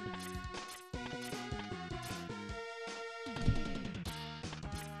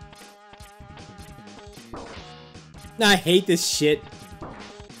 I hate this shit.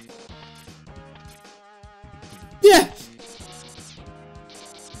 Yeah.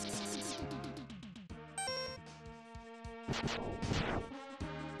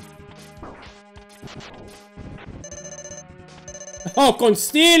 Oh, con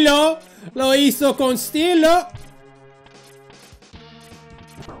estilo. Lo hizo con estilo.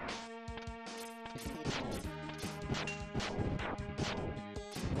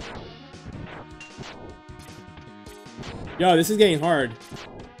 Yo, this is getting hard.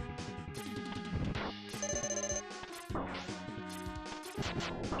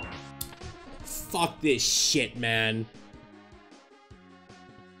 Fuck this shit, man.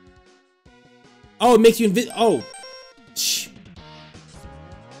 Oh, it makes you oh. Shh.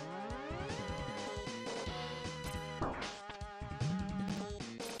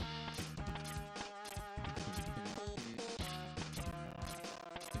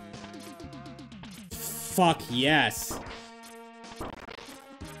 Fuck yes.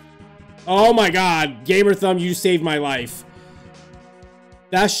 Oh my god, Gamer Thumb, you saved my life.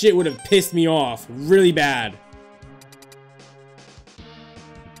 That shit would have pissed me off really bad.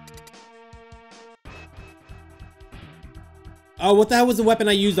 Oh, what the hell was the weapon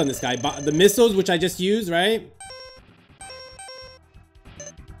I used on this guy? The missiles, which I just used, right?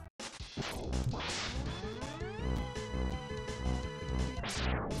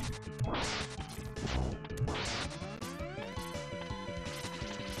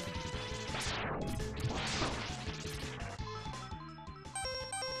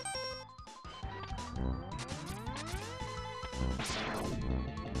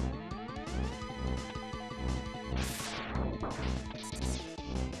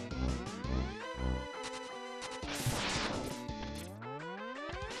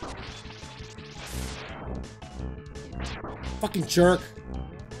 Fucking jerk.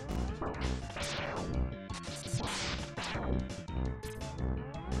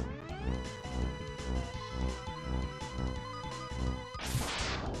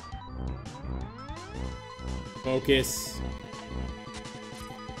 Focus.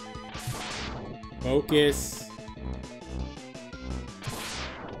 Focus.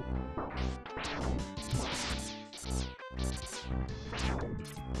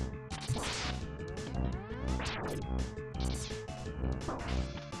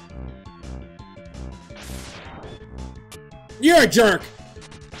 You're a jerk!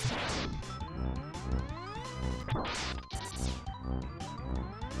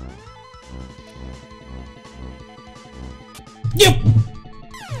 Yep!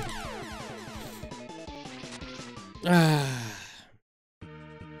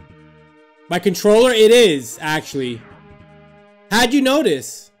 My controller, it is, actually. How'd you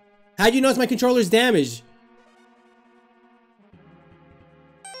notice? How'd you notice my controller's damaged?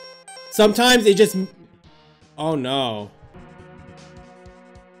 Sometimes it just... Oh no.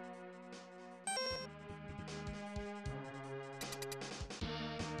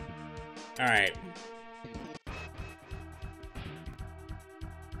 Alright.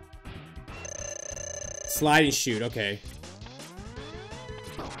 Slide and shoot, okay.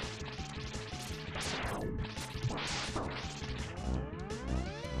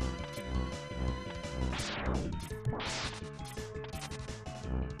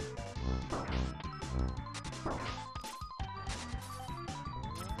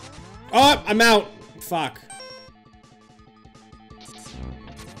 Oh, I'm out. Fuck.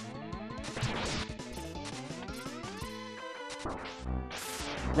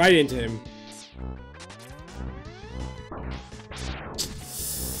 Right into him.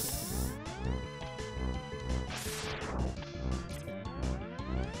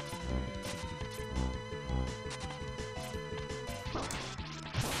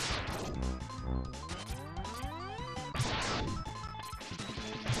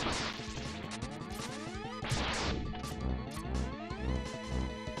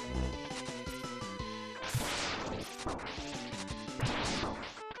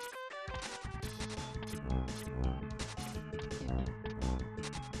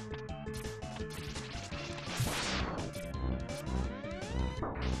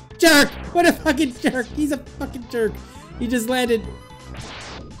 Jerk! What a fucking jerk! He's a fucking jerk. He just landed.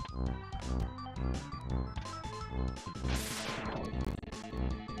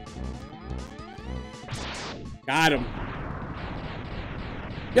 Got him.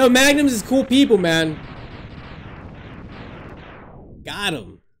 Yo, Magnums is cool people, man. Got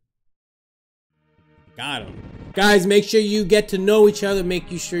him. Got him. Guys, make sure you get to know each other. Make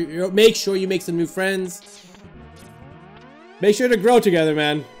sure you make some new friends. Make sure to grow together,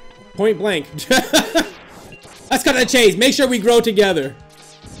 man. Point blank. Let's cut the chase. Make sure we grow together.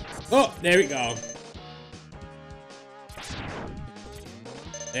 Oh, there we go.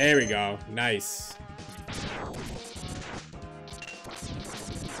 There we go. Nice.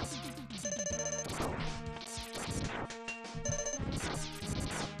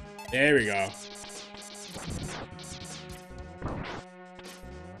 There we go.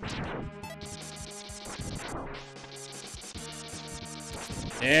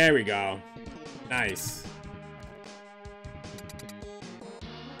 There we go. Nice.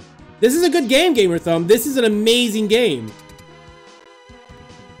 This is a good game, Gamer Thumb. This is an amazing game.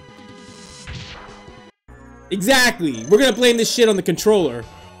 Exactly. We're gonna blame this shit on the controller.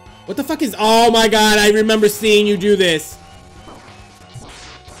 What the fuck is... Oh my god, I remember seeing you do this.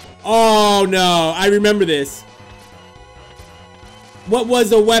 Oh no, I remember this. What was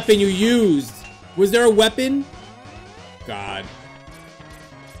the weapon you used? Was there a weapon? God.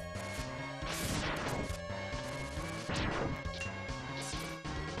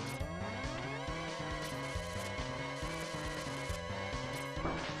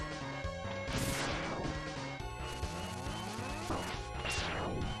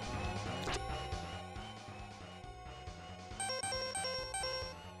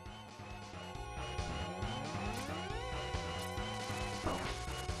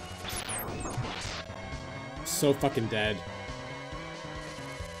 So fucking dead.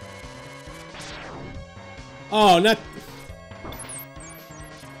 Oh, not...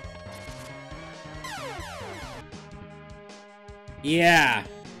 Yeah.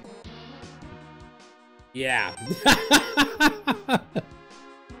 Yeah.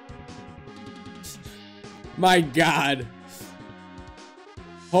 My god.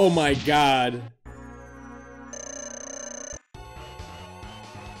 Oh my god.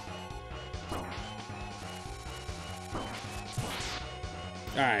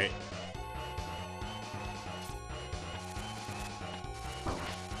 Alright.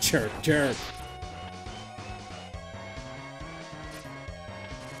 Jerk, jerk.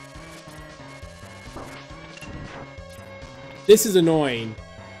 This is annoying.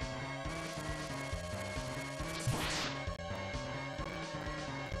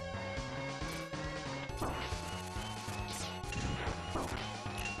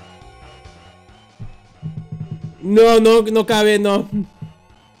 No, no, no cabe, no.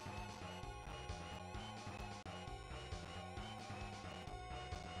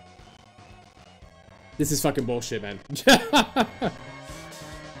 This is fucking bullshit, man.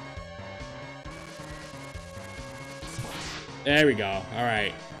 There we go. All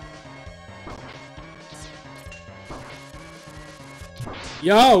right.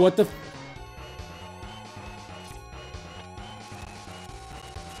 Yo, what the...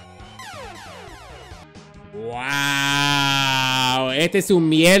 Wow. Este es un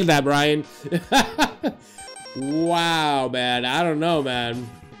mierda, Brian. Wow, man. I don't know, man.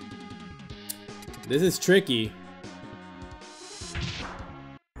 This is tricky.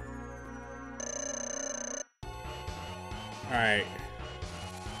 Alright.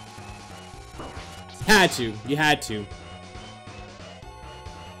 Had to. You had to.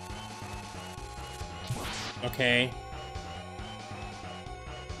 Okay.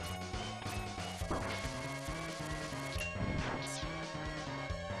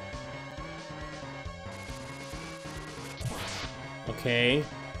 Okay.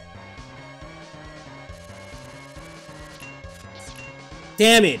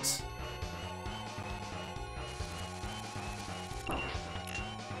 Damn it!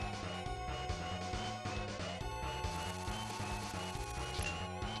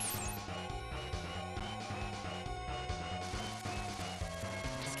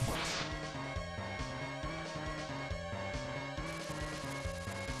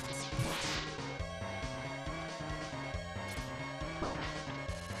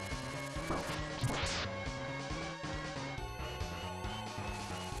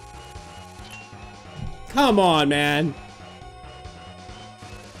 Come on, man.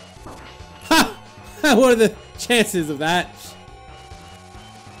 Ha! What are the chances of that?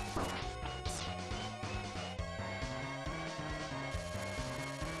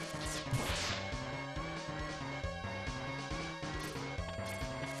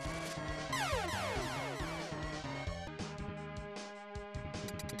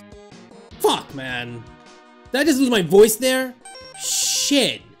 Fuck, man. Did I just lose my voice there?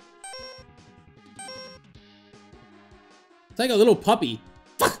 Shit. It's like a little puppy.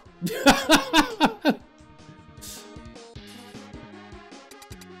 Fuck.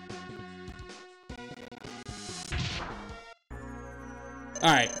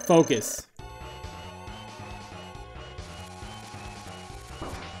 Alright, focus.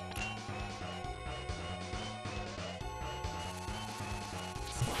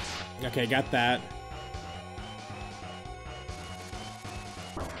 Okay, got that.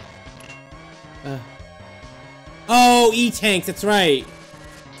 Oh, E-tanks, that's right.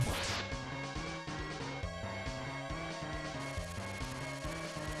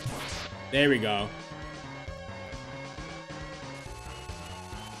 There we go.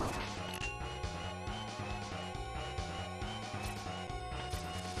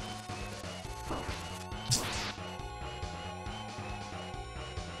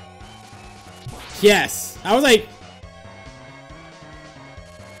 Yes, I was like,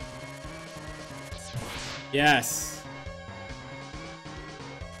 yes.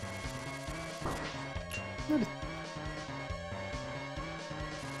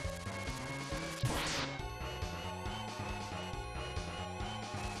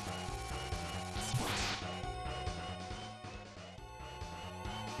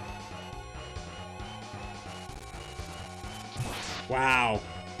 Wow.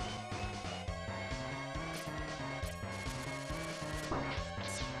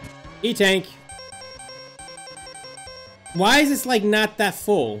 E-tank. Why is this like not that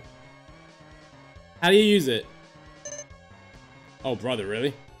full? How do you use it? Oh, brother,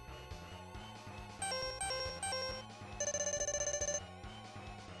 really?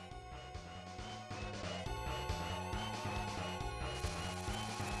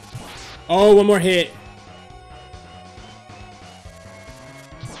 Oh, one more hit.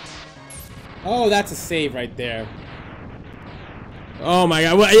 Oh, that's a save right there. Oh my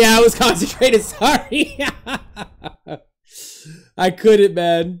god. Well, yeah, I was concentrated. Sorry. I couldn't,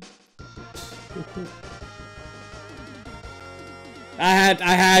 man. I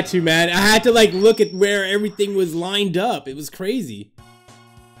had to, man. I had to like look at where everything was lined up. It was crazy.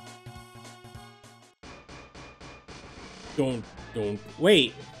 Don't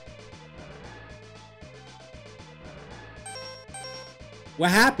wait.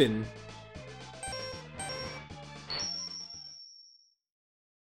 What happened?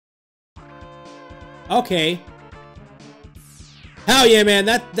 Okay. Hell yeah, man.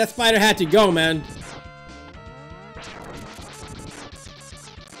 That spider had to go, man.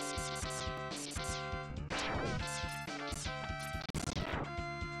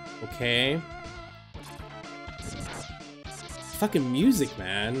 Okay. Fucking music,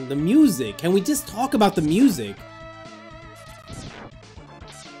 man. The music. Can we just talk about the music?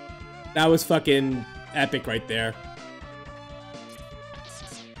 That was fucking epic right there.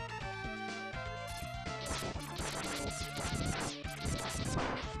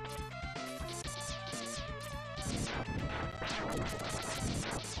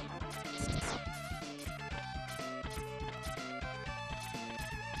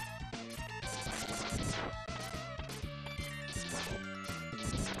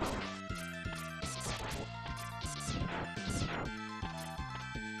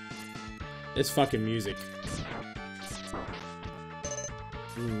 It's fucking music.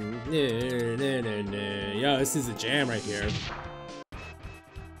 Yo, this is a jam right here.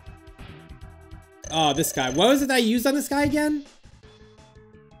 Oh, this guy. What was it that I used on this guy again?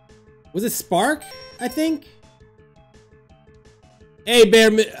 Was it Spark, I think? Hey,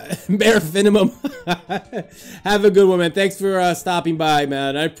 Bear Finimum. Have a good one, man. Thanks for stopping by,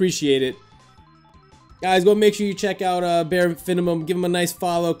 man. I appreciate it. Guys, go make sure you check out Bear Finimum. Give him a nice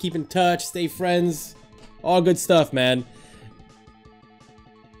follow. Keep in touch. Stay friends. All good stuff, man.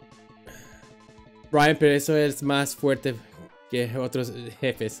 Brian, pero eso es más fuerte que otros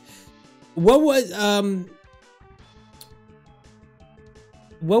jefes. What was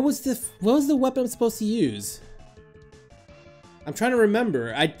the weapon I'm supposed to use? I'm trying to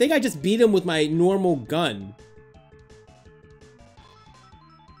remember. I think I just beat him with my normal gun.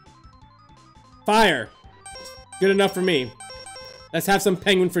 Fire. Good enough for me. Let's have some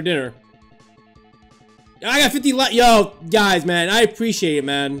penguin for dinner. I got 50 yo, guys, man. I appreciate it,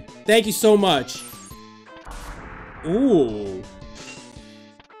 man. Thank you so much. Ooh.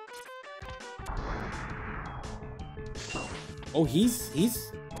 Oh, he's...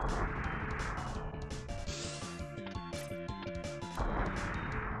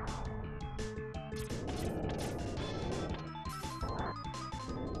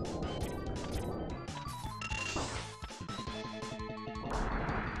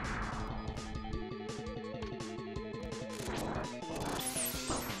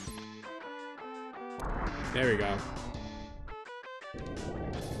 There we go.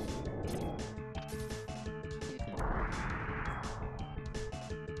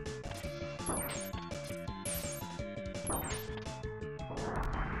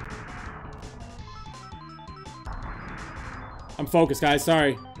 I'm focused, guys.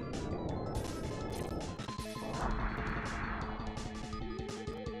 Sorry.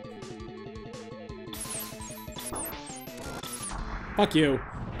 Fuck you.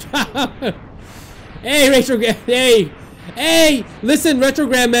 Hey, Retrogram. Hey. Hey, listen,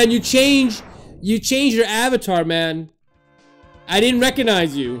 Retrogram, man. You changed your avatar, man. I didn't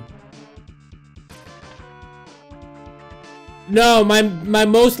recognize you. No, my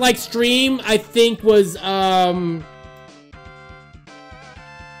most liked stream, I think, was,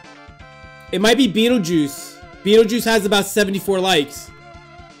 it might be Beetlejuice. Beetlejuice has about 74 likes.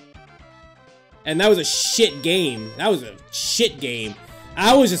 And that was a shit game. That was a shit game.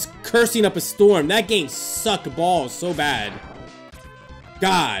 I was just cursing up a storm. That game sucked balls so bad.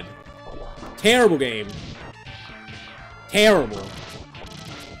 God. Terrible game. Terrible.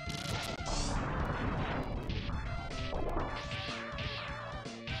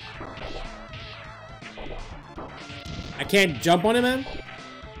 I can't jump on it, man?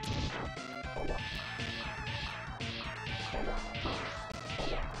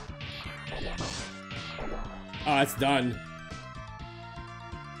 Oh, it's done.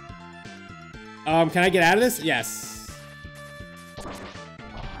 Can I get out of this? Yes.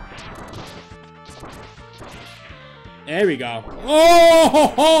 There we go.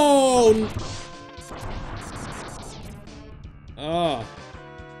 Oh! Oh.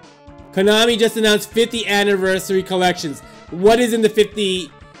 Konami just announced 50 anniversary collections. What is in the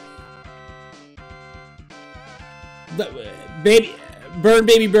 50? Baby, burn.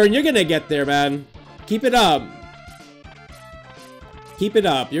 You're gonna get there, man. Keep it up. Keep it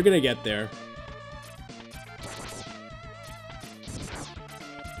up. You're gonna get there.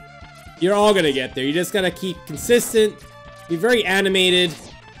 You're all gonna get there. You just gotta keep consistent. Be very animated.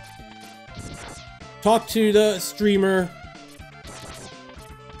 Talk to the streamer.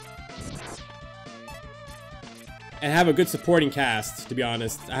 And have a good supporting cast, to be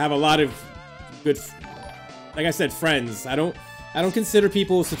honest. I have a lot of good, like I said, friends. I don't consider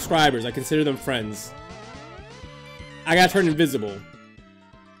people subscribers. I consider them friends. I gotta turn invisible.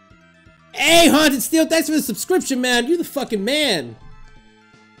 Hey, Haunted Steel, thanks for the subscription, man. You're the fucking man.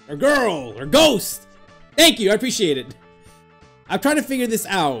 Or girl, or ghost. Thank you, I appreciate it. I'm trying to figure this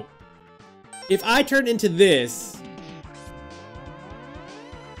out. If I turn into this...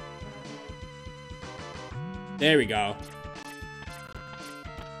 There we go.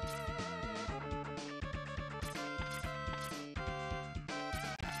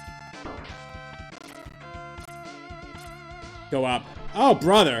 Go up. Oh,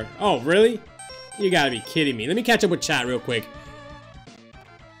 brother. Oh, really? You gotta be kidding me. Let me catch up with chat real quick.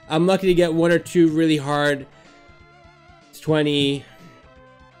 I'm lucky to get 1 or 2 really hard. 20.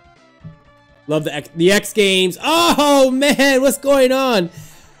 Love the X games. Oh, man. What's going on?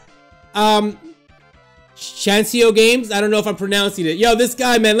 Chancio Games? I don't know if I'm pronouncing it. Yo, this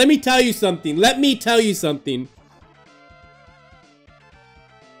guy, man. Let me tell you something.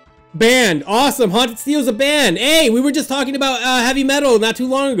 Band. Awesome. Haunted Steel's a band. Hey, we were just talking about heavy metal not too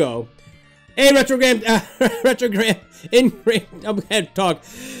long ago. Hey, Retrogram. Retrogram. I'm gonna talk.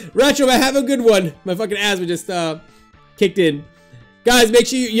 Retro, man, have a good one. My fucking asthma just kicked in. Guys, make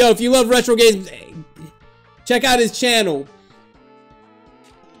sure you, if you love retro games, check out his channel.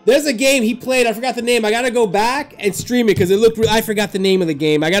 There's a game he played. I forgot the name. I gotta go back and stream it because it looked. I forgot the name of the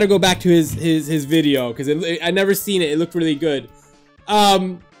game. I gotta go back to his video because I never seen it. It looked really good.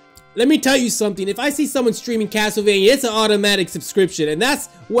 Let me tell you something. If I see someone streaming Castlevania, it's an automatic subscription, and that's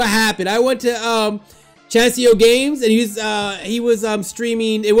what happened. I went to Chancio Games, and he was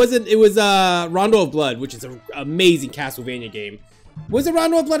streaming. It was Rondo of Blood, which is an amazing Castlevania game. Was it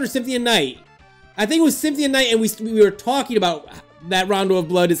Rondo of Blood or Symphony of Night? I think it was Symphony of Night, and we were talking about that Rondo of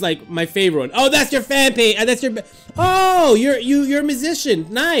Blood is like my favorite one. Oh, that's your fan page. That's your. Oh, you're a musician.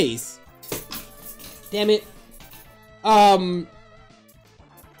 Nice. Damn it.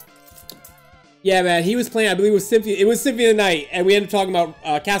 Yeah, man, he was playing, I believe it was Symphony of the Night, and we ended up talking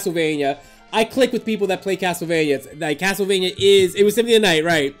about Castlevania. I click with people that play Castlevania. It's, like, Castlevania is, it was Symphony of the Night,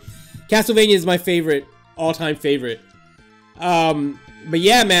 right? Castlevania is my favorite, all-time favorite. But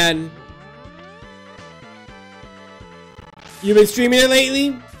yeah, man. You've been streaming it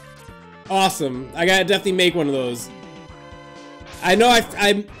lately? Awesome. I gotta definitely make one of those. I know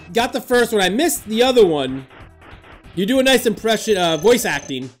I got the first one. I missed the other one. You do a nice impression of voice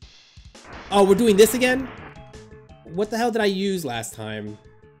acting. Oh, we're doing this again? What the hell did I use last time?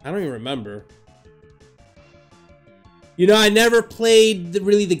 I don't even remember. You know, I never played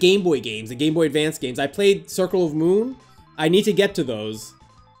really the Game Boy games, the Game Boy Advance games. I played Circle of Moon. I need to get to those.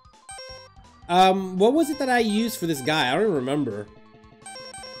 What was it that I used for this guy? I don't even remember.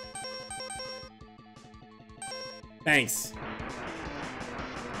 Thanks.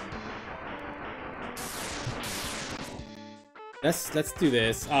 Let's do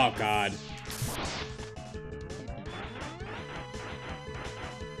this. Oh God.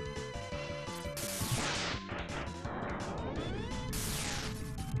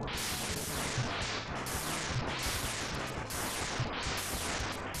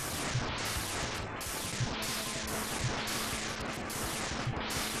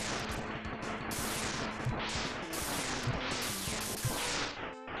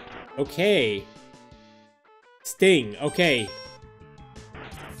 Okay. Sting. Okay.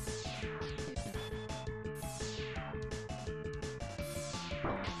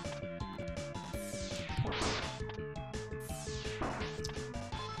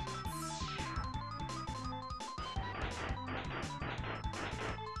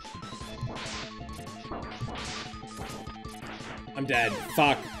 I'm dead.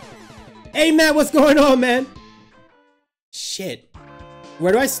 Fuck. Hey, Matt, what's going on, man? Shit.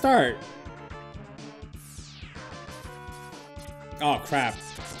 Where do I start? Oh, crap.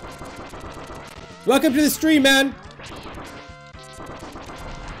 Welcome to the stream, man.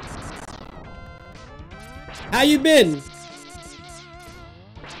 How you been?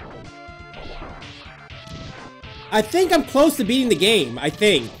 I think I'm close to beating the game. I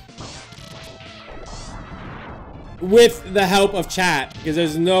think. With the help of chat. Because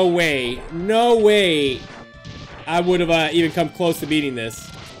there's no way I would have even come close to beating this.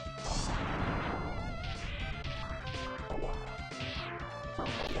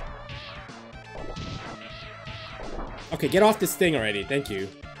 Okay, get off this thing already. Thank you.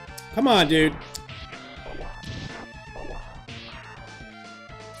 Come on, dude.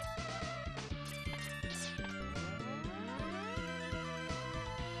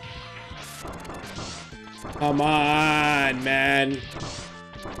 Come on, man.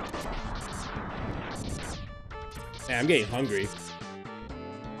 Man, I'm getting hungry.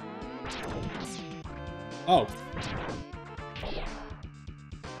 Oh.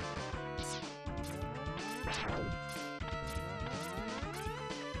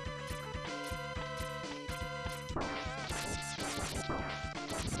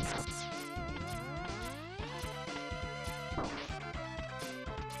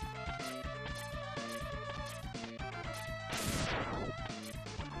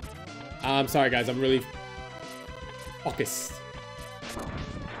 I'm sorry, guys. I'm really focused.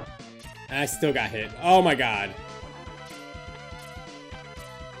 And I still got hit. Oh my god.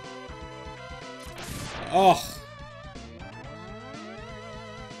 Oh.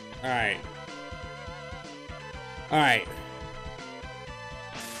 Alright. Alright.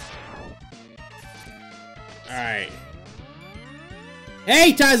 Alright.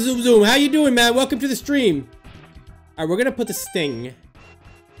 Hey, Ty Zoom Zoom. How you doing, man? Welcome to the stream. Alright, we're gonna put the sting.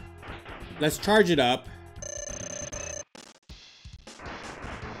 Let's charge it up.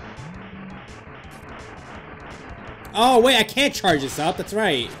 Oh, wait, I can't charge this up. That's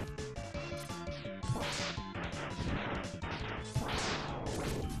right.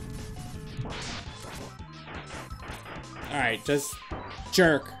 Alright, just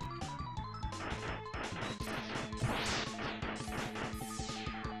jerk.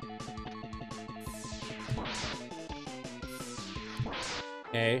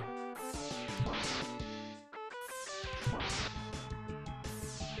 Okay.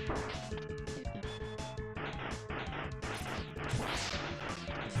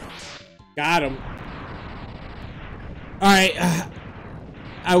 Got him. All right.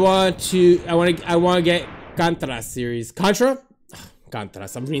 I want to get Contra series. Contra?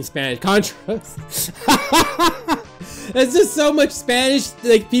 Contras. I'm reading Spanish. Contras. It's just so much Spanish,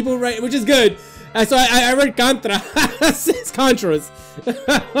 like people write, which is good. So I read Contra. It's Contras.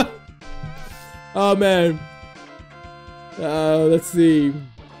 Oh man. Let's see.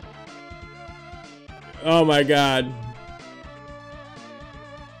 Oh my god.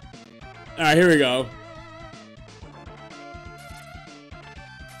 Alright, here we go.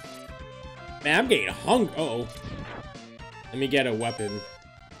 Man, I'm getting hungry. Uh-oh. Let me get a weapon.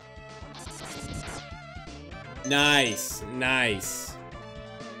 Nice. Nice.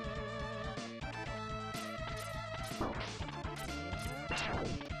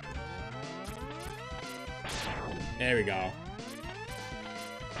 There we go.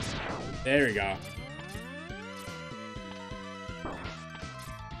 There we go.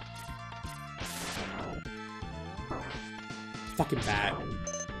 Fucking bat.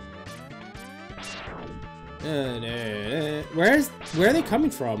 Where are they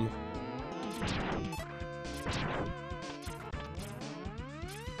coming from?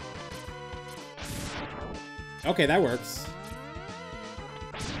 Okay, that works.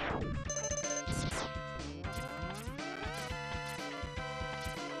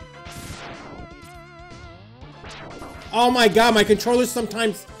 Oh my god, my controller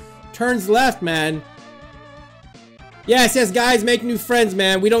sometimes turns left, man. Yes, yes, guys, make new friends,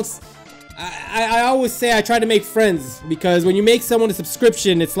 man. We don't... I always say I try to make friends, because when you make someone a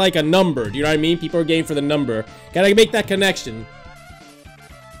subscription, it's like a number. Do you know what I mean? People are game for the number. Gotta make that connection.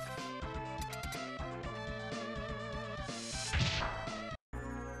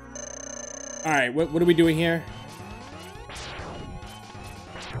 Alright, what are we doing here?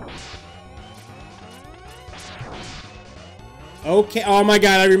 Okay, oh my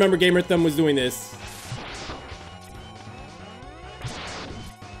god, I remember Gamer Thumb was doing this.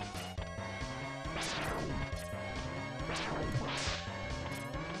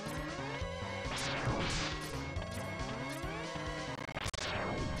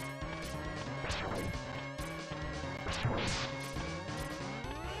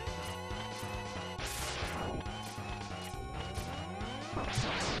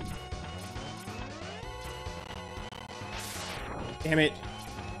 Damn it.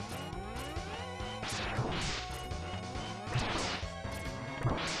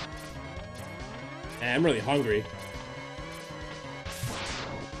 Man, I'm really hungry.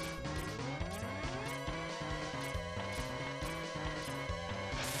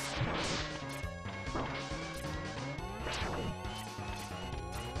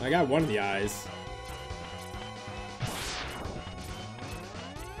 I got one of the eyes.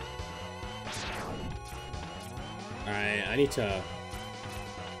 Alright, I need to...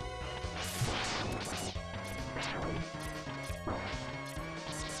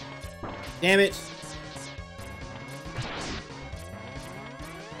 Damn it!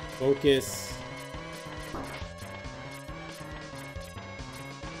 Focus.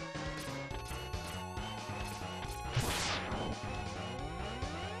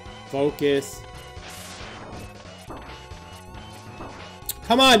 Focus.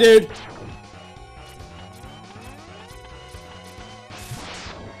 Come on, dude!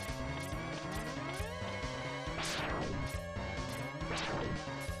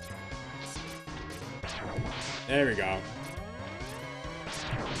 There we go.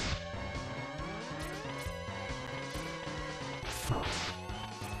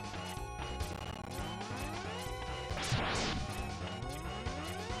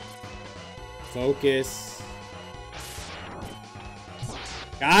 Focus.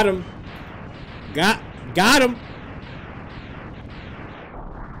 Got him. Got him.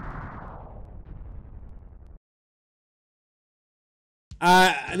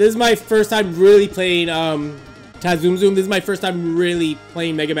 This is my first time really playing Zoom. This is my first time really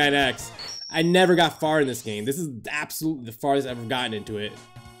playing Megaman X. I never got far in this game. This is absolutely the farthest I've ever gotten into it.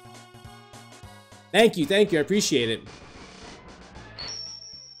 Thank you, I appreciate it.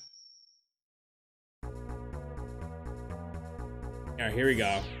 Alright, here we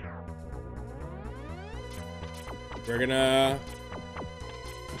go. We're gonna...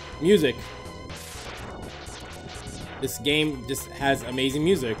 Music. This game just has amazing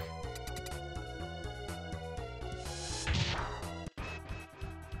music.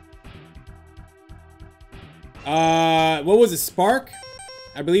 What was it? Spark?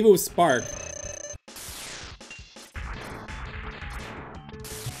 I believe it was Spark.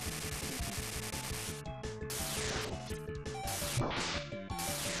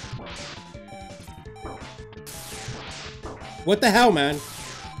 What the hell, man?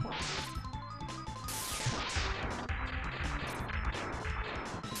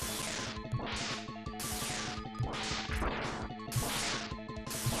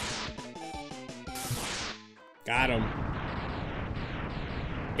 Got him.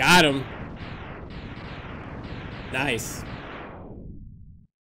 Got him. Nice.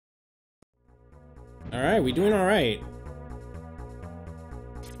 Alright, we doing alright.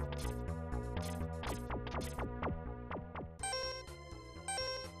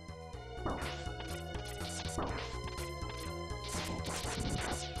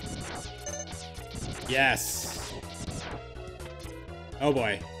 Yes. Oh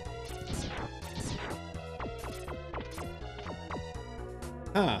boy.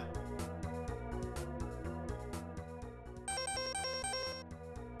 Huh.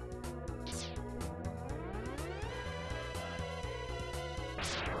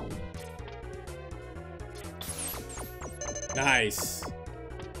 Nice.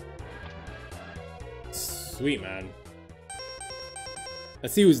 Sweet, man.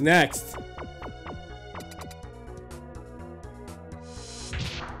 Let's see who's next.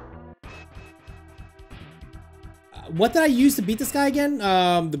 What did I use to beat this guy again?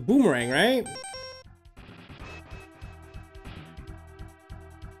 The boomerang, right?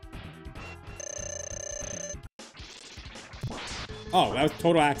 Oh, that was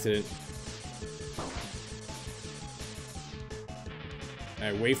total accident.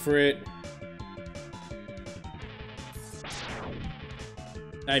 Alright, wait for it.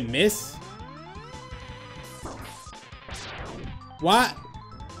 Did I miss? What?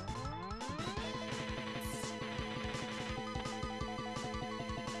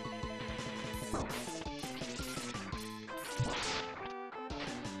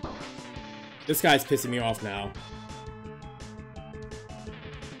 This guy's pissing me off now.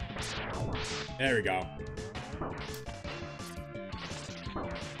 There we go.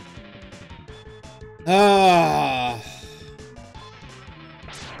 Ah.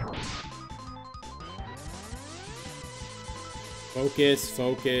 Focus,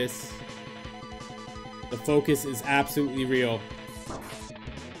 focus. The focus is absolutely real.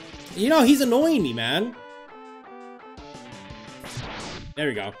 You know, he's annoying me, man. There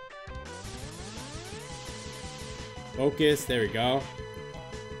we go. Focus, there we go.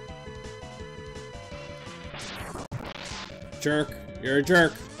 Jerk. You're a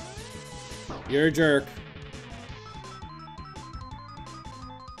jerk. You're a jerk.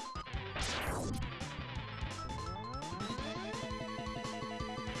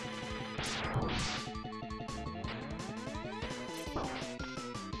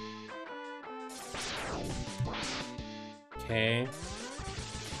 Okay.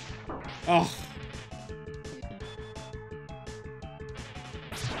 Oh.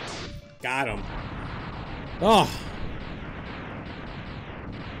 Got him. Oh.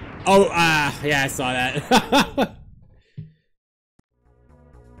 Oh, yeah, I saw that.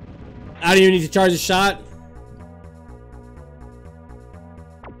 I don't even need to charge a shot.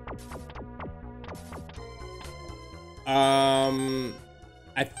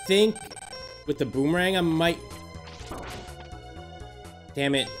 I think with the boomerang, I might...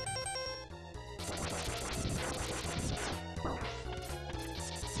 Damn it.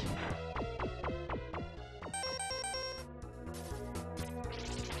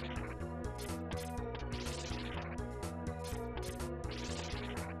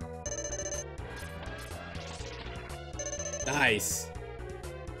 Nice.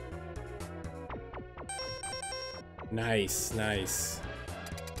 Nice, nice.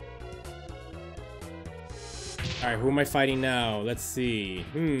 Alright, who am I fighting now? Let's see.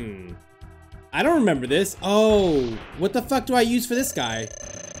 I don't remember this. Oh, what the fuck do I use for this guy?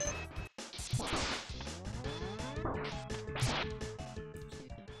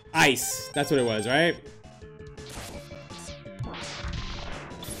 Ice. That's what it was, right?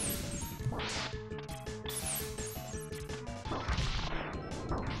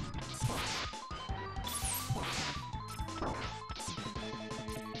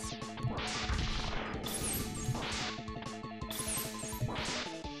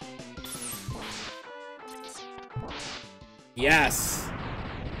 Yes.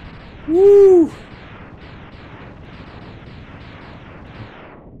 Woo.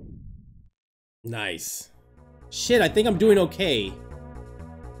 Nice. Shit, I think I'm doing okay.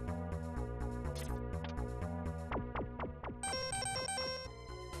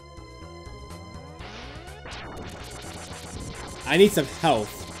 I need some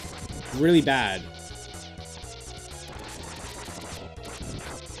health. Really bad.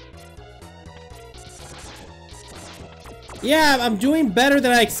 Yeah, I'm doing better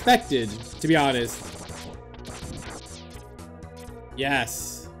than I expected, to be honest.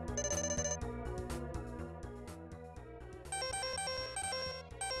 Yes.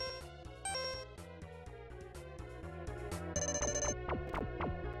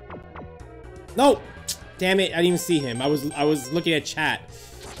 No! Damn it, I didn't even see him. I was looking at chat.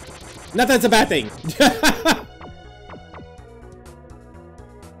 Not that it's a bad thing.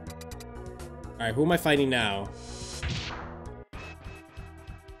 Alright, who am I fighting now?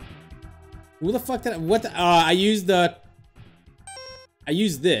 Who the fuck did I, what the, I used this.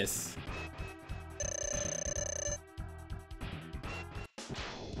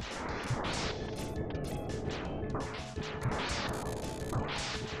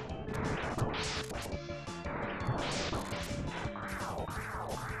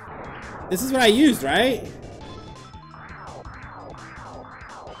 This is what I used, right?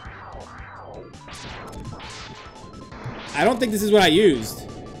 I don't think this is what I used.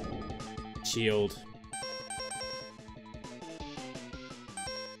 Shield.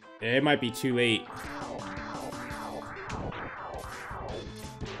 It might be too late.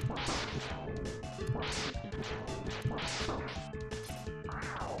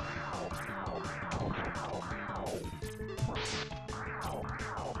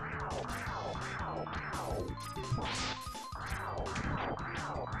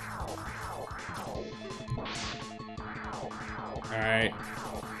 Alright.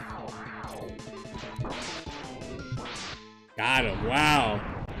 Got him. Wow.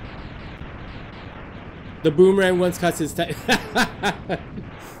 The boomerang once cuts his I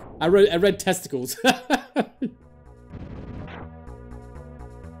read testicles.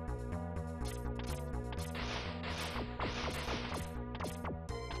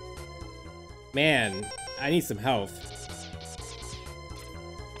 Man, I need some health.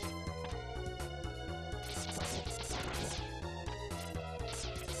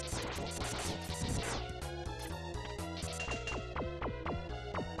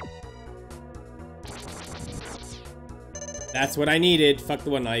 That's what I needed. Fuck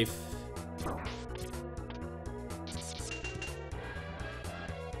the one knife.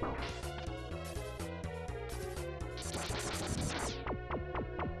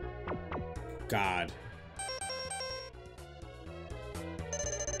 God.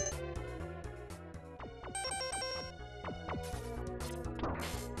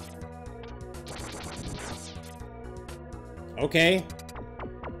 Okay.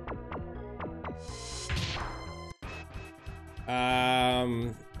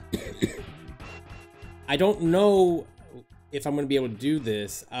 I don't know if I'm gonna be able to do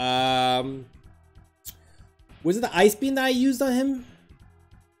this. Was it the ice beam that I used on him?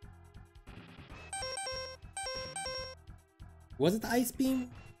 Was it the ice beam?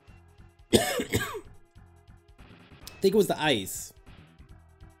 I think it was the ice.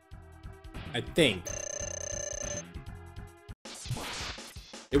 I think.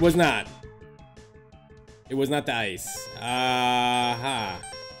 It was not. It was not the ice. Aha.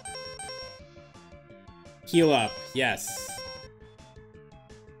 Heal up. Yes.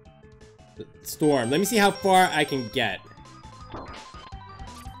 Storm. Let me see how far I can get.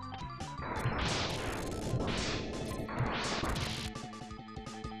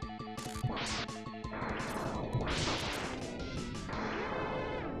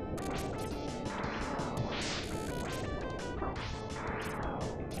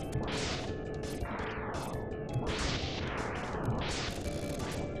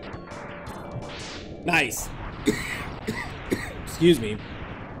 Nice. Excuse me.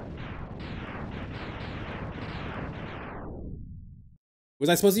 Was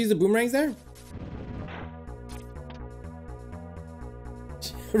I supposed to use the boomerangs there?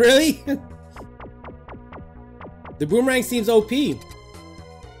 Really? The boomerang seems OP.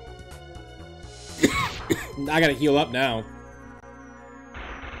 I gotta heal up now.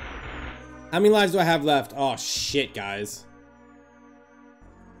 How many lives do I have left? Oh shit, guys.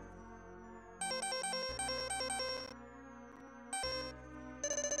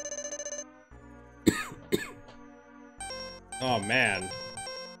 Oh man.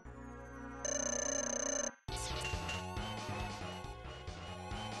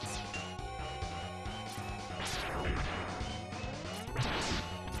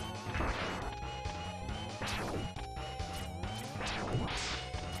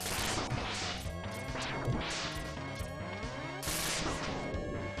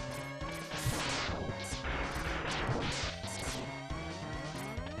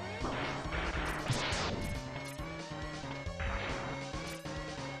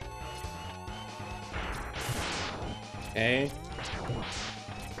 Okay.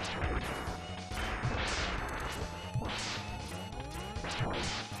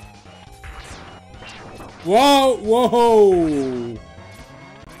 Whoa, whoa.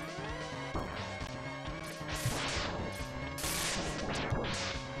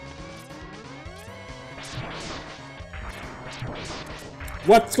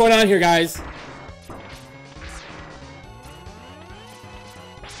 What's going on here, guys?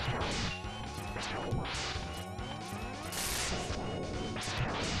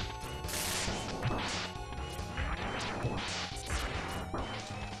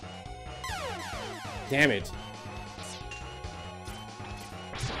 Damn it.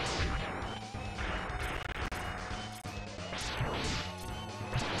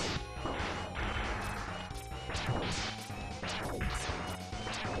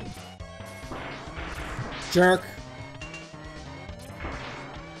 Jerk.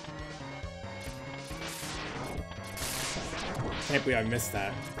 Can't believe I missed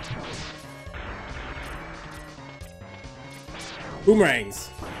that. Boomerangs.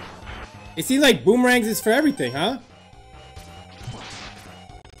 It seems like boomerangs is for everything, huh?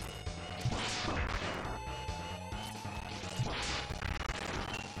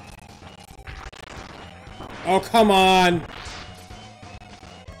 Oh, come on.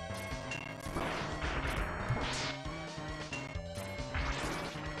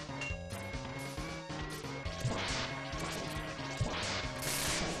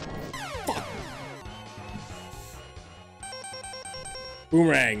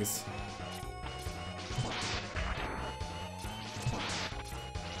 Boomerangs.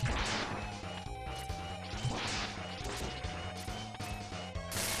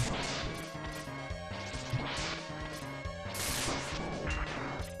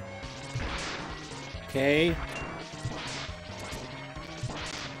 Okay.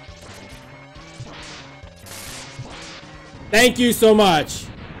 Thank you so much.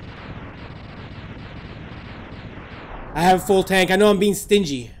 I have a full tank. I know I'm being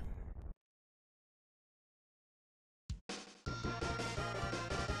stingy.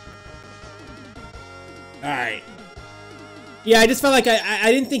 Alright. Yeah, I just felt like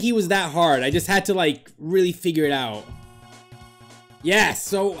I didn't think he was that hard. I just had to, like, really figure it out. Yes,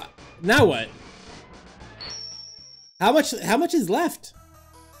 so now what? How much is left?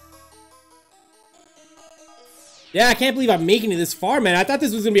 Yeah, I can't believe I'm making it this far, man. I thought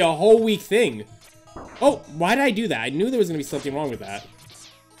this was gonna be a whole week thing. Oh, why did I do that? I knew there was gonna be something wrong with that.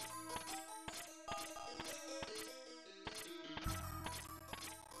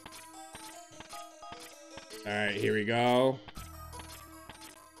 Alright, here we go.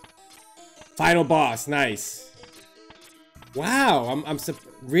 Final boss, nice. Wow,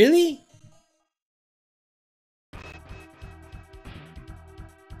 really?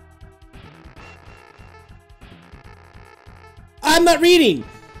 I'm not reading!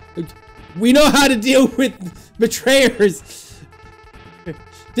 We know how to deal with betrayers.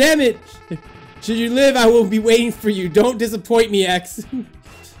 Damn it! Should you live, I will be waiting for you. Don't disappoint me, X.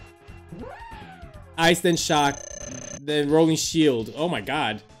 Ice, then shock, then rolling shield. Oh my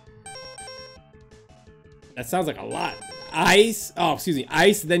god. That sounds like a lot. Ice, oh, excuse me.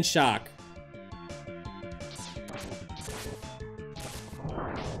 Ice, then shock.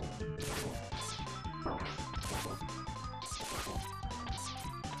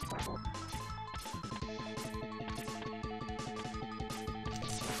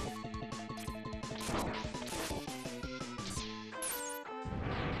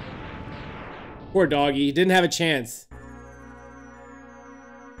 Poor doggy, didn't have a chance.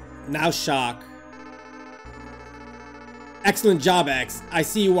 Now shock. Excellent job, X. I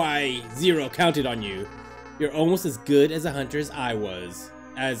see why Zero counted on you. You're almost as good as a hunter as I was.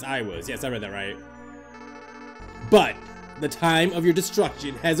 Yes, I read that right. But the time of your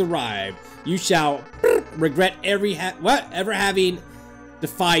destruction has arrived. You shall regret ever having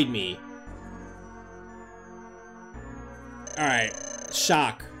defied me. Alright,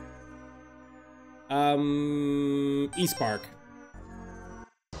 shock. E-Spark.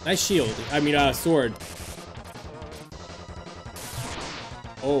 Nice shield. I mean, sword.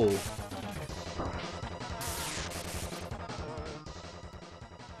 Oh.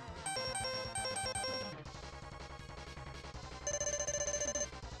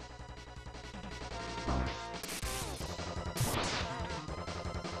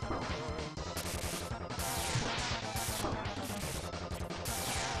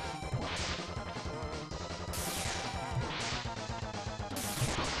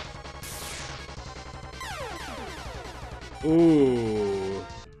 Ooh.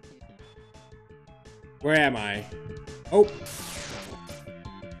 Where am I? Oh.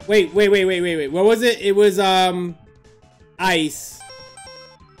 Wait. What was it? It was, ice.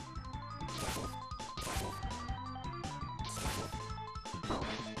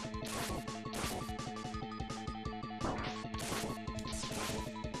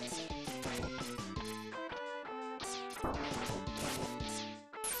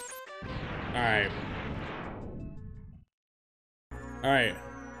 Alright. Alright.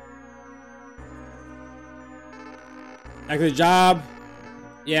 Back to the job.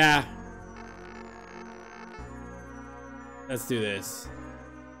 Yeah. Let's do this.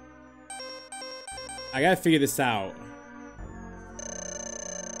 I gotta figure this out.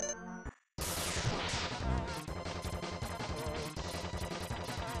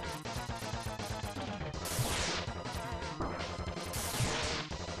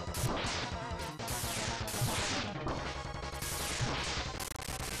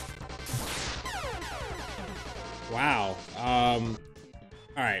 Wow.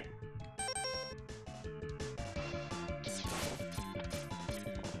 Alright.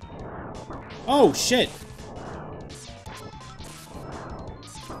 Oh, shit.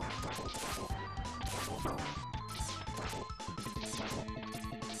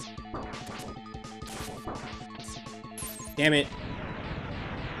 Damn it.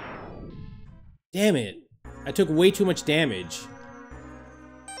 Damn it. I took way too much damage.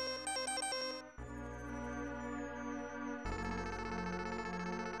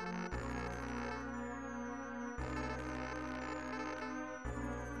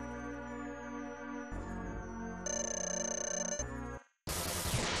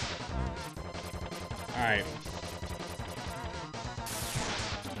 Alright.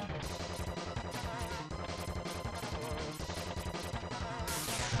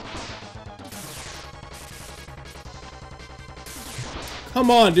 Come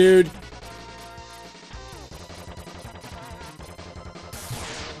on, dude.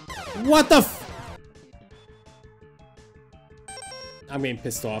 What the f— I'm getting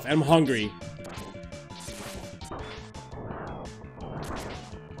pissed off. I'm hungry.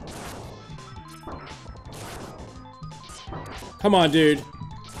 Come on, dude.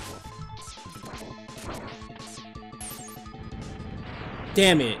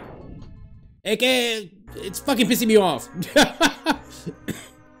 Damn it. It's fucking pissing me off.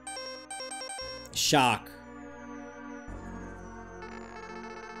 Shock.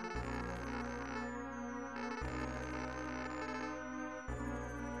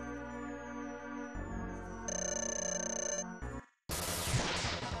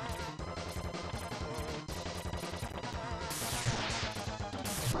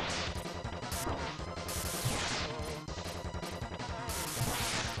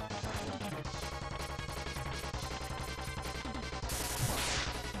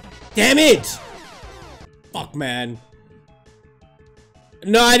 Damn it! Fuck, man.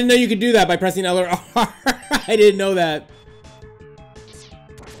 No, I didn't know you could do that by pressing L or R. I didn't know that.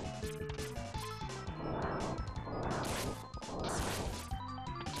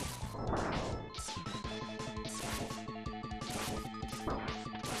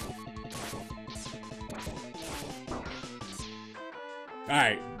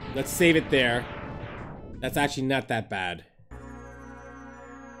 Alright, let's save it there. That's actually not that bad.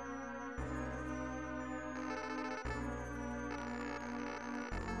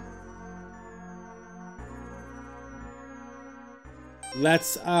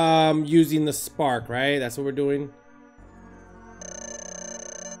 Let's, using the spark, right? That's what we're doing.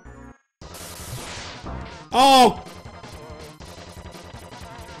 Oh!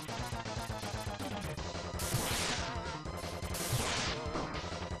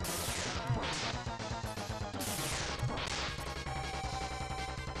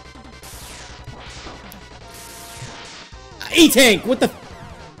 E-Tank! What the—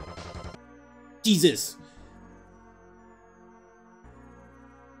 Jesus.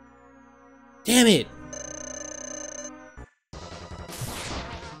 Damn it!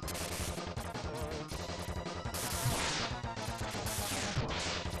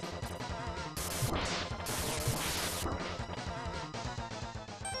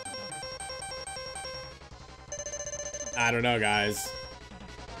 I don't know, guys.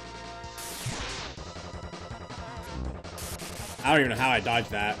 I don't even know how I dodged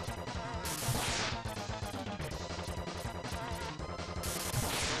that.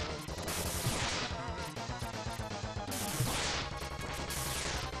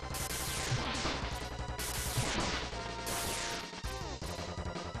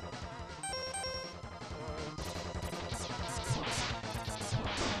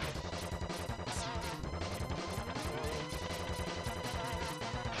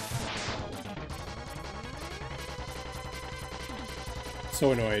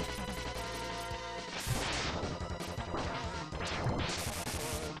 So annoyed.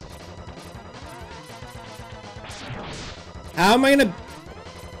 How am I gonna—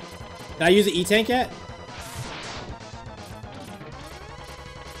 Did I use the E-Tank yet?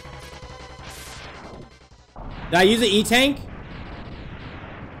 Did I use the E-Tank?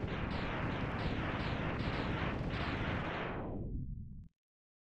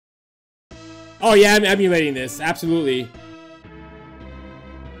 Oh yeah, I'm emulating this. Absolutely.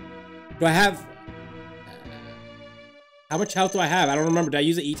 Do I have— How much health do I have? I don't remember. Did I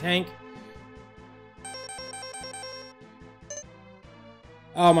use an E-Tank?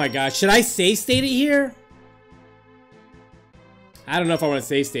 Oh my gosh. Should I save state it here? I don't know if I want to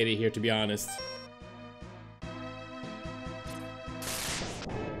save state it here, to be honest.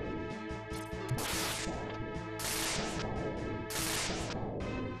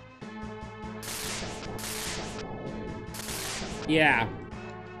 Yeah.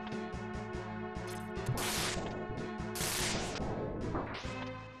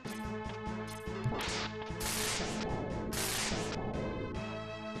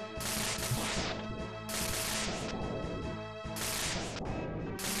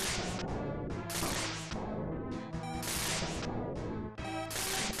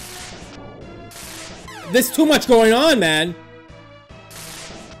 There's too much going on, man.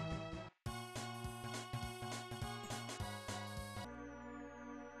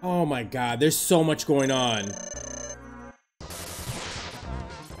 Oh my god, there's so much going on.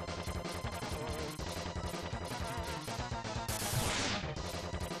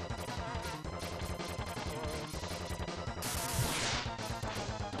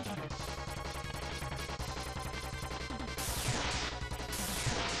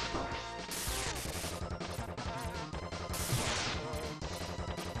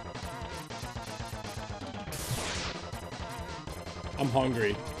 I'm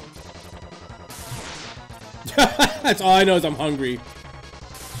hungry. That's all I know is I'm hungry.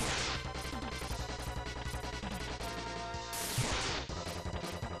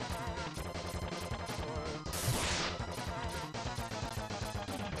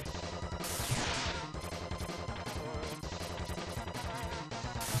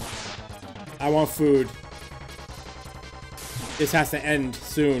 I want food. This has to end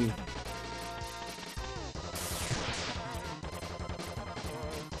soon.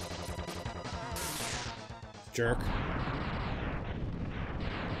 Jerk.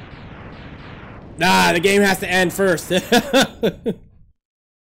 Nah, the game has to end first.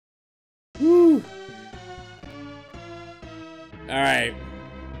 Woo. Alright.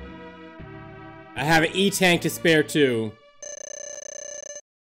 I have an E-tank to spare too.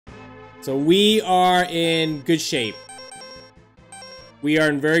 So we are in good shape. We are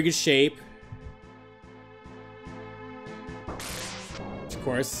in very good shape. Of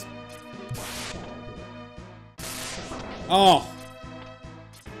course. Oh!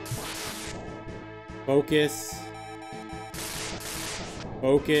 Focus.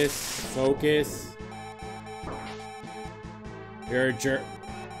 Focus. Focus. You're a jerk.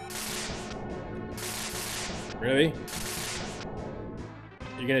 Really?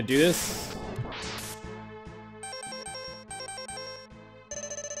 You're gonna do this?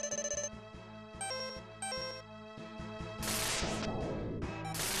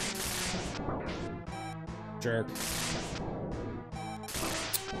 Jerk.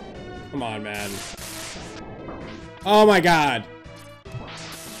 Come on, man. Oh my god.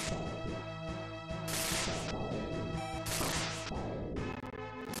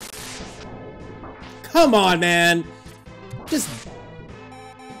 Come on, man. Just...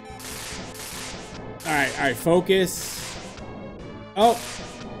 Alright, focus. Oh.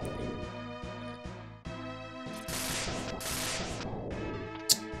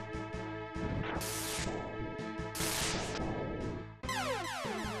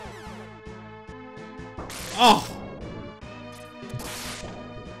 Oh.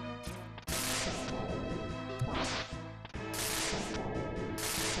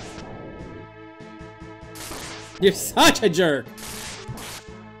 You're such a jerk.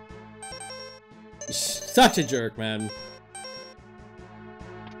 You're such a jerk, man.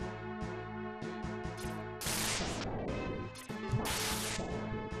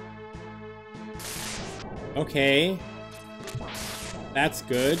 Okay. That's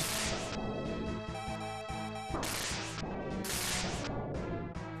good.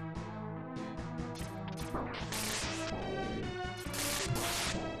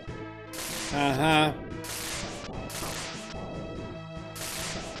 Uh-huh.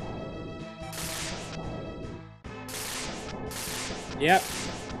 Yep.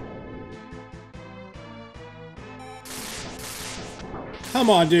 Come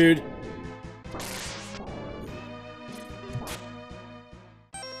on, dude.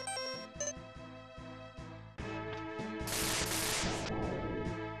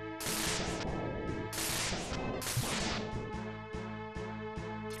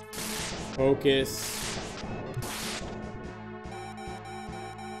 Focus.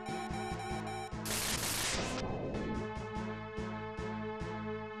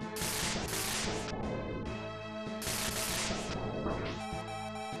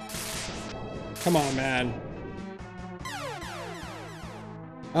 Come on, man.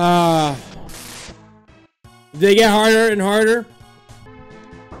 They get harder and harder.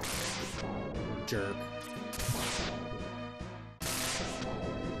 Jerk.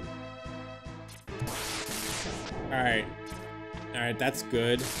 Alright. Alright, that's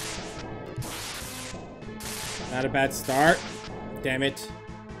good. Not a bad start. Damn it.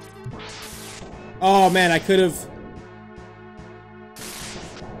 Oh man, I could have...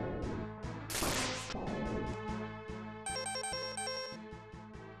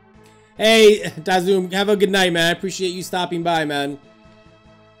 Hey, Dazum, have a good night, man. I appreciate you stopping by, man.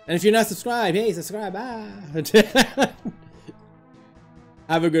 And if you're not subscribed, hey, subscribe. Ah.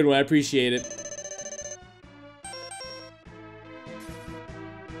 Have a good one. I appreciate it.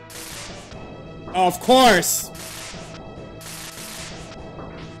 Oh, of course.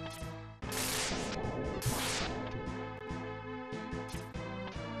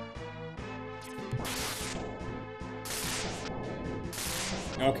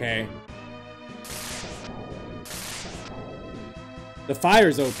 Okay. The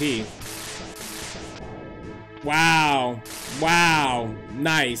fire's OP. Wow. Wow.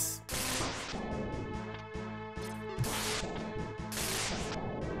 Nice.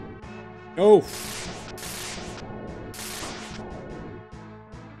 Oh.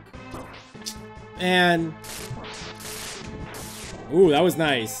 And Ooh, that was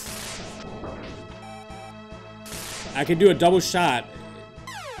nice. I could do a double shot.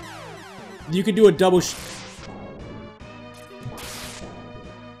 You could do a double shot.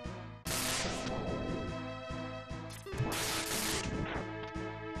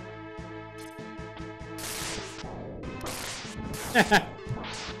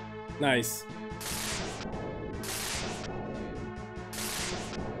 Nice.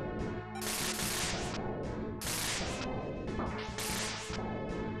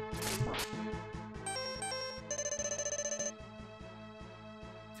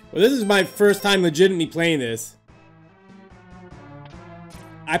 Well, this is my first time legitimately playing this.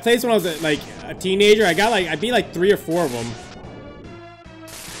 I played this when I was like a teenager. I beat like 3 or 4 of them.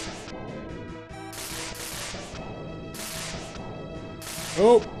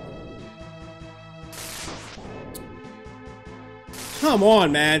 Oh. Come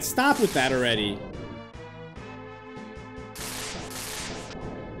on, man. Stop with that already.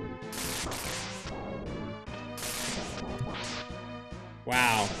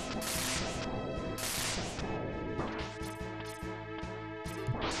 Wow.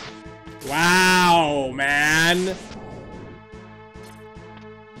 Wow, man.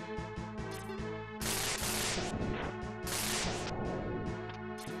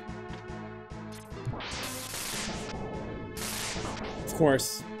 Of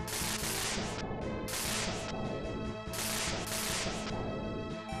course.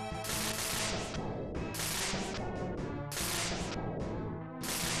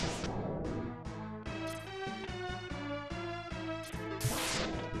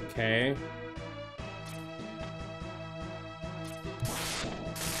 Okay.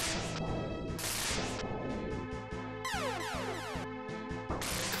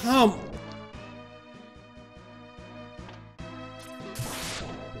 Come.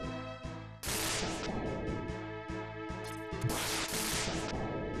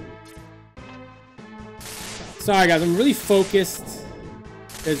 Sorry guys, I'm really focused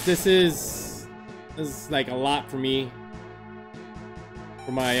because this is like a lot for me.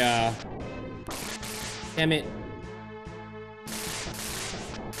 For my damn it.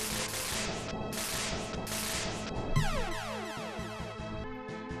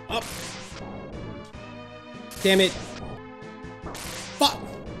 Up. Damn it. Fuck.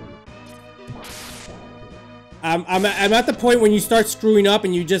 I'm at the point when you start screwing up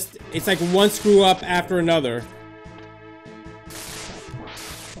and you just, it's like one screw up after another.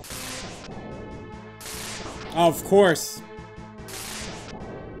 Of course.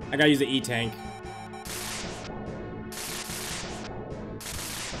 I gotta use the E-tank.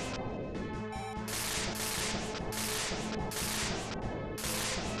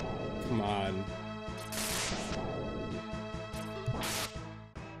 Come on.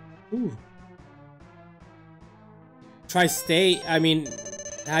 Ooh. Try stay. I mean,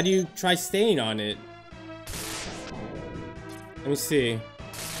 how do you try staying on it? Let me see.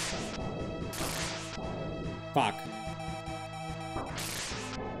 Fuck.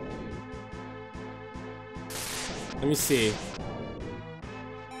 Let me see.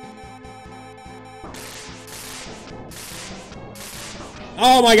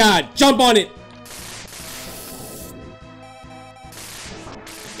 Oh my god! Jump on it!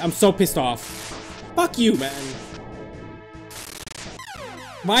 I'm so pissed off. Fuck you, man.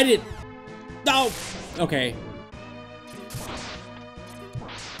 Why did... No! Okay.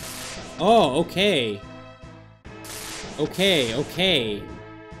 Oh, okay. Okay, okay.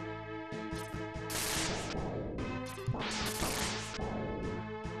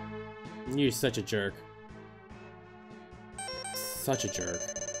 You're such a jerk. Such a jerk.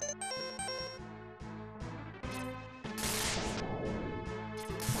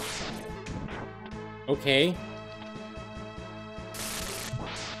 Okay.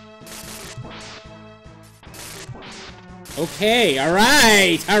 Okay,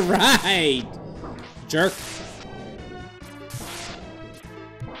 alright, alright. Jerk.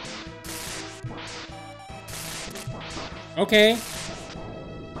 Okay.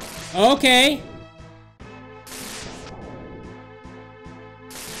 Okay.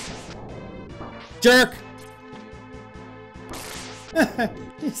 Jerk.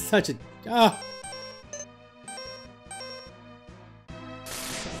 He's such a... Oh.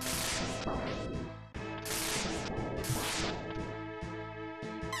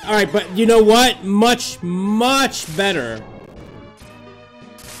 Alright, but you know what? Much, much better.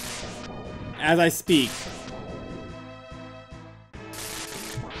 As I speak.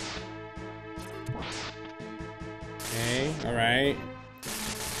 Okay, alright.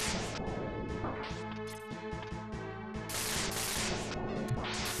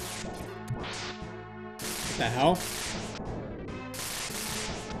 What the hell?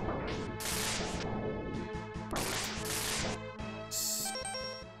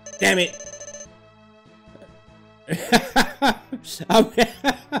 Damn it.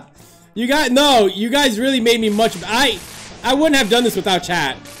 You guys really made me much. I wouldn't have done this without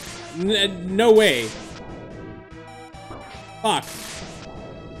chat. No way. Fuck.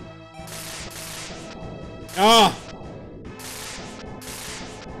 Oh.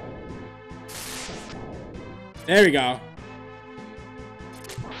 There we go.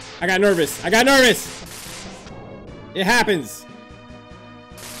 I got nervous. It happens.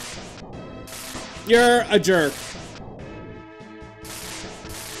 You're a jerk.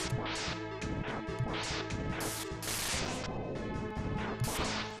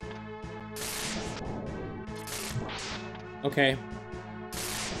 Okay.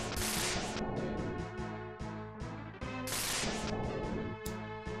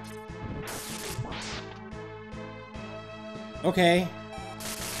 Okay.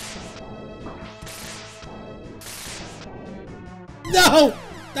 No!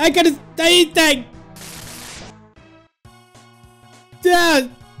 I gotta eat that!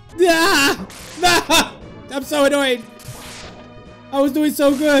 I'm so annoyed. I was doing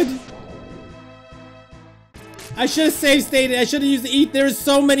so good. I should have save stated. I should have used the eat. There are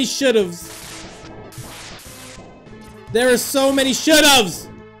so many should-haves. There are so many should-haves.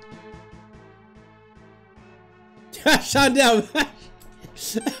 Chandel.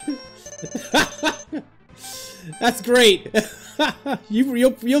 That's great.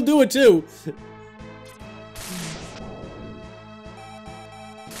 You'll do it too.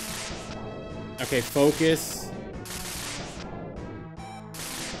 Okay, focus.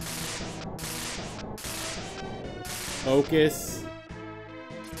 Focus.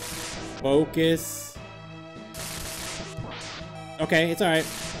 Focus. Okay, it's alright.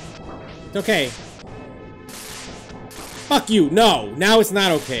 It's okay. Fuck you. No, now it's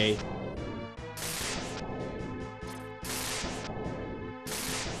not okay.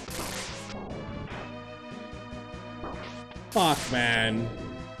 Fuck, man.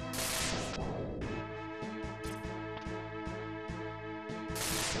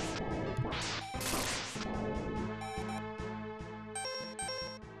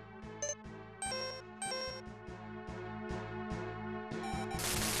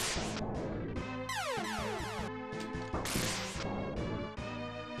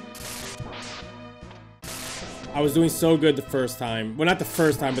 I was doing so good the first time. Well, not the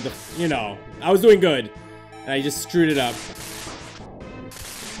first time, but you know, I was doing good. And I just screwed it up.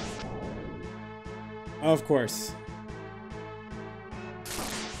 Of course.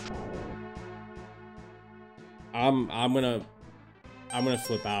 I'm gonna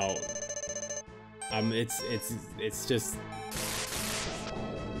flip out. It's just.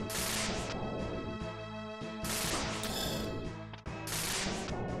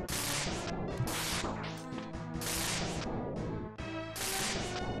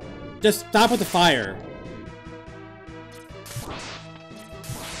 Just stop with the fire.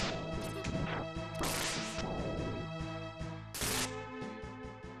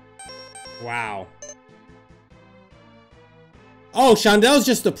 Wow. Oh, Chandel's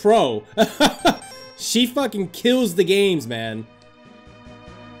just a pro. She fucking kills the games, man.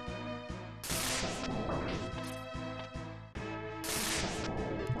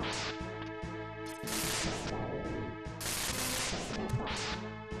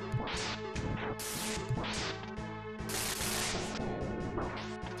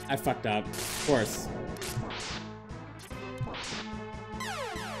 I fucked up, of course.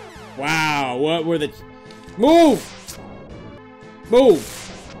 Wow, what were the... Move! Move!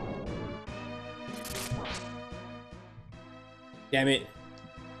 Damn it.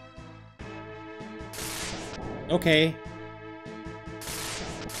 Okay.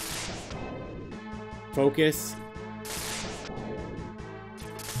 Focus.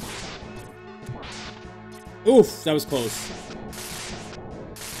 Oof, that was close.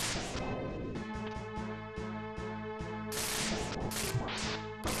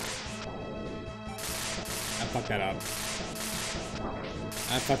 I fucked that up.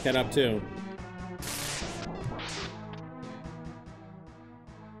 I fucked that up too.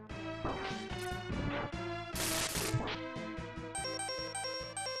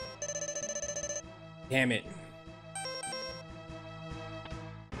 Damn it.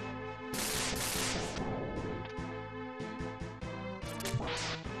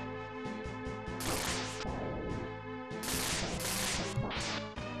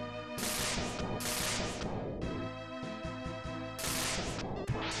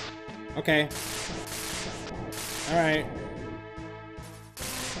 Okay. Alright.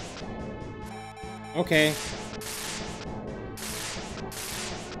 Okay.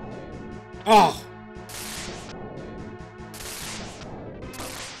 Oh!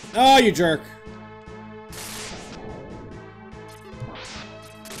 Oh, you jerk.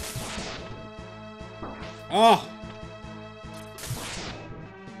 Oh.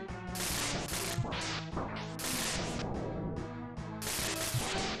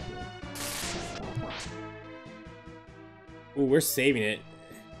 Ooh, we're saving it.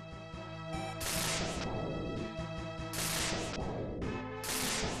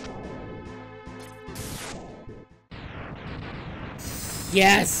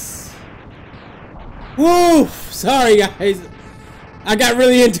 Yes! Woo! Sorry, guys. I got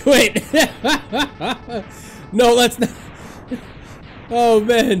really into it. No, let's not. Oh,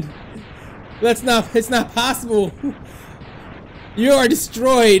 man. Let's not. It's not possible. You are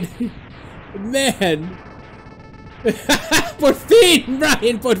destroyed. Man. Por fin,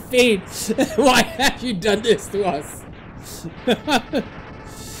 Brian, por fin. Why have you done this to us?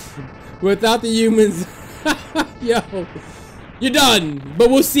 Without the humans. Yo. You're done, but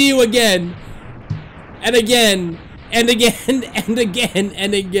we'll see you again. And again. And again. And again.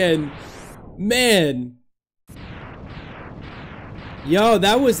 And again. Man. Yo,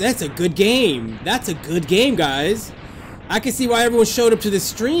 that's a good game. That's a good game, guys. I can see why everyone showed up to this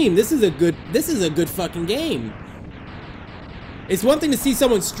stream. This is a good fucking game. It's one thing to see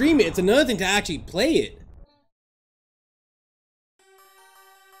someone stream it, it's another thing to actually play it.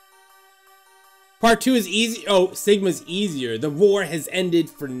 Part 2 is easy. Oh, Sigma's easier. The war has ended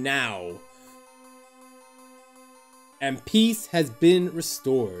for now. And peace has been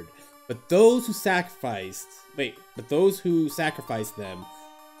restored. But those who sacrificed... Wait, but those who sacrificed them...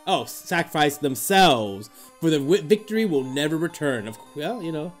 Oh, sacrificed themselves for the victory will never return. Well,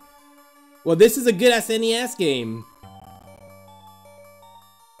 you know. Well, this is a good SNES game.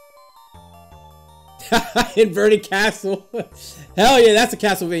 Inverted castle. Hell yeah, that's a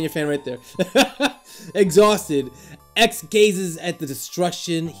Castlevania fan right there. Exhausted, X gazes at the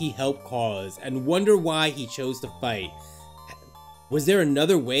destruction he helped cause and wonder why he chose to fight. Was there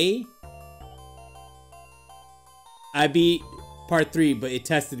another way? I beat part 3, but it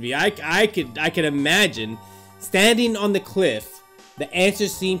tested me. I could imagine standing on the cliff. The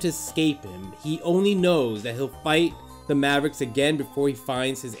answers seem to escape him. He only knows that he'll fight the Mavericks again before he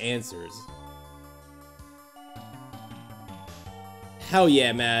finds his answers. Hell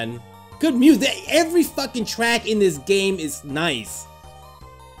yeah, man. Good music. Every fucking track in this game is nice.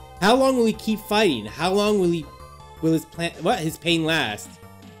 How long will he keep fighting? How long will his pain last?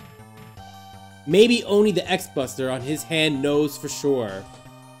 Maybe only the X-Buster on his hand knows for sure.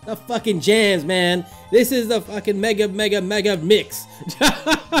 The fucking jams, man. This is the fucking mega mix.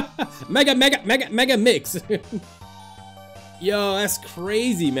 mega mix. Yo, that's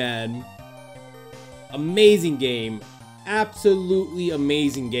crazy, man. Amazing game. Absolutely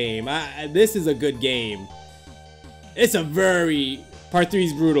amazing game. This is a good game. It's a very... Part 3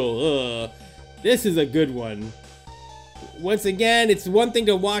 is brutal. This is a good one. Once again, it's one thing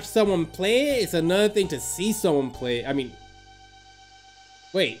to watch someone play it. It's another thing to see someone play. I mean...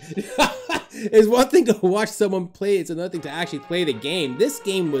 Wait. It's one thing to watch someone play it. It's another thing to actually play the game. This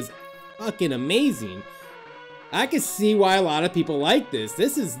game was fucking amazing. I can see why a lot of people like this.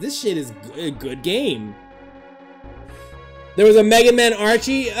 This shit is a good game. There was a Megaman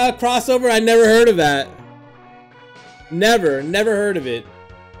Archie crossover. I never heard of that. Never heard of it.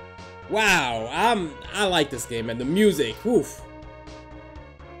 Wow, I like this game, and the music. Oof.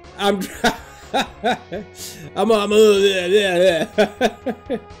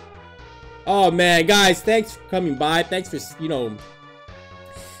 Oh man, guys, thanks for coming by. Thanks for, you know,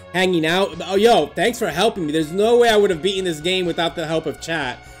 hanging out. Oh, yo, thanks for helping me. There's no way I would have beaten this game without the help of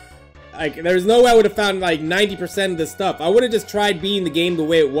chat. Like, there's no way I would have found, like, 90% of the stuff. I would have just tried beating the game the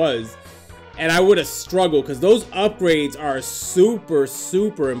way it was. And I would have struggled, because those upgrades are super,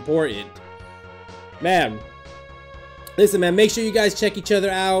 super important. Man. Listen, man, make sure you guys check each other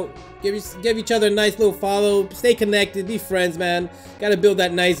out. Give each other a nice little follow. Stay connected. Be friends, man. Gotta build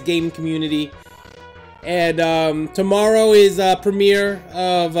that nice gaming community. And tomorrow is premiere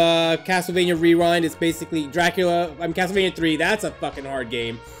of Castlevania Rewind. It's basically Castlevania 3. That's a fucking hard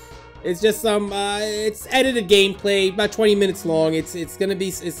game. It's just some it's edited gameplay, about 20 minutes long. It's gonna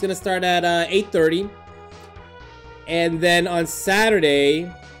start at 8:30, and then on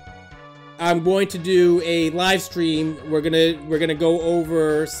Saturday I'm going to do a live stream. We're gonna go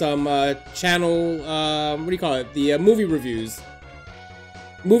over some channel what do you call it? The movie reviews,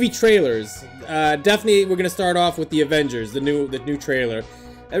 movie trailers. Definitely, we're gonna start off with the Avengers, the new trailer,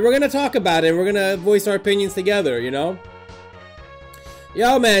 and we're gonna talk about it. We're gonna voice our opinions together, you know.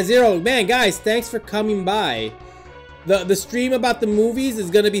 Yo, man, Zero, man, guys, thanks for coming by. The stream about the movies is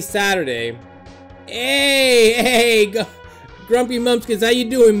gonna be Saturday. Hey, Grumpy Mumpkins, how you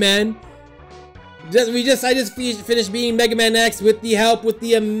doing, man? I just finished beating Megaman X with the help with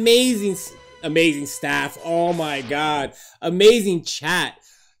the amazing staff. Oh my god, amazing chat.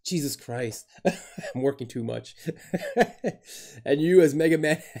 Jesus Christ, I'm working too much. And you as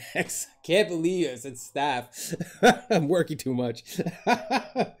Megaman X, can't believe it, and staff. I'm working too much.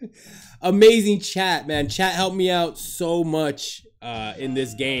 Amazing chat, man. Chat helped me out so much in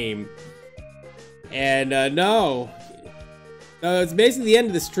this game. And no, it's basically the end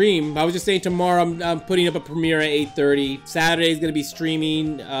of the stream. I was just saying tomorrow I'm putting up a premiere at 8:30. Saturday is gonna be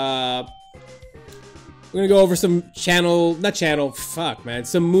streaming. We're gonna go over some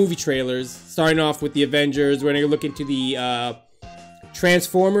some movie trailers. Starting off with the Avengers. We're gonna look into the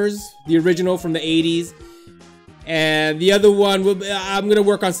Transformers, the original from the 80s. And the other one, I'm gonna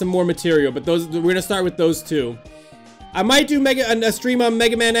work on some more material, but we're gonna start with those two. I might do a stream on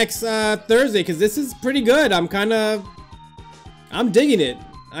Mega Man X Thursday, because this is pretty good. I'm digging it.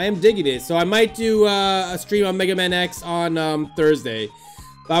 I am digging it. So I might do a stream on Mega Man X on Thursday.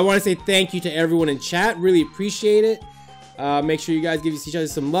 But I want to say thank you to everyone in chat. Really appreciate it. Make sure you guys give each other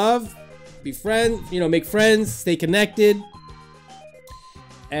some love. Be friends, make friends, stay connected.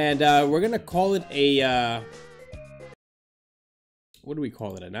 And we're gonna call it a what do we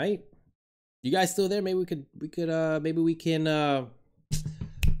call it? A night? You guys still there? Maybe we can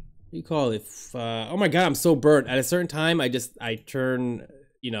you call it? Oh my god, I'm so burnt. At a certain time, I turn,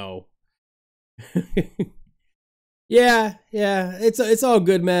 yeah, it's all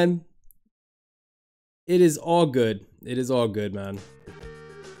good, man. It is all good. It is all good, man.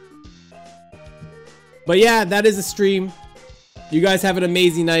 But yeah, that is a stream. You guys have an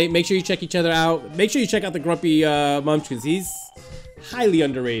amazing night. Make sure you check each other out. Make sure you check out the Grumpy Munchkins. He's highly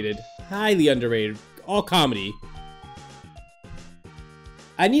underrated. Highly underrated. All comedy.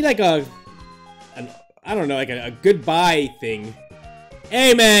 I need like I don't know, like a goodbye thing.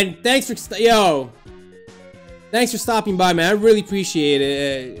 Hey man, thanks for stopping by, man. I really appreciate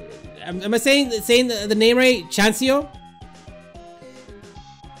it. Am I saying the name right? Chancio?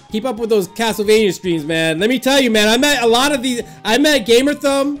 Keep up with those Castlevania streams, man. Let me tell you, man. I met a lot of these. I met Gamer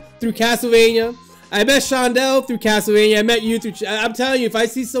Thumb through Castlevania. I met Shondell through Castlevania. I met you through. I'm telling you, if I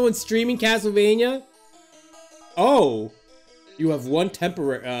see someone streaming Castlevania, oh. You have one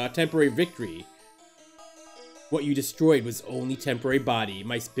temporary victory. What you destroyed was only temporary body.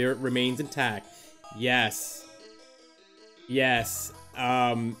 My spirit remains intact. Yes. Yes.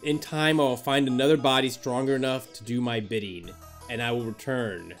 In time, I will find another body stronger enough to do my bidding. And I will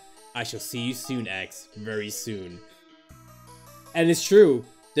return. I shall see you soon, X. Very soon. And it's true.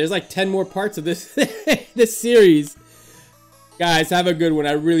 There's like 10 more parts of this, this series. Guys, have a good one.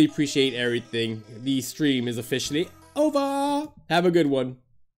 I really appreciate everything. The stream is officially over. Have a good one.